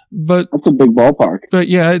half, but that's a big ballpark. But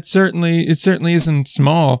yeah, it certainly isn't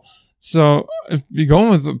small. So if you're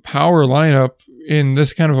going with a power lineup in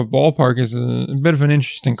this kind of a ballpark is a bit of an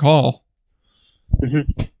interesting call.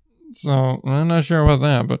 Mm-hmm. So I'm not sure about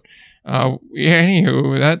that, but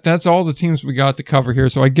anywho, that's all the teams we got to cover here.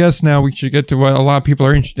 So I guess now we should get to what a lot of people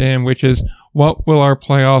are interested in, which is what will our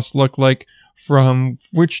playoffs look like? From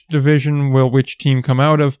which division will which team come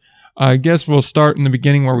out of? I guess we'll start in the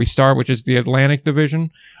beginning where we start, which is the Atlantic Division.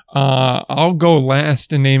 I'll go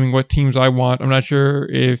last in naming what teams I want. I'm not sure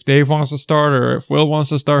if Dave wants to start or if Will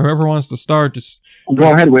wants to start. Whoever wants to start, just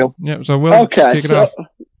go ahead, Will. Yeah, so Will, kick it off.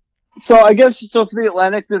 So I guess for the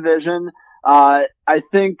Atlantic Division, I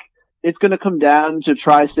think it's going to come down to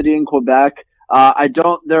Tri-City and Quebec. There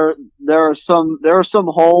are some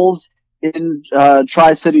holes in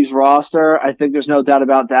Tri-City's roster. I think there's no doubt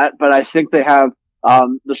about that, but I think they have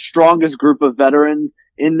the strongest group of veterans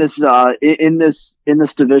in this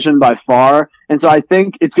division by far. And so I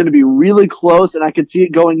think it's going to be really close, and I could see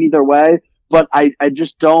it going either way, but I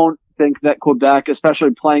just don't think that Quebec, especially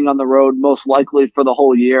playing on the road most likely for the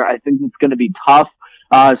whole year, I think it's going to be tough.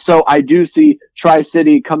 So I do see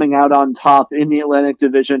Tri-City coming out on top in the Atlantic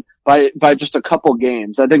Division by just a couple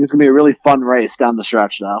games. I think it's going to be a really fun race down the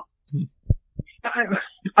stretch now.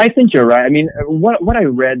 I think you're right. I mean, what I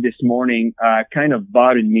read this morning kind of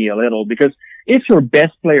bothered me a little, because if your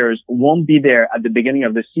best players won't be there at the beginning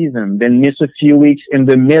of the season, then miss a few weeks in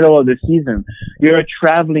the middle of the season, you're a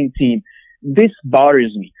traveling team. This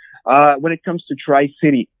bothers me. When it comes to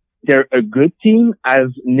Tri-City, they're a good team. As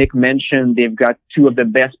Nick mentioned, they've got two of the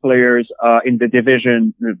best players in the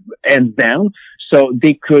division, hands down, so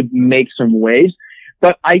they could make some waves.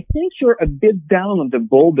 But I think you're a bit down on the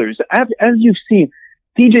Boulders. As you've seen,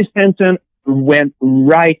 TJ Stanton went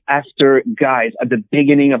right after guys at the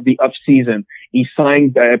beginning of the offseason. He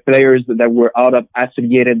signed players that were out of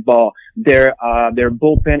affiliated ball. Their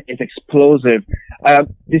bullpen is explosive.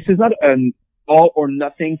 This is not an all or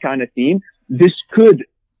nothing kind of team. This could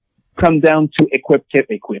come down to Equipe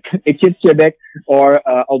Quebec or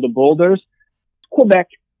the Boulders. Quebec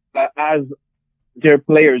has their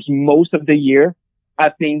players most of the year. I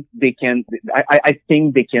think they can. I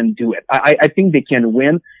think they can do it. I think they can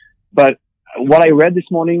win. But what I read this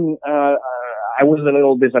morning, I was a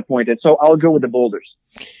little disappointed. So I'll go with the Boulders.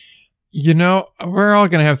 We're all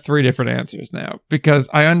going to have three different answers now, because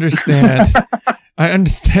I understand. I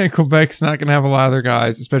understand Quebec's not going to have a lot of their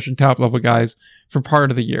guys, especially top level guys, for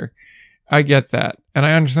part of the year. I get that, and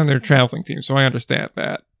I understand they're a traveling team, so I understand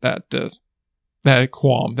that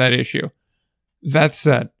qualm, that issue. That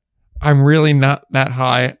said, I'm really not that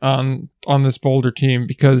high on this Boulder team,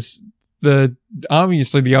 because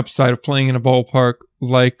obviously the upside of playing in a ballpark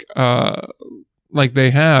like like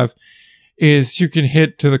they have, is you can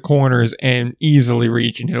hit to the corners and easily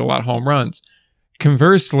reach and hit a lot of home runs.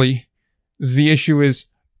 Conversely, the issue is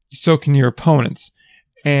so can your opponents.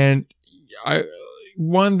 And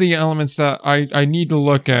one of the elements that I need to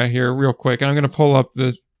look at here real quick, and I'm going to pull up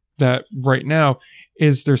that right now,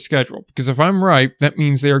 is their schedule. Because if I'm right, that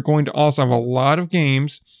means they are going to also have a lot of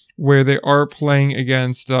games where they are playing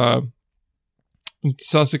against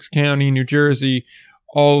Sussex County, New Jersey,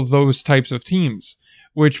 all those types of teams,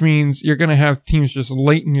 which means you're going to have teams just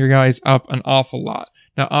lighten your guys up an awful lot.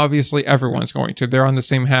 Now, obviously, everyone's going to. They're on the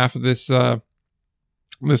same half of this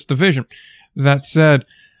division. That said,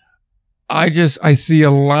 I see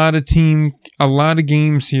a lot of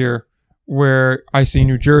games here where I see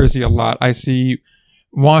New Jersey a lot. I see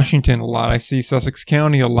Washington a lot. I see Sussex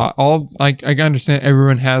County a lot. I understand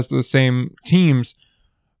everyone has the same teams,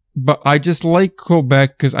 but I just like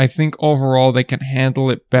Quebec because I think overall they can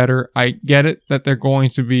handle it better. I get it that they're going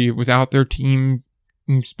to be without their team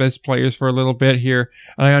best players for a little bit here.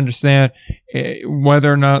 I understand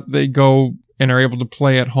whether or not they go and are able to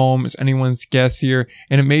play at home is anyone's guess here.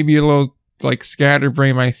 And it may be a little like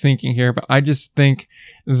scatterbrain my thinking here, but I just think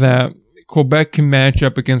that Quebec can match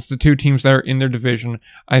up against the two teams that are in their division.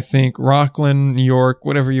 I think Rockland, New York,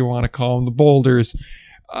 whatever you want to call them, the Boulders,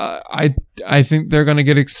 I think they're going to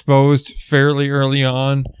get exposed fairly early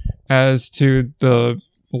on as to the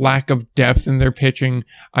lack of depth in their pitching.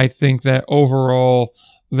 I think that overall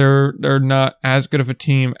they're not as good of a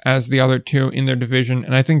team as the other two in their division.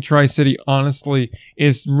 And I think Tri-City honestly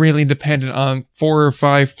is really dependent on 4 or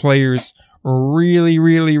 5 players really,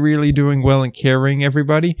 really, really doing well and carrying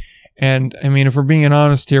everybody. And I mean, if we're being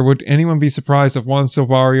honest here, would anyone be surprised if Juan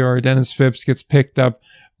Silvario or Dennis Phipps gets picked up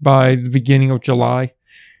by the beginning of July?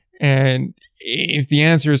 And if the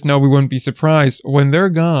answer is no, we wouldn't be surprised. When they're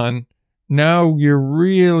gone, now you're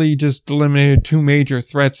really just eliminated 2 major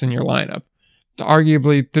threats in your lineup.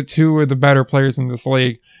 Arguably, the 2 are the better players in this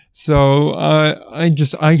league. So,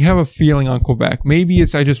 I have a feeling on Quebec. Maybe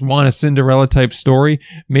it's I just want a Cinderella type story.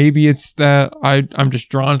 Maybe it's that I'm just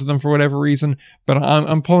drawn to them for whatever reason. But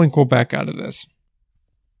I'm pulling Quebec out of this.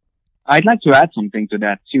 I'd like to add something to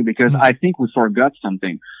that too, because I think we forgot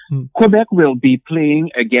something. Quebec will be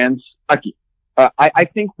playing against, I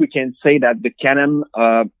think we can say that the Can-Am,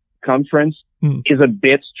 conference is a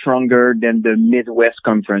bit stronger than the Midwest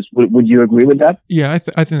conference. Would you agree with that? Yeah, I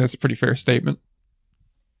think that's a pretty fair statement.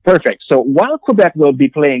 Perfect. So while Quebec will be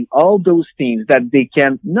playing all those teams that they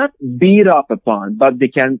can not beat up upon, but they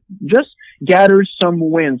can just gather some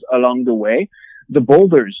wins along the way, the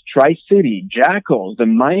Boulders, Tri-City, Jackals, the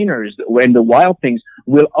Miners, and the Wild Things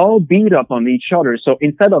will all beat up on each other. So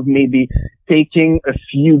instead of maybe taking a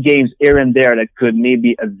few games here and there that could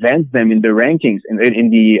maybe advance them in the rankings, in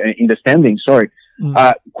the standings,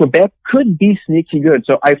 Quebec could be sneaky good.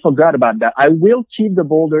 So I forgot about that. I will keep the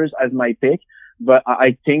Boulders as my pick, but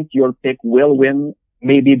I think your pick will win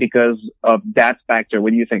maybe because of that factor. What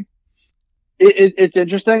do you think? It's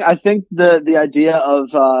interesting. I think the idea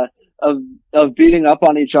of beating up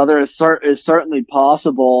on each other is certainly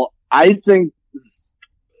possible. I think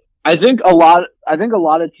a lot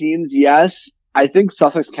of teams, yes. I think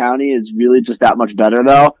Sussex County is really just that much better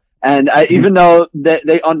though. And even though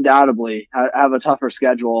they undoubtedly have a tougher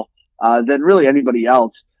schedule, than really anybody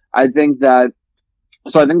else, I think that's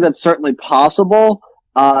certainly possible.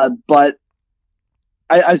 But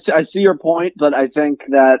I see your point, but I think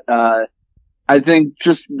that, I think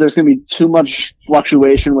just there's going to be too much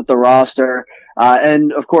fluctuation with the roster.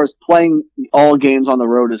 And of course, playing all games on the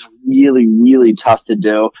road is really, really tough to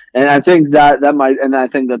do. And I think that might, and I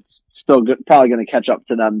think that's still probably going to catch up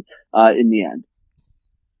to them, in the end.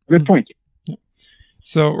 Good point.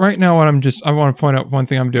 So right now, I want to point out one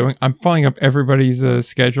thing I'm doing. I'm pulling up everybody's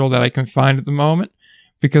schedule that I can find at the moment,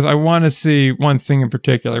 because I want to see one thing in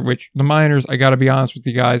particular, which the Miners, I got to be honest with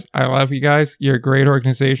you guys. I love you guys. You're a great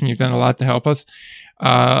organization. You've done a lot to help us.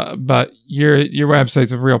 But your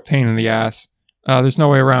website's a real pain in the ass. There's no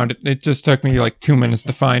way around it. It just took me like 2 minutes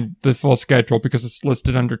to find the full schedule because it's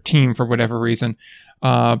listed under team for whatever reason.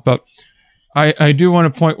 But I do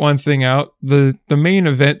want to point one thing out. The main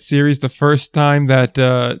event series, the first time that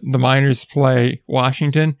the Miners play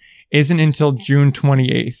Washington isn't until June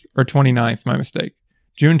 28th or 29th, my mistake.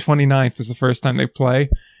 June 29th is the first time they play,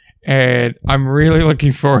 and I'm really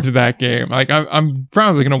looking forward to that game. Like, I'm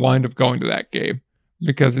probably going to wind up going to that game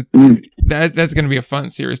because that's going to be a fun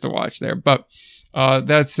series to watch there. But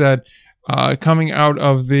that said, coming out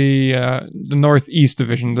of the Northeast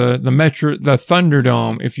Division, the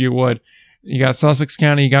Thunderdome, if you would, you got Sussex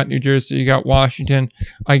County, you got New Jersey, you got Washington.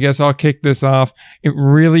 I guess I'll kick this off. It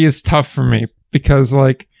really is tough for me because,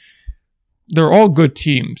 like, they're all good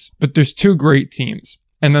teams, but there's two great teams.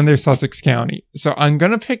 And then there's Sussex County. So I'm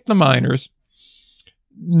going to pick the Miners,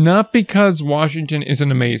 not because Washington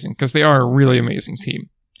isn't amazing, because they are a really amazing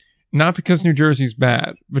team. Not because New Jersey's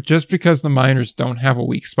bad, but just because the Miners don't have a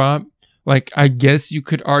weak spot. Like, I guess you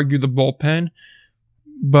could argue the bullpen,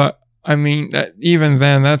 but I mean, even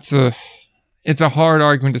then, it's a hard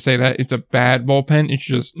argument to say that it's a bad bullpen. It's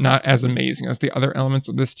just not as amazing as the other elements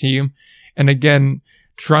of this team. And again,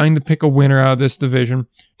 trying to pick a winner out of this division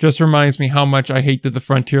just reminds me how much I hate that the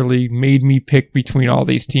Frontier League made me pick between all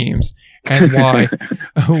these teams and why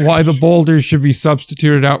the Boulders should be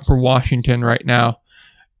substituted out for Washington right now.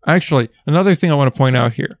 Actually, another thing I want to point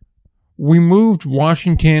out here. We moved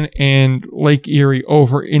Washington and Lake Erie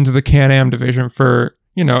over into the Can-Am division for,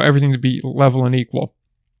 everything to be level and equal.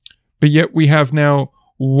 But yet we have now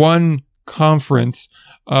one conference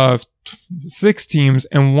of 6 teams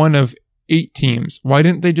and one of 8 teams. Why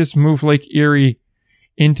didn't they just move Lake Erie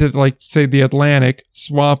into, say, the Atlantic,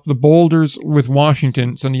 swap the Boulders with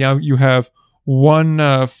Washington, so now you have one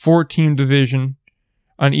 4-team division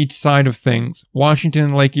on each side of things. Washington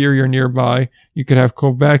and Lake Erie are nearby. You could have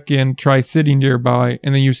Quebec and Tri-City nearby,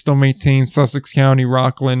 and then you still maintain Sussex County,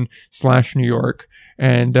 Rockland / New York,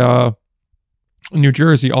 and New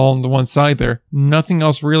Jersey all on the one side there. Nothing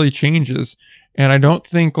else really changes, and I don't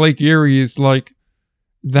think Lake Erie is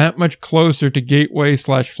that much closer to Gateway /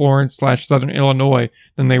 Florence / Southern Illinois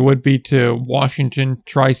than they would be to Washington,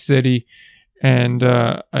 Tri-City, and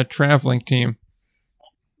a traveling team.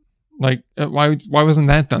 Why wasn't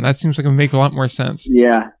that done? That seems like it would make a lot more sense.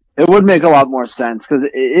 Yeah, it would make a lot more sense because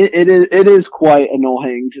it is quite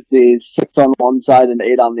annoying to see 6 on one side and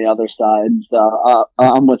 8 on the other side. So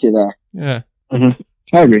I'm with you there. Yeah,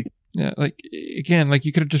 I agree. Yeah, you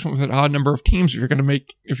could have just went with an odd number of teams if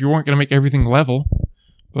you weren't gonna make everything level.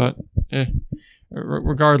 But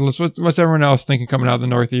regardless, what's everyone else thinking coming out of the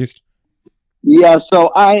Northeast? Yeah,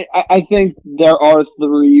 so I think there are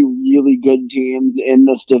 3 really good teams in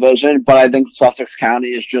this division, but I think Sussex County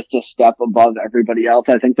is just a step above everybody else.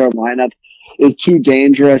 I think their lineup is too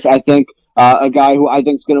dangerous. I think a guy who I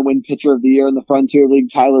think is going to win Pitcher of the Year in the Frontier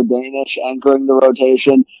League, Tyler Danish, anchoring the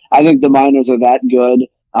rotation. I think the Miners are that good,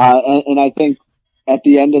 and I think at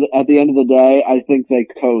the end of the day, I think they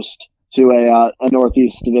coast to a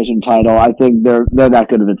Northeast Division title. I think they're that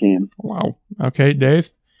good of a team. Wow. Okay,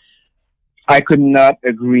 Dave? I could not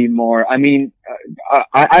agree more. I mean,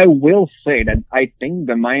 I will say that I think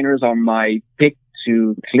the Miners are my pick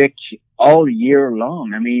to click all year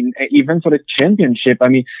long. I mean, even for the championship. I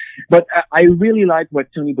mean, but I really like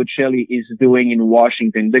what Tony Bocelli is doing in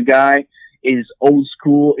Washington. The guy is old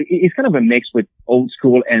school. He's kind of a mix with old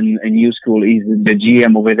school and new school. He's the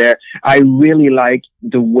GM over there. I really like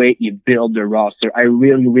the way he built the roster. I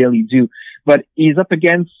really, really do. But he's up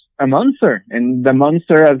against a monster, and the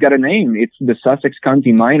monster has got a name. It's the Sussex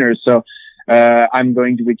County Miners. So I'm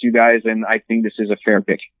going with you guys, and I think this is a fair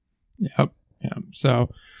pick. Yep. Yeah. So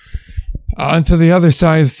on to the other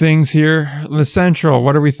side of things here, the Central.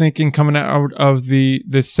 What are we thinking coming out of the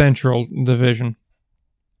Central Division?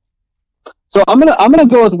 So I'm gonna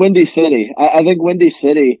go with Windy City. I think Windy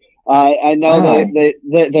City. I know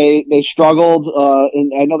they struggled,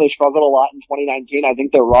 and I know they struggled a lot in 2019. I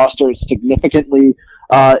think their roster is significantly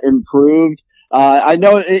improved. I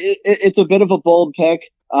know it's a bit of a bold pick,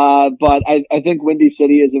 but I think Windy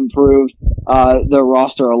City has improved their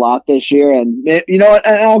roster a lot this year. And you know what?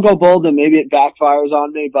 And I'll go bold, and maybe it backfires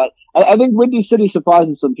on me, but I think Windy City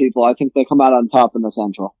surprises some people. I think they come out on top in the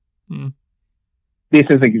Central. This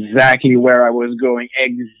is exactly where I was going,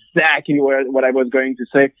 exactly what I was going to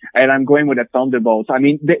say, and I'm going with the Thunderbolts. I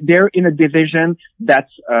mean, they're in a division that's,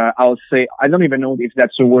 I'll say, I don't even know if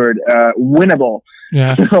that's a word, winnable.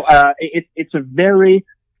 Yeah. So, it's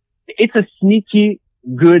a sneaky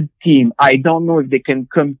good team. I don't know if they can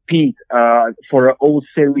compete, for a whole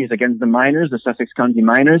series against the Miners, the Sussex County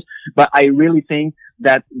Miners, but I really think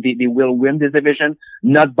that they will win this division,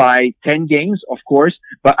 not by 10 games, of course,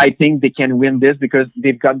 but I think they can win this because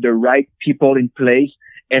they've got the right people in place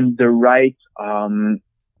and the right,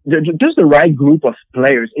 just the right group of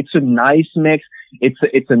players. It's a nice mix.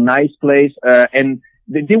 It's a nice place. And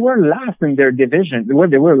they were last in their division. They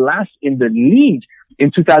were last in the league in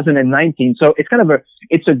 2019. So it's kind of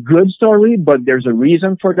it's a good story, but there's a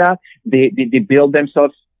reason for that. They build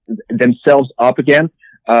themselves up again.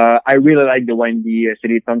 I really like the Windy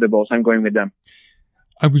City Thunderbolts. I'm going with them.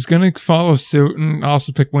 I was going to follow suit and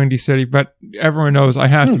also pick Windy City, but everyone knows I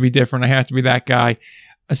have to be different. I have to be that guy.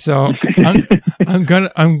 So I'm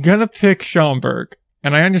gonna pick Schaumburg.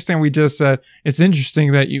 And I understand we just said it's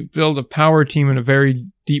interesting that you build a power team in a very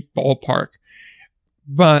deep ballpark.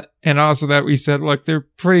 But, and also that we said, look, they're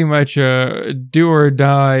pretty much a do or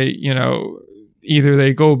die, either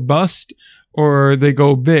they go bust or they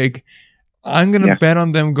go big. I'm going to bet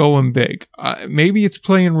on them going big. Maybe it's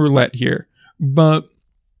playing roulette here, but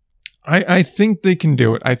I think they can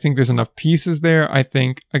do it. I think there's enough pieces there. I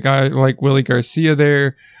think a guy like Willie Garcia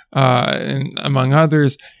there, and among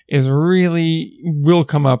others, will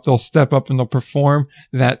come up. They'll step up and they'll perform.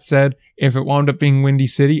 That said, if it wound up being Windy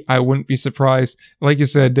City, I wouldn't be surprised. Like you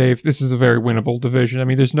said, Dave, this is a very winnable division. I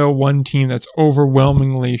mean, there's no one team that's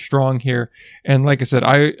overwhelmingly strong here. And like I said,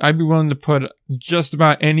 I'd be willing to put just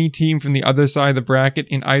about any team from the other side of the bracket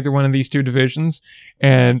in either one of these two divisions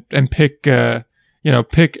and pick a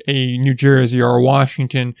New Jersey or a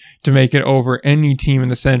Washington to make it over any team in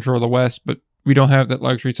the Central or the West, but we don't have that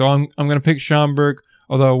luxury. So I'm going to pick Schaumburg,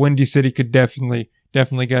 although Windy City could definitely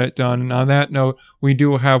get it done. And on that note, we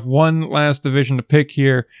do have one last division to pick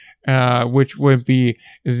here, which would be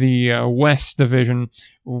the West Division,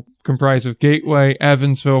 comprised of Gateway,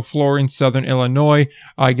 Evansville, Florence, Southern Illinois.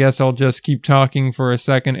 I guess I'll just keep talking for a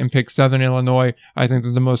second and pick Southern Illinois. I think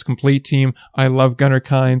they're the most complete team. I love Gunnar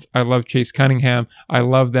Kynes. I love Chase Cunningham. I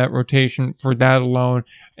love that rotation for that alone.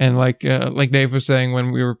 And like Dave was saying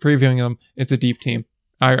when we were previewing them, it's a deep team.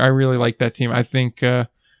 I really like that team. I think they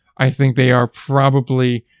are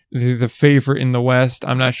probably the favorite in the West.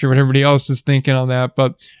 I'm not sure what everybody else is thinking on that,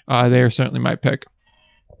 but they are certainly my pick.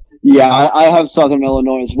 Yeah, I have Southern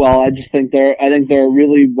Illinois as well. I think they're a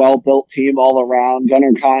really well-built team all around.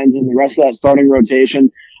 Gunnar Kynes and the rest of that starting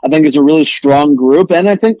rotation, I think, is a really strong group. And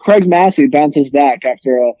I think Craig Massey bounces back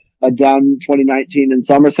after a down 2019 in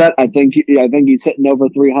Somerset. I think he's hitting over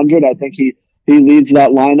 300. I think he leads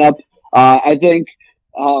that lineup. I think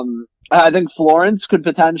Florence could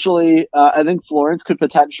potentially.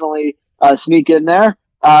 Sneak in there.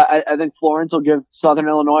 I think Florence will give Southern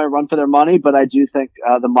Illinois a run for their money, but I do think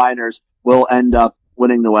the Miners will end up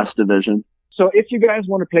winning the West Division. So if you guys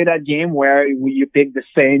want to play that game where you pick the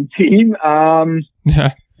same team, I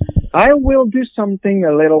will do something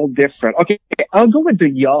a little different. Okay, I'll go with the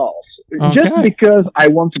Y'alls. Okay. Just because I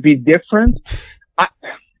want to be different.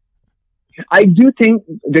 I do think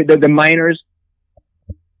the Miners.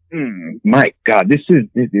 My God, this is.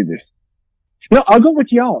 No, I'll go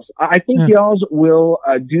with Y'alls. I think Y'alls will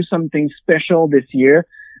do something special this year.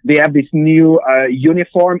 They have this new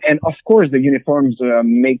uniform, and of course, the uniforms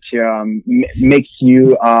makes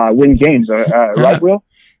you win games. Right, Will?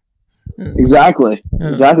 Exactly.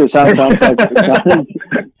 Exactly. Sounds accurate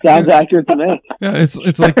to me. Yeah,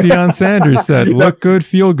 it's like Deion Sanders said: "Look good,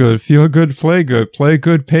 feel good, play good,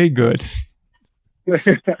 pay good."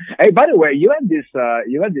 Hey, by the way, you had this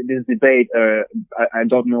debate, I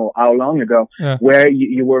don't know how long ago, where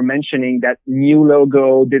you were mentioning that new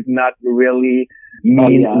logo did not really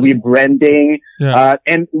mean rebranding. Yeah.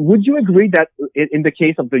 And would you agree that in the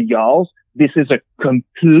case of the Y'alls, this is a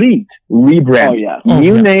complete rebrand? Oh, yes.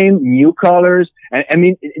 New name, new colors. And I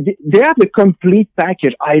mean, they have the complete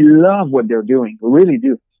package. I love what they're doing. I really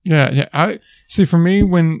do. Yeah. I see. For me,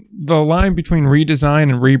 when the line between redesign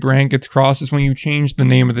and rebrand gets crossed is when you change the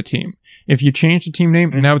name of the team. If you change the team name,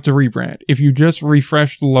 now it's a rebrand. If you just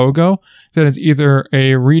refresh the logo, then it's either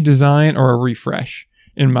a redesign or a refresh.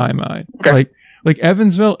 In my mind, like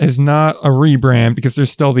Evansville is not a rebrand because they're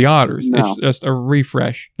still the Otters. No. It's just a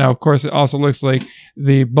refresh. Now, of course, it also looks like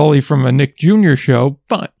the bully from a Nick Jr. show,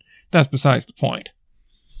 but that's besides the point.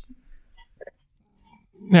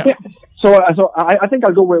 Yeah. So I think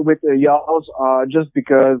I'll go with Y'alls, just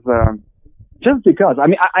because. I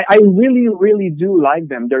mean, I really, really do like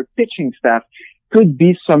them. Their pitching staff could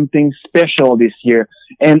be something special this year.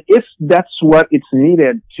 And if that's what it's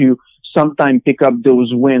needed to sometime pick up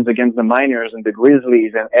those wins against the Miners and the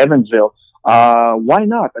Grizzlies and Evansville, why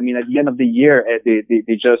not? I mean, at the end of the year,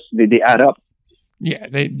 they add up. Yeah,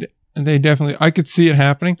 they definitely, I could see it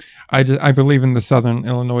happening. I believe in the Southern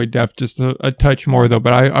Illinois depth just a touch more though,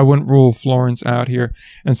 but I wouldn't rule Florence out here.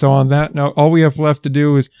 And so on that note, all we have left to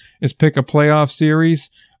do is pick a playoff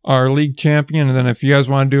series, our league champion. And then if you guys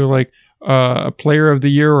want to do like a player of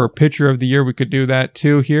the year or pitcher of the year, we could do that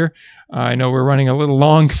too here. I know we're running a little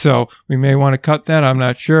long, so we may want to cut that. I'm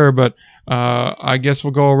not sure, but I guess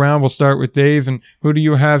we'll go around. We'll start with Dave. And who do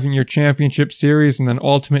you have in your championship series, and then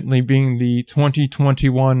ultimately being the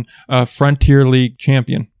 2021 Frontier League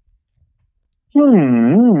champion? So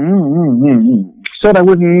that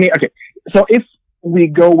would make, okay. So if we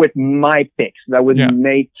go with my picks, that would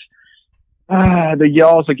make the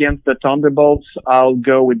Y'alls against the Thunderbolts. I'll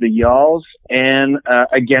go with the Y'alls, and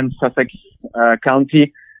against Sussex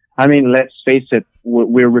County. I mean, let's face it,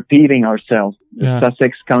 we're repeating ourselves. The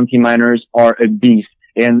Sussex County Miners are a beast.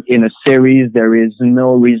 in a series, there is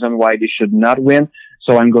no reason why they should not win.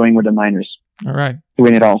 So I'm going with the Miners. All right. To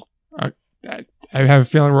win it all. I have a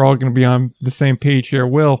feeling we're all going to be on the same page here.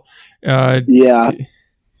 Will, Yeah.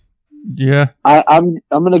 yeah, I'm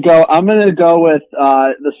gonna go with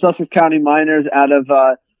the Sussex County Miners out of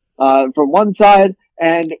from one side,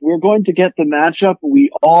 and we're going to get the matchup we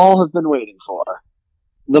all have been waiting for.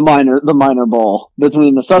 The Miner Bowl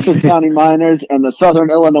between the Sussex County Miners and the Southern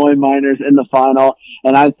Illinois Miners in the final,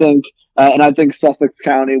 and I think Sussex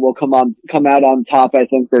County will come out on top. I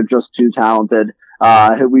think they're just too talented.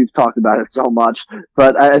 We've talked about it so much,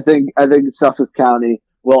 but I think Sussex County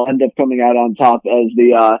will end up coming out on top as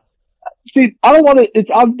the. See, I don't want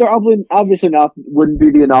to. They're obviously not wouldn't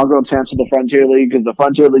be the inaugural champs of the Frontier League because the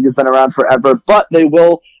Frontier League has been around forever. But they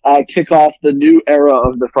will kick off the new era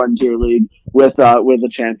of the Frontier League with a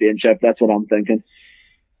championship. That's what I'm thinking.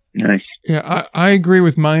 Nice. Yeah, I agree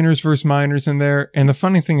with Miners versus Miners in there. And the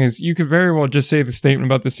funny thing is, you could very well just say the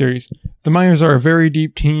statement about the series. The Miners are a very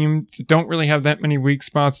deep team, don't really have that many weak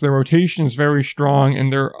spots. Their rotation is very strong,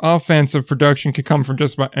 and their offensive production could come from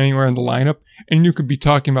just about anywhere in the lineup. And you could be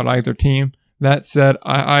talking about either team. That said,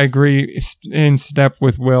 I agree in step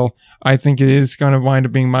with Will. I think it is going to wind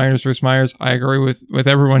up being Miners versus Miners. I agree with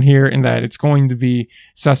everyone here in that it's going to be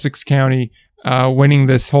Sussex County winning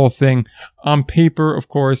this whole thing. On paper, of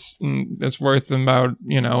course, it's worth about,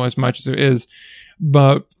 as much as it is,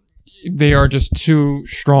 but they are just too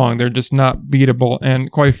strong. They're just not beatable.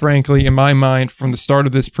 And quite frankly, in my mind, from the start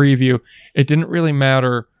of this preview, it didn't really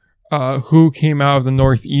matter who came out of the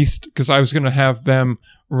Northeast, because I was going to have them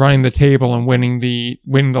running the table and winning the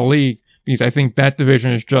league, because I think that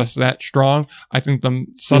division is just that strong. I think the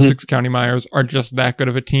Sussex County Miners are just that good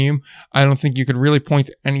of a team. I don't think you could really point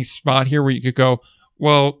to any spot here where you could go,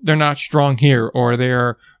 well, they're not strong here, or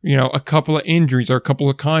they're, a couple of injuries or a couple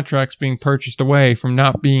of contracts being purchased away from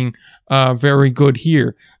not being very good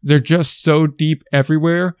here. They're just so deep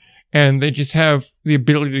everywhere, and they just have the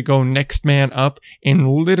ability to go next man up in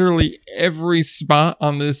literally every spot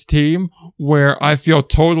on this team, where I feel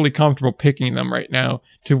totally comfortable picking them right now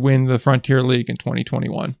to win the Frontier League in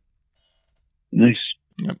 2021. Nice.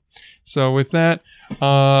 Yep. So with that,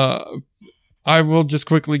 I will just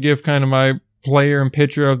quickly give kind of my player and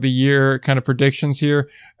pitcher of the year kind of predictions here.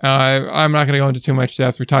 I'm not going to go into too much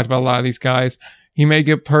depth. We talked about a lot of these guys. He may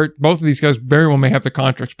get both of these guys very well may have the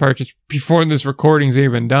contracts purchased before this recording's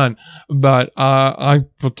even done. But I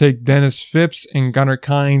will take Dennis Phipps and Gunnar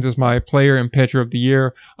Kynes as my player and pitcher of the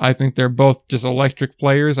year. I think they're both just electric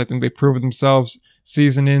players. I think they prove themselves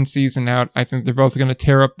season in, season out. I think they're both going to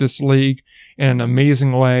tear up this league in an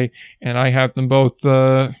amazing way. And I have them both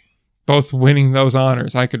winning those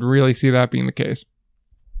honors. I could really see that being the case.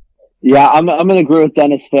 Yeah, I'm going to agree with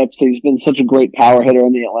Dennis Phipps. He's been such a great power hitter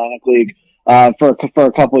in the Atlantic League for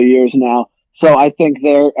a couple of years now. So I think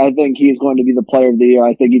he's going to be the player of the year.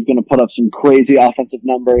 I think he's going to put up some crazy offensive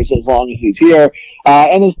numbers as long as he's here.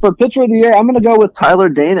 And as for pitcher of the year, I'm going to go with Tyler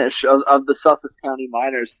Danish of the Sussex County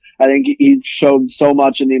Miners. I think he showed so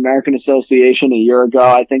much in the American Association a year ago.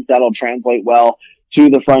 I think that'll translate well to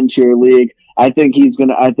the Frontier League. I think he's going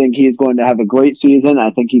to have a great season. I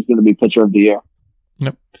think he's going to be pitcher of the year.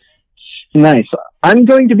 Yep. Nice. I'm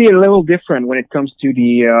going to be a little different when it comes to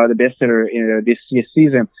the best hitter this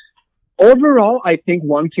season. Overall, I think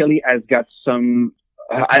Juan Kelly has got some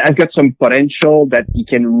potential that he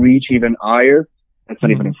can reach even higher. That's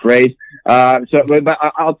not even a phrase. But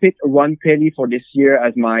I'll pick Juan Kelly for this year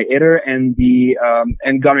as my hitter, and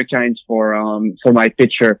Gunnar Kynes for my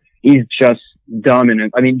pitcher. He's just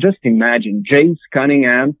dominant. I mean, just imagine Chase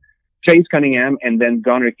Cunningham, and then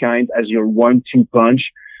Gunnar Kynes as your 1-2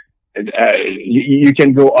 punch. You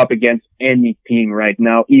can go up against any team right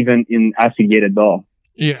now, even in affiliated ball.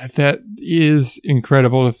 Yeah, that is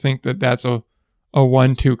incredible to think that that's a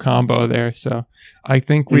 1-2 combo there. So I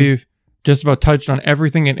think we've just about touched on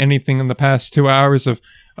everything and anything in the past 2 hours of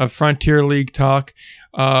Frontier League talk.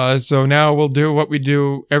 So now we'll do what we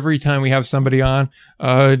do every time we have somebody on.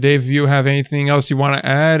 Dave, you have anything else you want to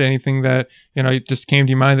add? Anything that, it just came to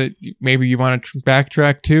your mind that maybe you want to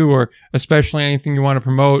backtrack to, or especially anything you want to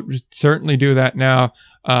promote? Certainly do that now.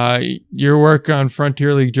 Your work on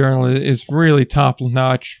Frontier League Journal is really top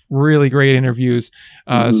notch, really great interviews.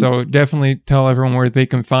 So definitely tell everyone where they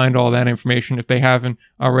can find all that information if they haven't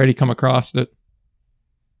already come across it.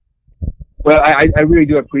 Well, I really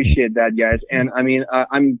do appreciate that, guys. And I mean,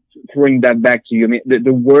 I'm throwing that back to you. I mean,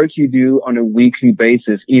 the work you do on a weekly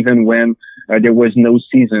basis, even when there was no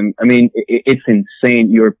season, I mean, it's insane.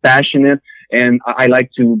 You're passionate And I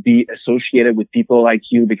like to be associated with people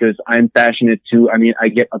like you because I'm passionate too. I mean, I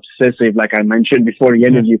get obsessive, like I mentioned before the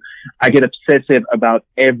interview. I get obsessive about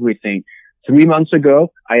everything. 3 months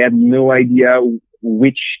ago, I had no idea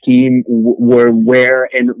which team were where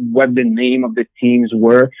and what the name of the teams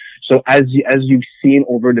were. So as you've seen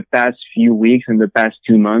over the past few weeks and the past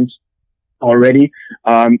 2 months already,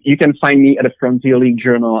 you can find me at the Frontier League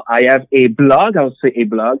Journal. I have a blog,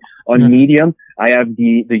 on Medium. I have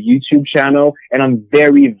the YouTube channel, and I'm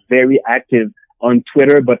very, very active on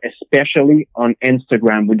Twitter, but especially on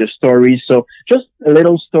Instagram with the stories. So just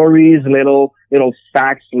little stories, little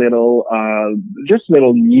facts, just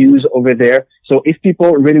little news over there. So if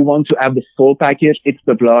people really want to have the full package, it's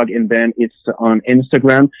the blog and then it's on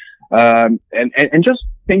Instagram. And just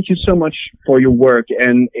thank you so much for your work.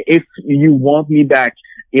 And if you want me back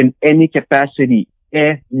in any capacity,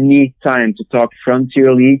 any time to talk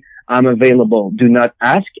Frontier League, I'm available. Do not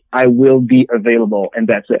ask. I will be available. And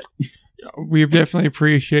that's it. We definitely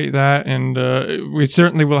appreciate that, and we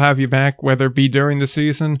certainly will have you back, whether it be during the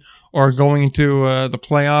season or going into the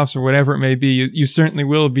playoffs or whatever it may be. You certainly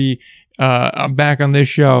will be back on this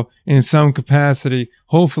show in some capacity,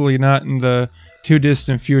 hopefully not in the too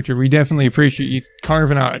distant future. We definitely appreciate you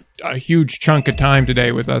carving out a huge chunk of time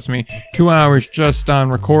today with us. I mean, 2 hours just on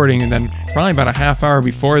recording, and then probably about a half hour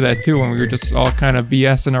before that too, when we were just all kind of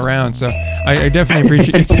BSing around. So I definitely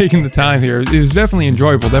appreciate you taking the time here. It was definitely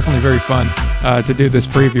enjoyable, definitely very fun to do this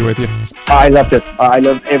preview with you. I loved it. I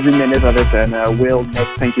loved every minute of it, and Will, Nick,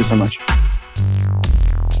 thank you so much.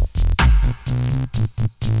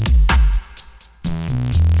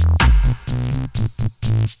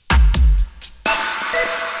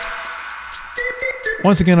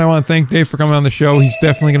 Once again, I want to thank Dave for coming on the show. He's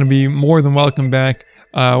definitely going to be more than welcome back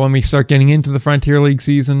when we start getting into the Frontier League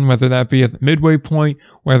season, whether that be at the midway point,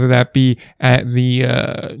 whether that be at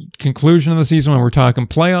the conclusion of the season when we're talking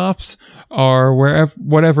playoffs, or wherever,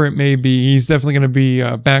 whatever it may be. He's definitely going to be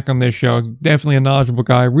back on this show. Definitely a knowledgeable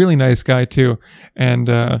guy, really nice guy too. And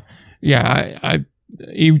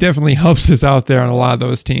he definitely helps us out there on a lot of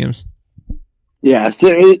those teams. Yeah,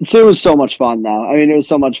 it was so much fun though. I mean, it was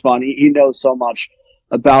so much fun. He knows so much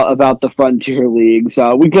about the Frontier League.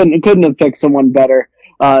 So we couldn't have picked someone better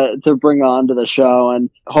to bring on to the show. And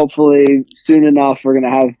hopefully soon enough we're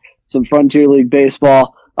gonna have some Frontier League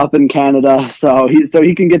baseball up in Canada, so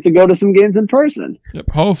he can get to go to some games in person.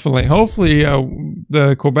 Yep, hopefully,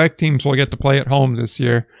 the Quebec teams will get to play at home this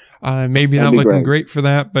year. Maybe not looking great for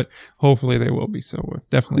that, but hopefully they will be. So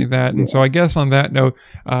definitely that. And so I guess on that note,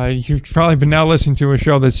 you've probably been now listening to a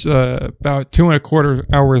show that's about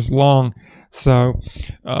 2.25 hours long. So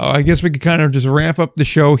I guess we could kind of just wrap up the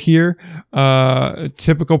show here.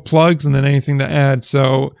 Typical plugs and then anything to add.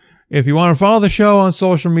 So if you want to follow the show on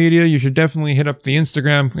social media, you should definitely hit up the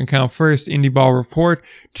Instagram account first, Indie Ball Report,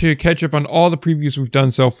 to catch up on all the previews we've done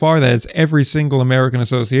so far. That is every single American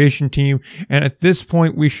Association team. And at this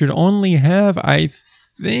point, we should only have, I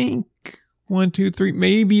think, 1, 2, 3,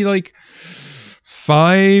 maybe like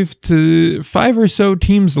 5 or so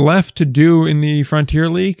teams left to do in the Frontier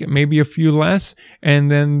League, maybe a few less, and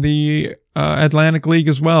then the Atlantic League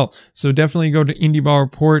as well. So definitely go to Indie Ball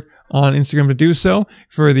Report on Instagram to do so.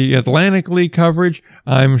 For the Atlantic League coverage,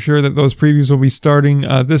 I'm sure that those previews will be starting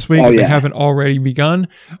this week if they haven't already begun.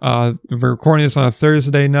 We're recording this on a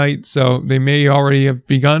Thursday night, so they may already have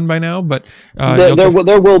begun by now, but there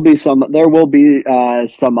will be some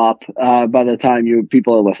up by the time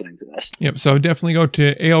people are listening to this. Yep, so definitely go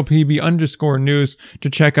to ALPB_news to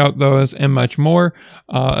check out those and much more.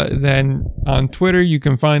 Then on Twitter, you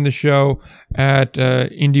can find the show at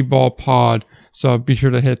Indie Ball Pod. So be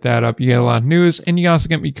sure to hit that up. You get a lot of news, and you also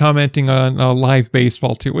get me commenting on live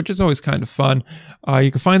baseball too, which is always kind of fun. You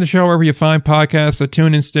can find the show wherever you find podcasts: so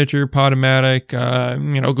TuneIn, Stitcher, Podomatic,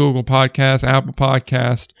 Google Podcasts, Apple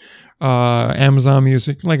Podcast, Amazon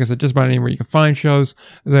Music. Like I said, just about anywhere you can find shows,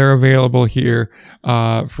 they're available here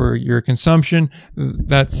for your consumption.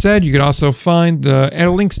 That said, you can also find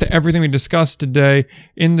links to everything we discussed today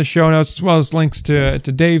in the show notes, as well as links to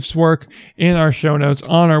Dave's work in our show notes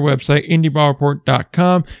on our website,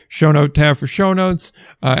 indieballreport.com. Show note tab for show notes,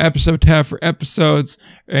 episode tab for episodes,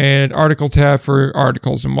 and article tab for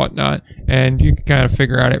articles and whatnot. And you can kind of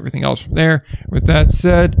figure out everything else from there. With that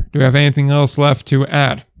said, do we have anything else left to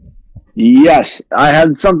add? Yes, I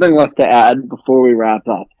had something left to add before we wrap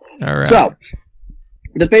up. All right. So,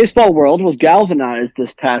 the baseball world was galvanized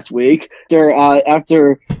this past week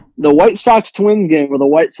after the White Sox-Twins game, where the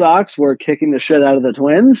White Sox were kicking the shit out of the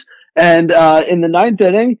Twins. And in the ninth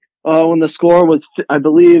inning, when the score was, I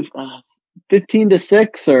believe,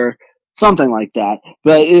 15-6 or something like that.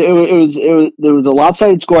 But it was a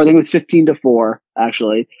lopsided score. I think it was 15-4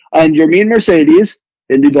 actually. And Yermin Mercedes,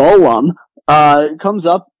 Indigo alum, comes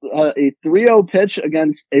up a 3-0 pitch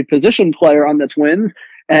against a position player on the Twins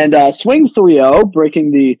and swings 3-0,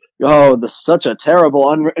 breaking the such a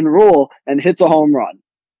terrible unwritten rule, and hits a home run.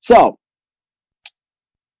 So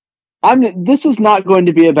this is not going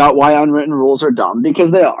to be about why unwritten rules are dumb,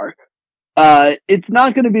 because they are. It's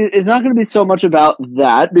not going to be so much about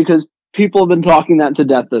that, because people have been talking that to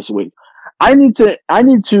death this week. I need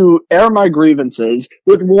to air my grievances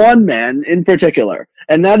with one man in particular,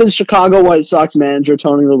 and that is Chicago White Sox manager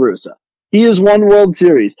Tony La Russa. He has won World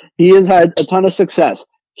Series. He has had a ton of success.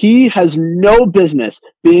 He has no business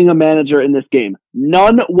being a manager in this game.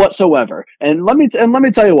 None whatsoever. And let me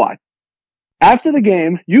tell you why. After the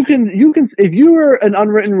game, you can, if you were an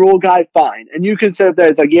unwritten rule guy, fine. And you can sit up there,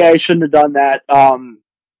 it's like, yeah, I shouldn't have done that.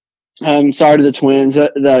 I'm sorry to the Twins.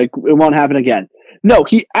 It won't happen again. No,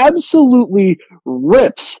 he absolutely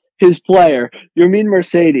rips his player, Yermin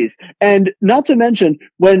Mercedes. And not to mention,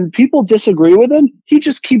 when people disagree with him, he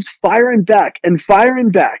just keeps firing back and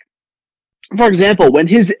firing back. For example, when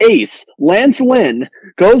his ace, Lance Lynn,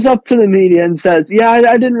 goes up to the media and says, yeah, I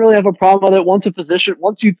didn't really have a problem with it. Once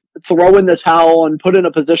you throw in the towel and put in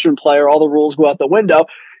a position player, all the rules go out the window.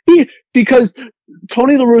 Because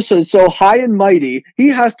Tony La Russa is so high and mighty, he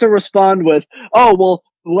has to respond with, oh, well,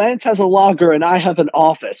 Lance has a locker and I have an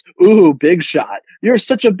office. Ooh, big shot. You're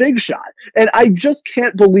such a big shot. And I just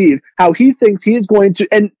can't believe how he thinks he is going to,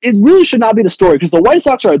 and it really should not be the story, because the White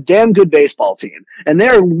Sox are a damn good baseball team. And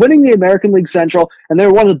they're winning the American League Central, and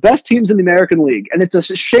they're one of the best teams in the American League. And it's a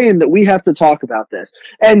shame that we have to talk about this.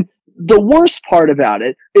 And the worst part about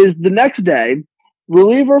it is the next day,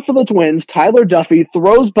 reliever for the Twins, Tyler Duffy,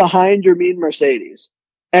 throws behind Yermin Mercedes.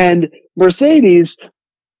 And Mercedes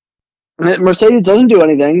doesn't do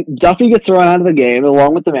anything. Duffy gets thrown out of the game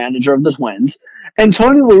along with the manager of the Twins. And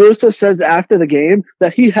Tony La Russa says after the game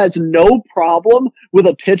that he has no problem with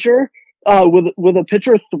a pitcher, with a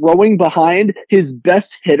pitcher throwing behind his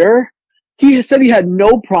best hitter. He said he had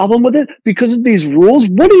no problem with it because of these rules.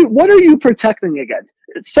 What are you protecting against?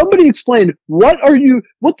 Somebody explain. What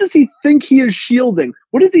does he think he is shielding?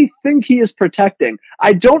 What does he think he is protecting?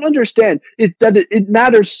 I don't understand it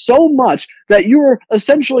matters so much that you're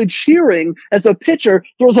essentially cheering as a pitcher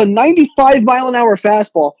throws a 95-mile-an-hour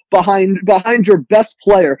fastball behind your best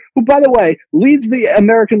player, who, by the way, leads the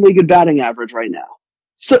American League in batting average right now.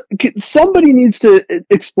 So somebody needs to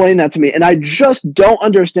explain that to me, and I just don't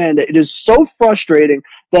understand it. It is so frustrating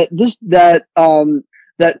that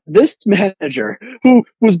this manager, who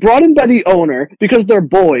was brought in by the owner because they're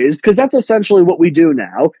boys, because that's essentially what we do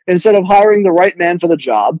now, instead of hiring the right man for the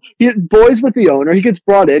job, he's boys with the owner. He gets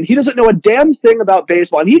brought in. He doesn't know a damn thing about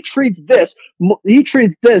baseball, and he treats this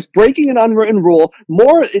breaking an unwritten rule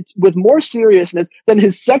with more seriousness than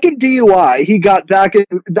his second DUI he got back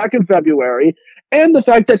in February. And the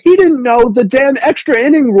fact that he didn't know the damn extra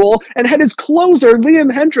inning rule and had his closer,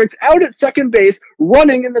 Liam Hendricks, out at second base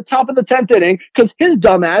running in the top of the 10th inning because his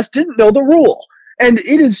dumbass didn't know the rule. And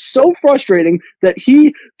it is so frustrating that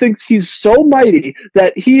he thinks he's so mighty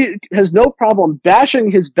that he has no problem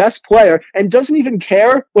bashing his best player and doesn't even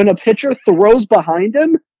care when a pitcher throws behind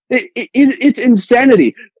him. It's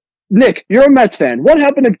insanity. Nick, you're a Mets fan. What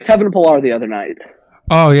happened to Kevin Pillar the other night?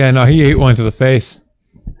 Oh, yeah, no, he ate one to the face.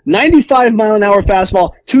 95-mile-an-hour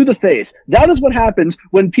fastball to the face. That is what happens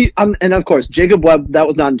when and of course, Jacob Webb, that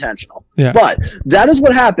was not intentional. Yeah. But that is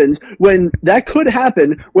what happens that could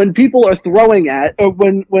happen when people are throwing at, or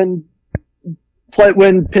when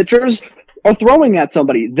pitchers are throwing at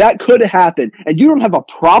somebody. That could happen. And you don't have a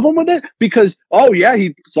problem with it because, oh yeah,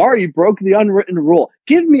 he broke the unwritten rule.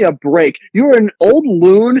 Give me a break. You're an old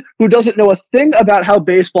loon who doesn't know a thing about how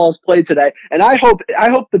baseball is played today. And I hope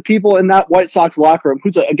the people in that White Sox locker room,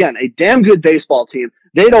 who's again a damn good baseball team,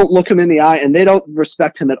 they don't look him in the eye and they don't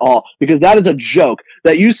respect him at all, because that is a joke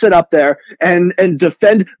that you sit up there and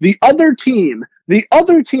defend the other team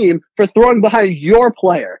for throwing behind your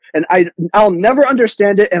player. And I'll never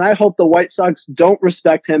understand it. And I hope the White Sox don't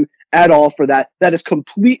respect him at all for that. That is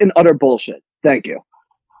complete and utter bullshit. Thank you.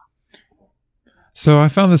 So I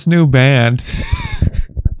found this new band,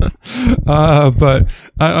 but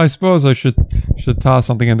I suppose I should toss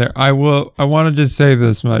something in there. I want to just say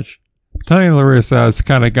this much. Tony La Russa has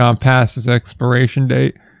kind of gone past his expiration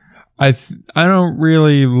date. I don't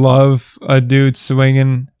really love a dude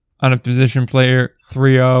swinging on a position player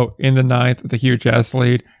 3-0 in the ninth with a huge ass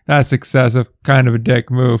lead. That's excessive, kind of a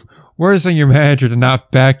dick move. Worse than your manager to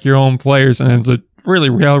not back your own players and then to really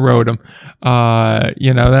railroad them.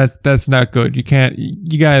 That's not good. You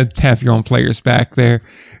gotta have your own players back there.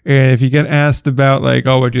 And if you get asked about like,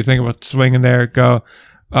 oh, what do you think about swinging there? Go,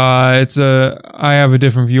 I have a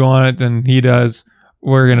different view on it than he does.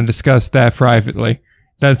 We're going to discuss that privately.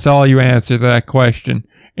 That's all you answer to that question.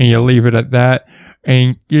 And you leave it at that.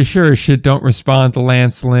 And you sure as shit don't respond to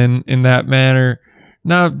Lance Lynn in that manner.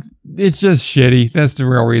 No, it's just shitty. That's the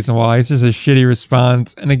real reason why. It's just a shitty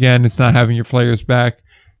response. And again, it's not having your players back.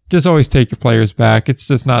 Just always take your players back. It's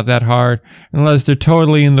just not that hard. Unless they're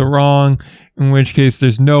totally in the wrong, in which case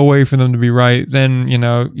there's no way for them to be right. Then,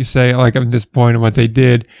 you say, like, I'm disappointed in what they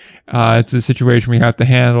did. It's a situation we have to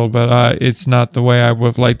handle, but it's not the way I would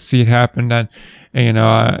have liked to see it happen. And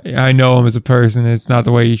I know him as a person. It's not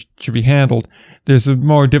the way he should be handled. There's a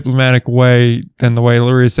more diplomatic way than the way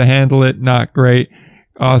Lurie is to handle it. Not great.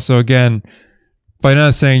 Also, again, by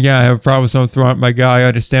not saying, yeah, I have a problem with someone throwing out my guy, I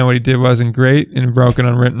understand what he did wasn't great and broke an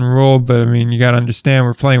unwritten rule, but I mean, you gotta understand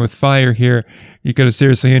we're playing with fire here. You could have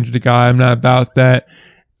seriously injured the guy. I'm not about that.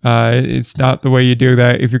 It's not the way you do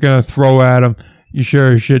that. If you're gonna throw at him, you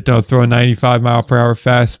sure as shit don't throw a 95-mile-per-hour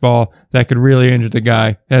fastball that could really injure the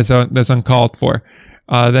guy. That's uncalled for.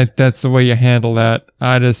 That's the way you handle that.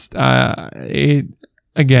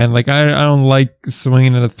 Again, like, I don't like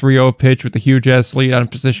swinging at a 3-0 pitch with a huge ass lead on a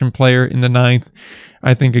position player in the ninth.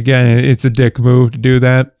 I think, again, it's a dick move to do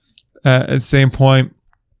that. At the same point,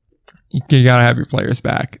 you gotta have your players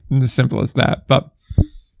back. It's as simple as that. But,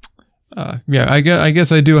 I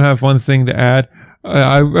guess I do have one thing to add.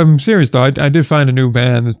 I'm serious though. I did find a new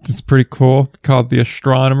band that's pretty cool called The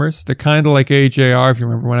Astronomers. They're kind of like AJR, if you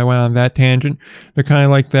remember when I went on that tangent. They're kind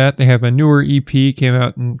of like that. They have a newer EP, came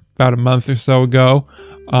out about a month or so ago.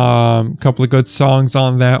 A couple of good songs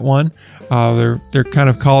on that one. They're kind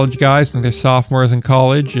of college guys, and they're sophomores in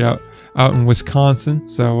college out in Wisconsin.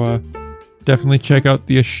 So definitely check out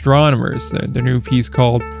The Astronomers. Their new piece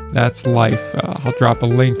called That's Life. I'll drop a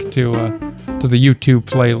link to the YouTube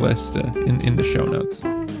playlist in the show notes.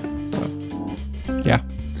 So, yeah.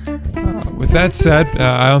 With that said,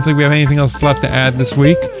 I don't think we have anything else left to add this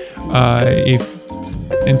week.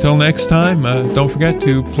 Until next time, don't forget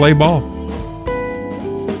to play ball.